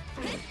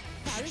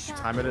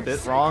 Time it a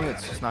bit wrong,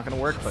 it's just not gonna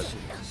work, but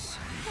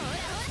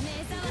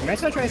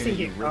That's what I try to see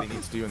here. Really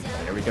needs to do. And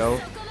there we go.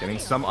 Getting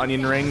some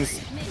onion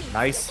rings.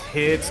 Nice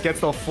hits. Gets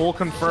the full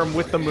confirm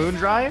with the moon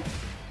drive.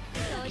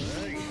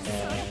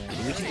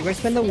 We're gonna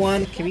spend the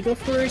 1. Can we go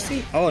for a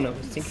C? Oh no,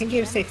 we can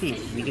give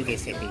safety. We do get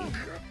safety.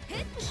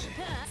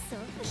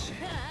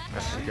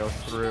 Has to go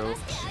through.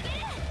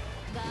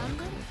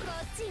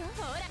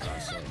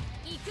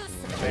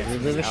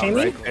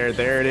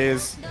 There it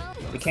is.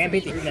 We can't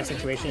beat the in that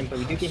situation, but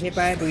we do get hit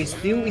by it. But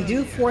we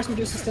do force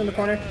Medusa still in the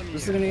corner.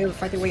 Medusa's gonna be able to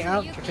fight their way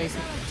out. Try to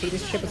take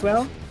this chip as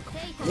well.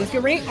 Let's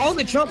get ready. Oh,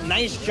 the jump!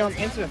 Nice jump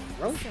into the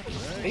throat.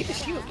 Make the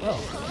shield. Oh,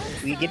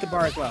 we get the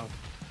bar as well.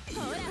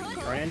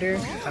 Right under.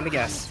 Time to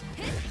guess.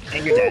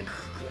 And you're dead.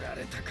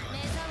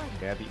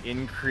 Yeah, the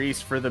increase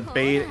for the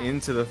bait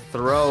into the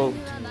throw.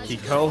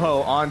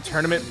 Kikoho on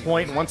tournament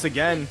point once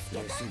again.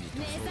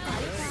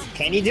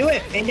 Can you do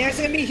it? And that's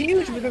gonna be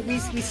huge. We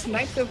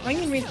snipe the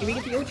onion ring and we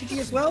get the OGG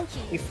as well.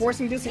 We force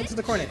Medusa into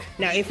the corner.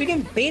 Now, if we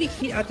can bait a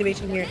heat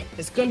activation here,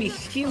 it's gonna be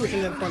huge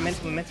in the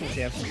momentum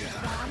shift.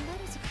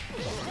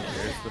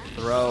 There's the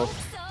throw.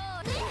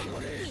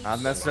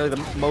 Not necessarily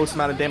the most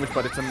amount of damage,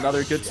 but it's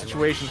another good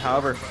situation.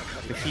 However,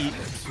 the heat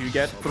to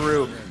get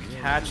through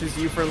catches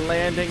you for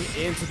landing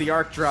into the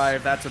arc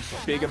drive. That's a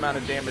big amount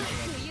of damage.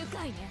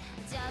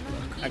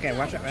 Okay,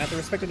 watch out. We have to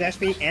respect the dash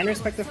beat and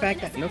respect the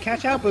fact that no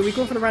catch out, but we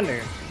go for the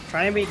render.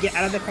 Try and get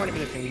out of the corner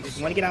position. We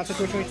just want to get out of the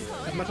situation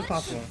as much as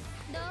possible.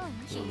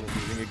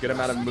 Using a good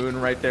amount of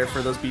moon right there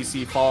for those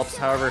BC follow-ups.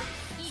 However,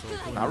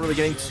 not really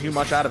getting too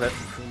much out of it.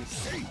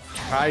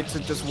 Tried to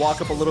just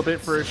walk up a little bit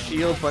for a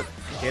shield, but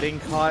getting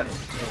caught.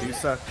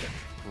 Medusa,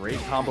 great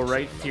combo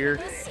right here.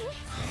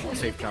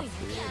 Safe jump.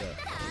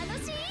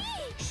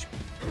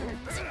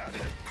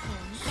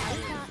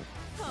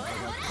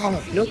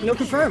 Oh, no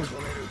confirm.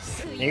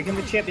 Here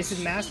comes the chip. This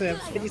is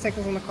massive. 50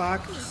 seconds on the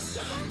clock.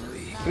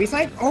 We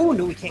slide? Oh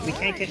no, we can't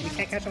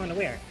catch him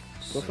unaware.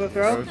 Go for the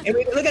throw. And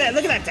look at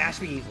that dash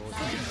speed.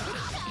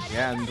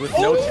 Yeah, and with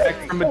no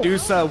tech from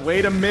Medusa.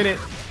 Wait a minute.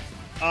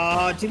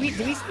 Do we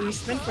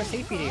spin for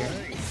safety here?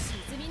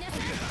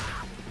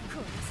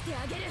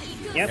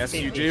 Yep, yes,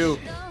 safety. you do.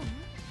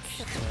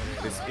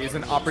 This is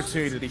an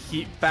opportunity to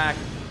heat back.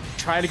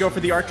 Trying to go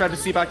for the arc drive to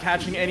see about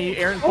catching any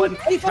Erin button.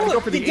 Trying to go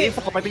for the A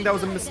follow-up. I think that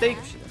was a mistake.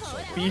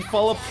 B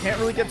follow-up can't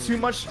really get too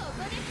much.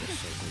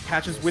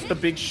 Catches with the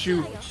big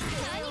shoe.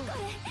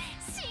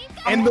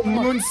 And the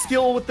moon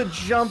skill with the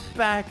jump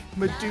back.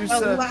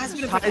 Medusa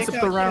ties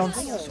up the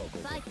rounds.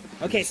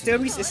 Okay, still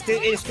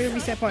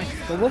reset point.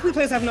 But Wolfie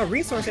players have no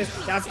resources.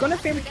 That's gonna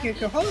favor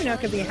Kikoho now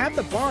because they have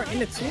the bar in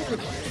the two.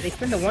 They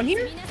spend the one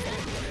here?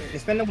 They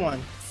spend the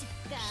one.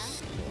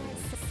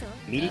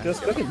 Meaty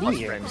goes look at me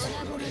here. Next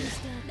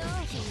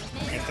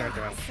third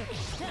throw.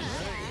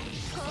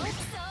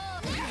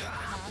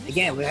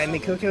 Again, we have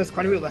Mikoto's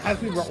corner. We'll have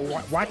to be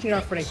watching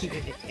out for the heat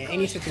in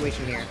any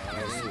situation here.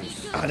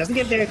 Doesn't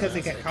get there because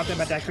they get caught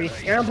by that tree.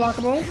 Air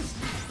unblockable.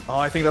 Oh,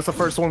 I think that's the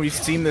first one we've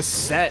seen this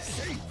set.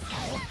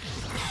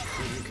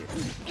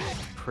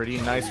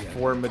 Pretty nice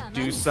for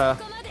Medusa.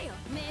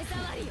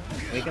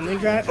 Make a moon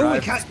drive.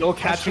 Still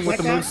catching with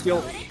the moon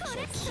skill.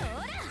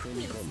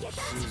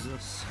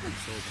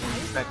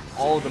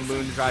 All the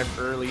moon drive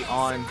early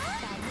on.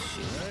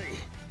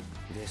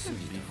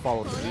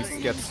 Follow at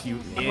least gets you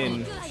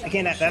in.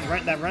 Again,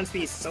 that run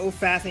speed is so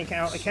fast and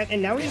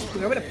and now we're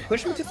able to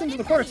push him into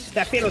the course.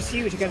 That fatal's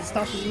huge because it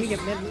stops the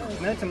immediate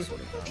momentum.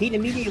 Heat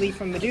immediately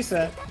from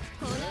Medusa.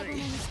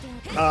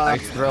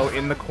 Nice throw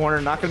in the corner.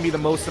 Not going to be the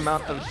most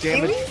amount of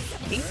damage.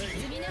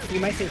 We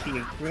might say P.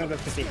 We're going to go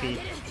for CP.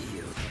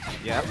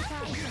 Yep.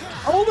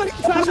 Oh my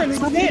god!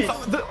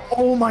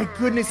 Oh my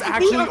goodness!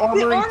 Actually,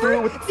 armoring through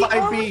it with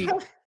 5B.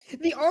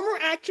 The armor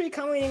actually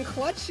coming in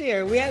clutch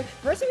here. We have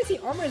first time we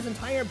see armor's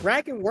entire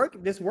bracket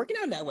working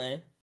out that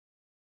way.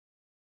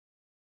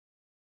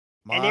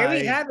 And there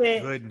we have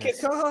it.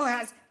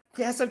 Kikoho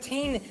has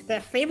obtained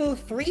that fabled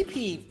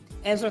 3-peat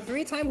as a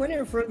 3-time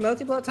winner for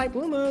multi-blood type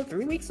Bluma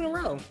 3 weeks in a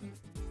row.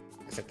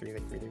 I said three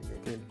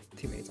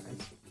too many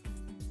times.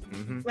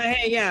 But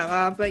hey,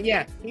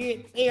 yeah,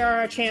 they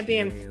are our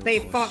champion. They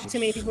fought too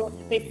many people.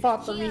 They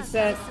fought the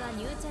reset.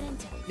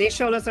 They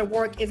showed us that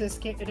Warc is a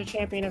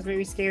champion that's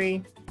very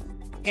scary.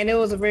 And it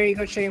was a very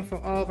good showing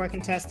for all of our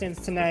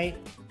contestants tonight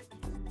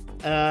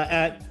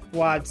at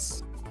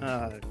WOD's,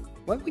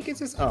 what week is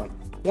this? Oh,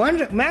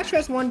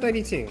 Mashfest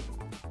 132.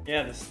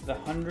 Yeah, this is the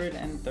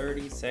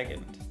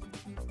 132nd.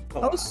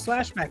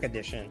 Post/back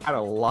edition. Had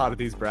a lot of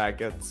these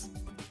brackets.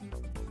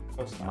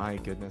 My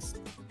goodness.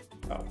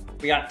 Oh,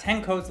 we got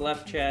 10 codes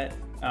left, chat.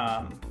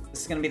 This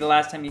is going to be the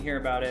last time you hear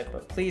about it,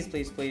 but please,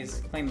 please,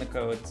 please claim the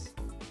codes.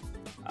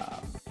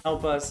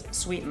 Help us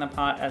sweeten the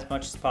pot as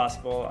much as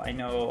possible. I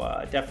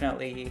know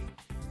definitely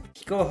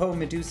Kikoho,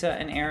 Medusa,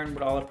 and Erin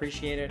would all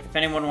appreciate it. If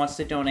anyone wants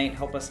to donate,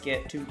 help us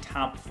get to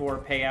top 4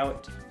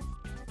 payout.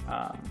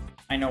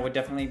 I know would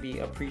definitely be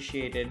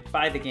appreciated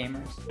by the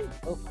gamers.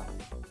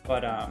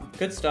 But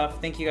good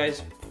stuff. Thank you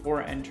guys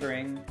for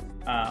entering.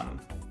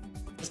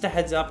 Just a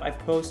heads up, I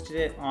posted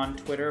it on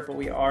Twitter, but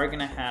we are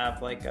gonna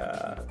have like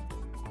a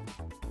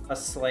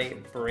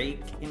slight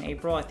break in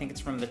April. I think it's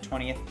from the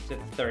 20th to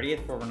the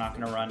 30th where we're not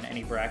going to run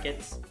any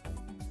brackets.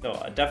 So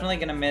definitely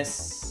going to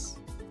miss,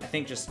 I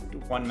think, just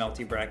one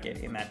Melty bracket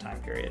in that time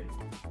period.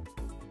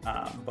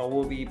 But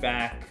we'll be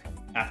back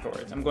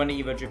afterwards. I'm going to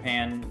EVO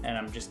Japan and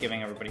I'm just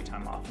giving everybody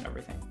time off and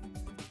everything.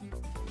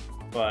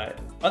 But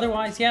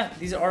otherwise, yeah,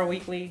 these are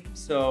weekly.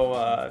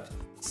 So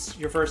it's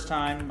your first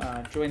time,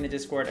 join the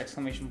Discord,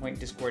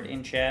 !Discord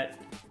in chat.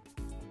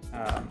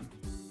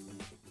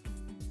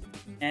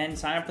 And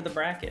sign up for the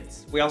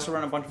brackets. We also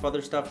run a bunch of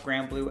other stuff.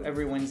 Grand Blue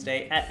every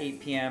Wednesday at 8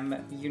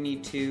 p.m. You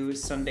Need To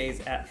Sundays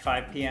at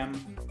 5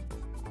 p.m.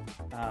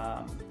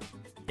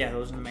 Yeah,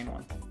 those are the main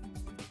ones.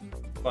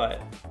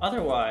 But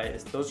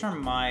otherwise, those are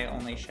my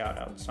only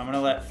shoutouts. So I'm gonna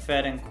let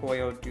Fed and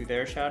Koyo do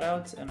their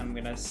shoutouts, and I'm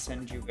gonna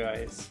send you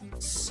guys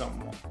some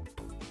more.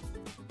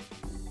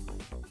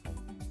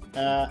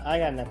 I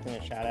got nothing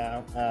to shout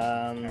out.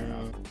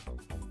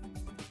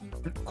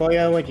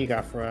 Koyo, what you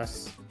got for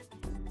us?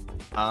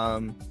 I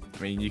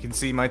mean, you can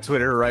see my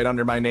Twitter right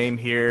under my name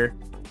here.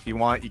 If you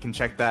want, you can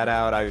check that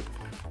out.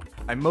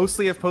 I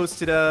mostly have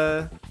posted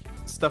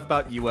stuff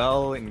about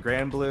UL and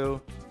Grand Blue.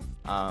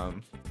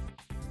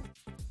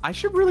 I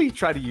should really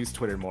try to use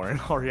Twitter more in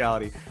all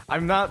reality.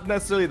 I'm not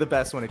necessarily the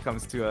best when it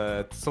comes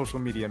to social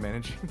media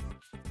managing.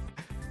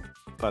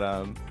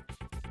 But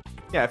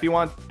yeah, if you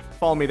want,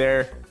 follow me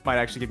there. Might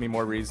actually give me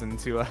more reason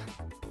to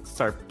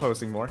start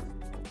posting more.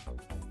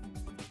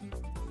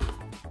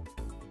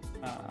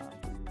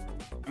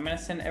 I'm gonna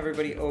send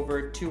everybody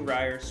over to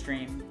Ryer's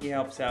stream. He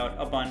helps out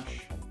a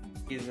bunch.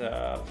 He's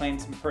playing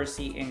some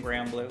Percy in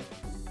Grand Blue.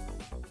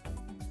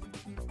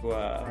 Who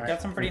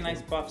got some pretty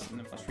nice buffs in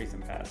the most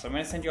recent past. So I'm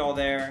gonna send you all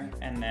there,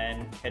 and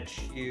then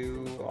catch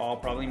you all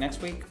probably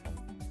next week.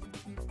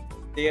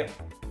 See ya.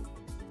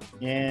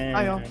 Yeah.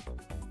 Bye, y'all.